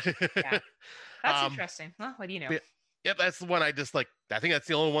understand. Yeah. That's interesting. Well, what do you know? Yep, that's the one I just like. I think that's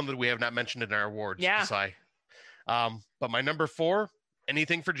the only one that we have not mentioned in our awards. Yeah. So but my number 4,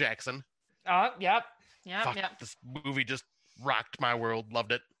 Anything for Jackson. Oh, yep. This movie just rocked my world.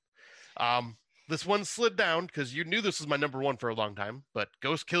 Loved it. This one slid down because you knew this was my number 1 for a long time, but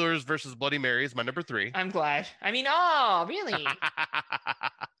Ghost Killers versus Bloody Mary is my number 3. I'm glad. I mean, oh, really?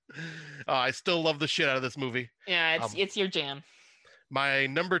 I still love the shit out of this movie. Yeah, it's your jam. My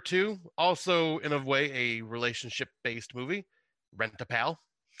number 2, also in a way a relationship-based movie, Rent-a-Pal.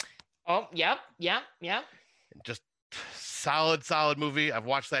 Oh, yep. Just solid movie. I've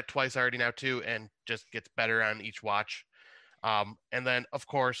watched that twice already now too, and just gets better on each watch. And then, of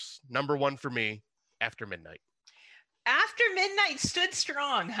course, number 1 for me, After Midnight. After Midnight stood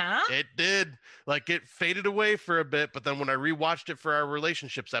strong, huh? It did. Like, it faded away for a bit, but then when I rewatched it for our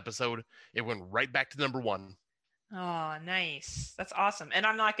relationships episode, it went right back to number 1. Oh, nice. That's awesome. And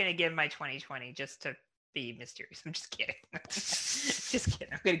I'm not going to give my 2020 just to be mysterious. I'm just kidding. Just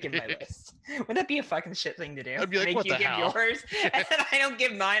kidding. I'm going to give my list. Wouldn't that be a fucking shit thing to do? I'd be like, make what you the give hell? yours, and then I don't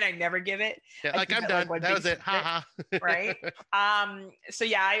give mine. I never give it. Yeah, like, I'm done. That was it. Ha ha. Right? So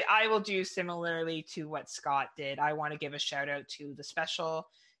yeah, I will do similarly to what Scott did. I want to give a shout out to The Special,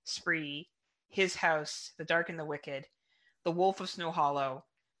 Spree, His House, The Dark and the Wicked, The Wolf of Snow Hollow,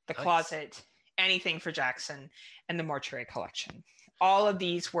 The Closet, Anything for Jackson, and The Mortuary Collection. All of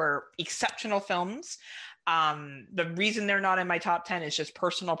these were exceptional films. The reason they're not in my top 10 is just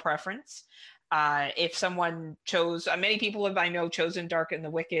personal preference. If someone chose, many people have, I know, chosen Dark and the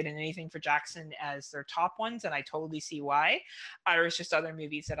Wicked and Anything for Jackson as their top ones, and I totally see why. There's just other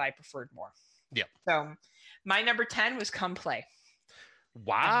movies that I preferred more. Yeah. So my number 10 was Come Play.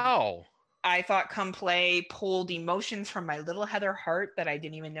 Wow. I thought Come Play pulled emotions from my little Heather heart that I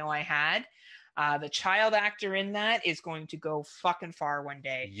didn't even know I had. The child actor in that is going to go fucking far one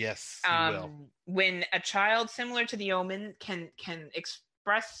day. Yes, he will. When a child similar to The Omen can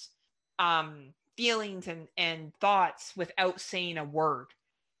express feelings and thoughts without saying a word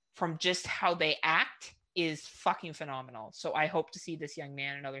from just how they act is fucking phenomenal. So I hope to see this young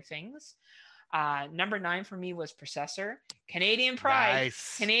man in other things. Number 9 for me was Processor. Canadian Pride.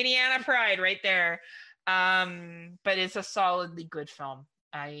 Nice. Canadiana Pride right there. But it's a solidly good film.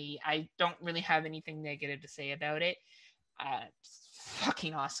 I don't really have anything negative to say about it. It's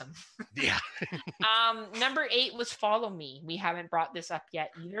fucking awesome. Yeah. Number 8 was Follow Me. We haven't brought this up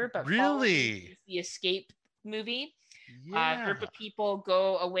yet either, but really, Follow Me is the escape movie. Yeah. A group of people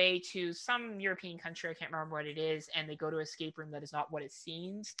go away to some European country, I can't remember what it is, and they go to an escape room that is not what it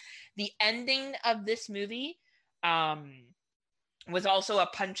seems. The ending of this movie was also a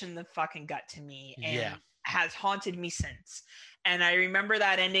punch in the fucking gut to me, and has haunted me since. And I remember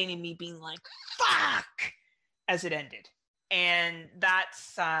that ending and me being like, fuck, as it ended. And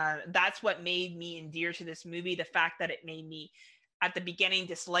that's what made me endear to this movie. The fact that it made me, at the beginning,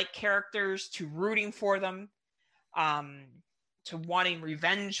 dislike characters, to rooting for them, to wanting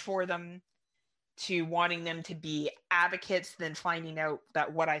revenge for them, to wanting them to be advocates, then finding out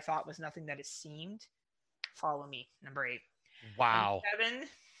that what I thought was nothing that it seemed. Follow me. Number 8. Wow. Number 7,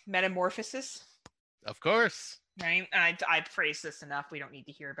 Metamorphosis. Of course. Right? I praised this enough. We don't need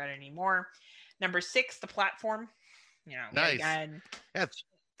to hear about it anymore. Number 6, The Platform. You know, nice. Again, yeah, I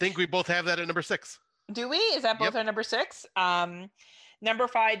think we both have that at number 6. Do we? Is that both our number 6? Number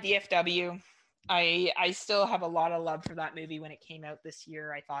 5, DFW. I still have a lot of love for that movie when it came out this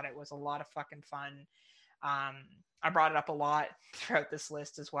year. I thought it was a lot of fucking fun. I brought it up a lot throughout this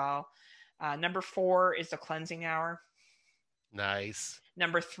list as well. Number 4 is The Cleansing Hour. Nice.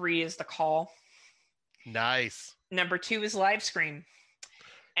 Number 3 is The Call. Nice. Number 2 is Live Scream.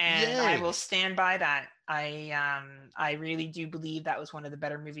 And I will stand by that. I really do believe that was one of the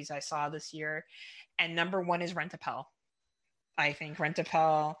better movies I saw this year. And number 1 is Rent-A-Pel. I think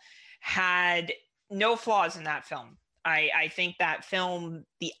Rent-A-Pel had no flaws in that film. I think that film,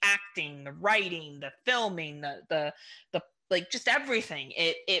 the acting, the writing, the filming, the like, just everything,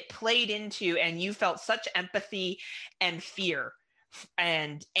 it played into, and you felt such empathy and fear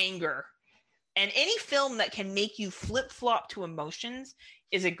and anger. And any film that can make you flip-flop to emotions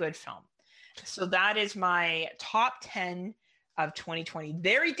is a good film. So that is my top 10 of 2020.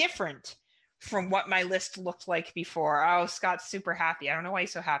 Very different from what my list looked like before. Oh, Scott's super happy. I don't know why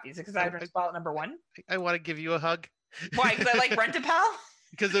he's so happy. Is it because I had Rent-A-Pel at number 1? I want to give you a hug. Why? Because I like Rent-A-Pel?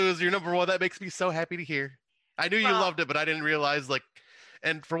 Because it was your number 1. That makes me so happy to hear. I knew you loved it, but I didn't realize, like,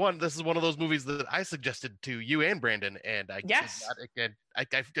 and for one, this is one of those movies that I suggested to you and Brandon, and I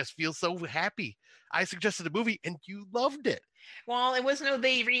just feel so happy. I suggested a movie and you loved it. Well, it was no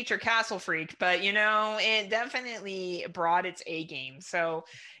They Reach or Castle Freak, but, you know, it definitely brought its A game. So,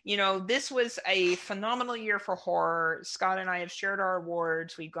 you know, this was a phenomenal year for horror. Scott and I have shared our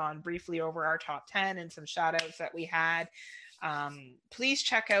awards. We've gone briefly over our top 10 and some shout outs that we had. Please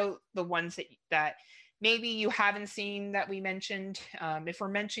check out the ones that maybe you haven't seen that we mentioned. If we're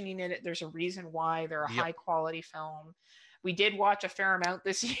mentioning it, there's a reason why. They're a high quality film. We did watch a fair amount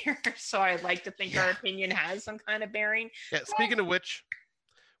this year, so I'd like to think our opinion has some kind of bearing. Yeah, speaking of which,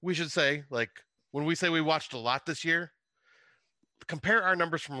 we should say, like, when we say we watched a lot this year, compare our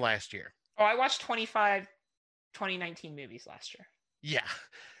numbers from last year. Oh, I watched 25 2019 movies last year.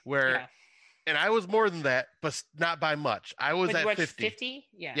 Yeah, and I was more than that, but not by much. I was at 50. 50?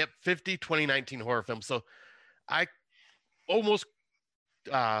 Yeah. Yep, 50 2019 horror films. So I almost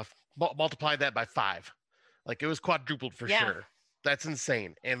multiplied that by 5. Like, it was quadrupled for sure. That's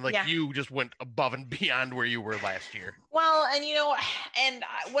insane. And like, you just went above and beyond where you were last year. Well, and you know, and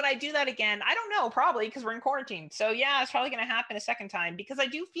would I do that again? I don't know, probably, because we're in quarantine. So yeah, it's probably going to happen a second time, because I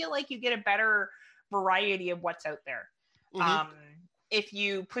do feel like you get a better variety of what's out there. Mm-hmm. If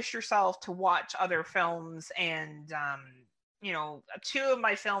you push yourself to watch other films, and you know, 2 of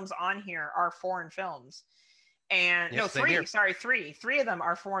my films on here are foreign films, and no, 3. Sorry, 3. 3 of them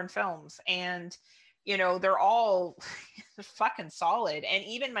are foreign films, and you know, they're all fucking solid. And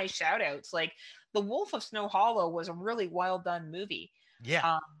even my shout outs, like The Wolf of Snow Hollow was a really well done movie.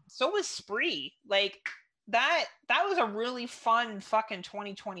 Yeah. So was Spree. Like that was a really fun fucking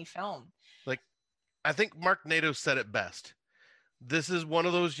 2020 film. Like, I think Mark Nato said it best. This is one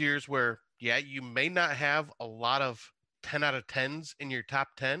of those years where, you may not have a lot of 10 out of 10s in your top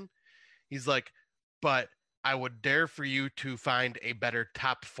 10. He's like, but I would dare for you to find a better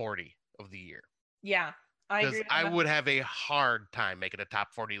top 40 of the year. Yeah, I agree. I would have a hard time making a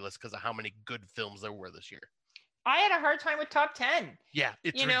top 40 list because of how many good films there were this year. I had a hard time with top 10. Yeah,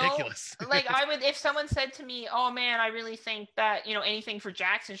 it's ridiculous. Like, I would, if someone said to me, oh man, I really think that, you know, anything for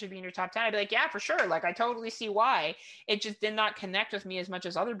Jackson should be in your top 10, I'd be like, yeah, for sure. Like, I totally see why. It just did not connect with me as much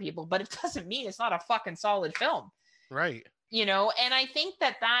as other people, but it doesn't mean it's not a fucking solid film. Right. You know, and I think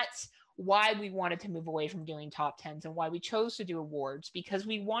that that's why we wanted to move away from doing top 10s, and why we chose to do awards, because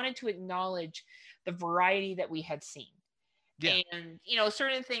we wanted to acknowledge the variety that we had seen. Yeah. And, you know,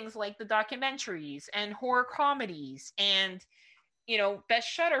 certain things like the documentaries and horror comedies and, you know, best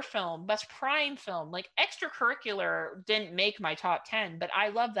Shudder film, best Prime film, like extracurricular didn't make my top 10, but I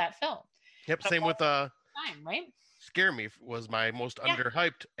love that film. Yep. Same with Time, right? Scare Me was my most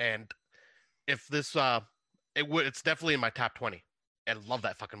underhyped. And if this, it's definitely in my top 20. I love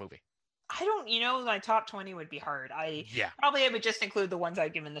that fucking movie. I don't, you know, my top 20 would be hard. I would just include the ones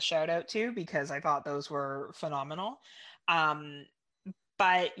I've given the shout out to, because I thought those were phenomenal.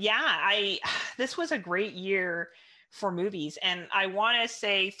 But yeah, this was a great year for movies. And I want to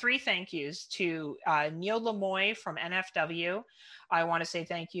say 3 thank yous to Neil Lemoy from NFW. I want to say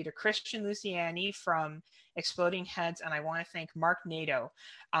thank you to Christian Luciani from Exploding Heads, and I want to thank Mark Nato.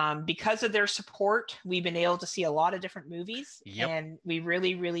 Because of their support, we've been able to see a lot of different movies, and we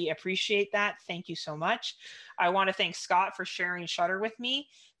really, really appreciate that. Thank you so much. I want to thank Scott for sharing Shudder with me.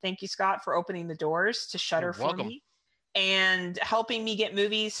 Thank you, Scott, for opening the doors to Shudder for me and helping me get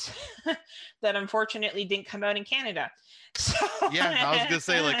movies that unfortunately didn't come out in Canada. So yeah, I was gonna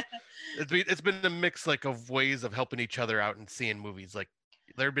say, like, it's been a mix, like, of ways of helping each other out and seeing movies. Like,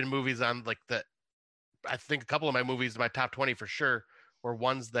 there have been movies on, like, that I think a couple of my movies, my top 20 for sure, were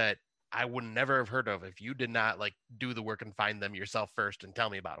ones that I would never have heard of if you did not, like, do the work and find them yourself first and tell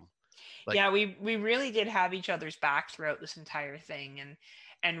me about them. Like, yeah, we really did have each other's back throughout this entire thing,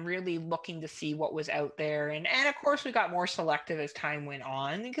 and really looking to see what was out there. And of course, we got more selective as time went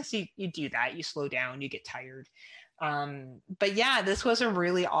on, because you do that, you slow down, you get tired. But yeah, this was a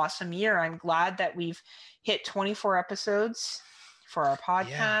really awesome year. I'm glad that we've hit 24 episodes for our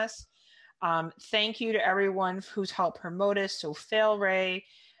podcast. Yeah. Thank you to everyone who's helped promote us. So Phil Ray,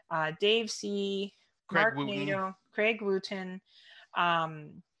 Dave C, Mark Nato, Craig Wooten,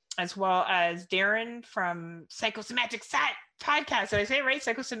 as well as Darren from Psychosemantic Podcast. Did I say it right?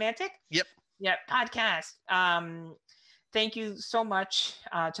 Psychosemantic? Yep. Podcast. Thank you so much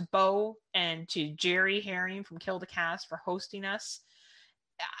to Bo and to Jerry Herring from Kill the Cast for hosting us.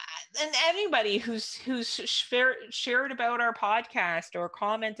 And anybody who's shared about our podcast or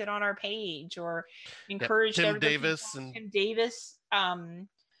commented on our page or encouraged Tim Davis.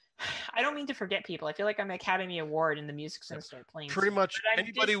 I don't mean to forget people. I feel like I'm an Academy Award and the music's going to start playing. Pretty much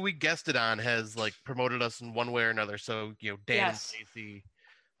anybody we guested on has, like, promoted us in one way or another. So, Dan Stacy,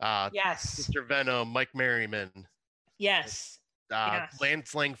 Mr. Venom, Mike Merriman. Yes.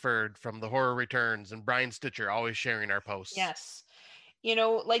 Lance Langford from The Horror Returns, and Brian Stitcher always sharing our posts. Yes.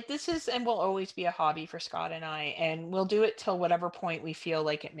 Like, this is and will always be a hobby for Scott and I, and we'll do it till whatever point we feel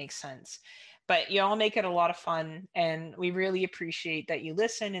like it makes sense. But you all make it a lot of fun, and we really appreciate that you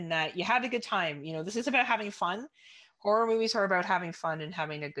listen and that you have a good time. This is about having fun. Horror movies are about having fun and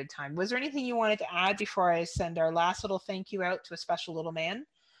having a good time. Was there anything you wanted to add before I send our last little thank you out to a special little man?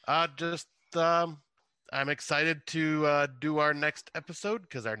 I'm excited to do our next episode,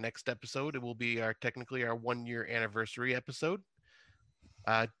 because our next episode, it will be technically our 1-year anniversary episode.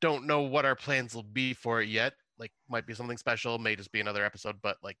 Don't know what our plans will be for it yet. Like, might be something special, may just be another episode,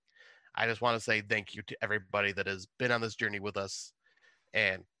 but, like, I just want to say thank you to everybody that has been on this journey with us.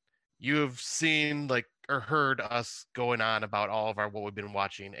 And you have seen, like, or heard us going on about all of what we've been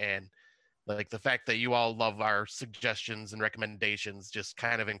watching. And, like, the fact that you all love our suggestions and recommendations just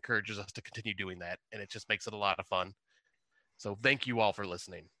kind of encourages us to continue doing that. And it just makes it a lot of fun. So thank you all for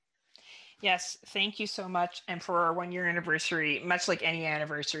listening. Yes, thank you so much. And for our 1-year anniversary, much like any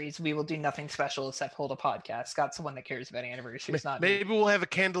anniversaries, we will do nothing special except hold a podcast. Scott's the one that cares about anniversaries, not maybe me. We'll have a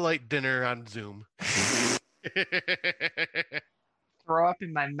candlelight dinner on Zoom. Throw up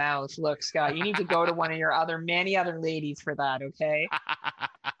in my mouth. Look, Scott, you need to go to one of your many other ladies for that, okay?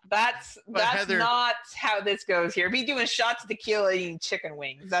 That's Heather, not how this goes here. Be doing shots of tequila, eating chicken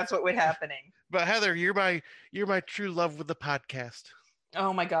wings. That's what would happening. But Heather, you're my true love with the podcast.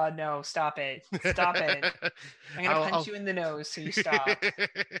 Oh my God, no, stop it. Stop it. I'm going to punch you in the nose, so you stop.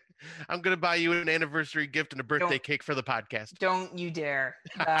 I'm going to buy you an anniversary gift and a birthday cake for the podcast. Don't you dare.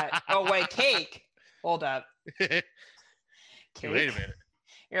 Oh, wait, cake. Hold up. Cake? Wait a minute.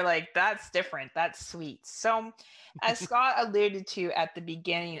 You're like, that's different. That's sweet. So, as Scott alluded to at the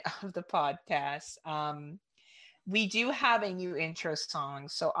beginning of the podcast, we do have a new intro song.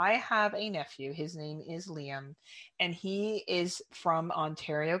 So I have a nephew. His name is Liam, and he is from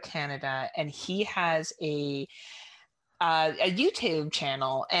Ontario, Canada, and he has a YouTube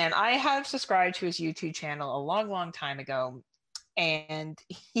channel. And I have subscribed to his YouTube channel a long, long time ago. And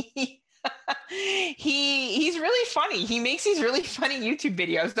he's really funny. He makes these really funny YouTube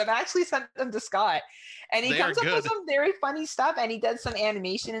videos. I've actually sent them to Scott. And he comes up with some very funny stuff, and he does some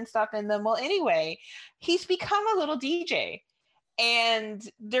animation and stuff in them. Well, anyway, he's become a little DJ. And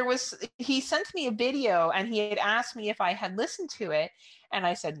he sent me a video, and he had asked me if I had listened to it. And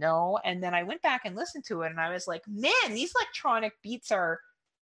I said no. And then I went back and listened to it, and I was like, man, these electronic beats are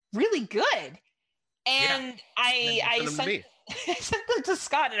really good. And I sent them to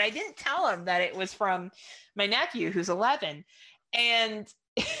Scott, and I didn't tell him that it was from my nephew, who's 11. And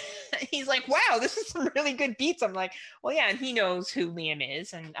he's like, wow, this is some really good beats. I'm like, well, yeah. And he knows who Liam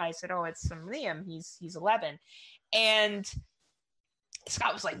is. And I said, oh, it's from Liam. He's 11. And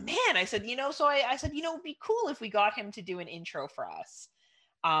Scott was like, man, I said, so I said, it'd be cool if we got him to do an intro for us.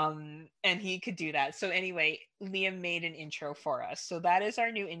 And he could do that. So anyway, Liam made an intro for us. So that is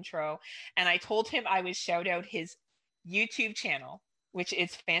our new intro. And I told him I would shout out his YouTube channel, which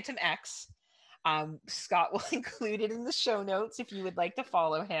is Phantom X. Scott will include it in the show notes if you would like to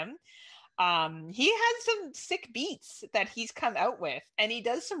follow him. He has some sick beats that he's come out with, and he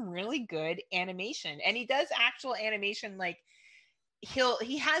does some really good animation, and he does actual animation. Like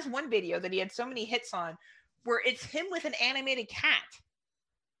he has one video that he had so many hits on where it's him with an animated cat.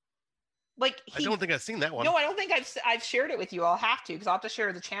 Like I don't think I've seen that one. No, I don't think I've shared it with you. I'll have to, because I'll have to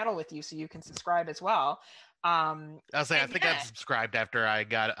share the channel with you so you can subscribe as well. I'll say I think I've subscribed after I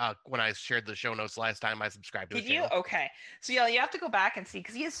got when I shared the show notes last time. I subscribed to Did you? Okay. So yeah, you have to go back and see,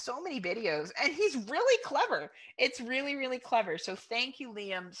 because he has so many videos and he's really clever. It's really, really clever. So thank you,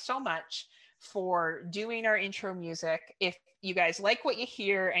 Liam, so much for doing our intro music. If you guys like what you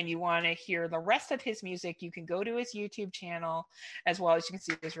hear and you want to hear the rest of his music, you can go to his YouTube channel, as well as you can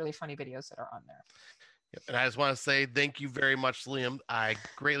see there's really funny videos that are on there. Yep. And I just want to say thank you very much, Liam. I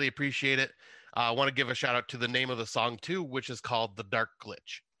greatly appreciate it. I want to give a shout out to the name of the song too, which is called The Dark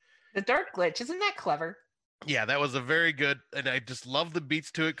Glitch. The Dark Glitch, isn't that clever? Yeah, that was a very good, and I just love the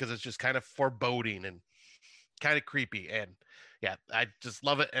beats to it because it's just kind of foreboding and kind of creepy. And yeah, I just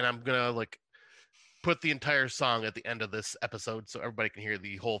love it. And I'm going to put the entire song at the end of this episode so everybody can hear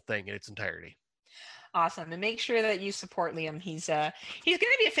the whole thing in its entirety. Awesome. And make sure that you support Liam. He's going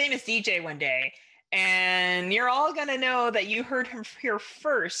to be a famous DJ one day. And you're all going to know that you heard him here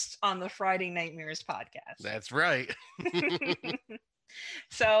first on the Friday Nightmares podcast. That's right.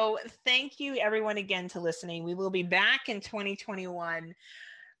 So thank you, everyone, again to listening. We will be back in 2021.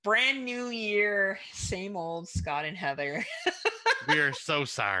 Brand new year, same old Scott and Heather. We are so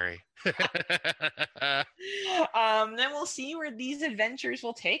sorry. Then we'll see where these adventures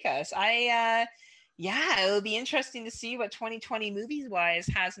will take us. It'll be interesting to see what 2020 movies wise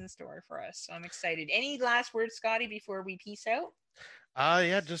has in store for us. So I'm excited. Any last words, Scotty, before we peace out? I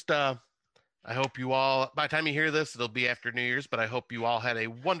hope you all, by the time you hear this, it'll be after New Year's, but I hope you all had a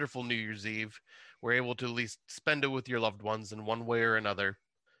wonderful New Year's Eve. Were able to at least spend it with your loved ones in one way or another,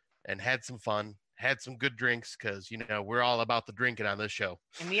 and had some fun, had some good drinks, because, we're all about the drinking on this show.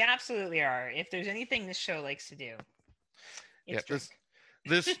 And we absolutely are. If there's anything this show likes to do, it's drink.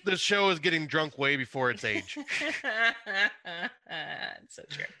 This show is getting drunk way before its age. So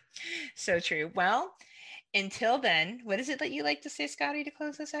true. So true. Well, until then, what is it that you like to say, Scotty, to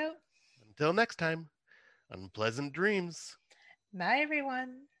close us out? Until next time, unpleasant dreams. Bye,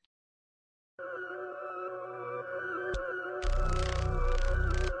 everyone.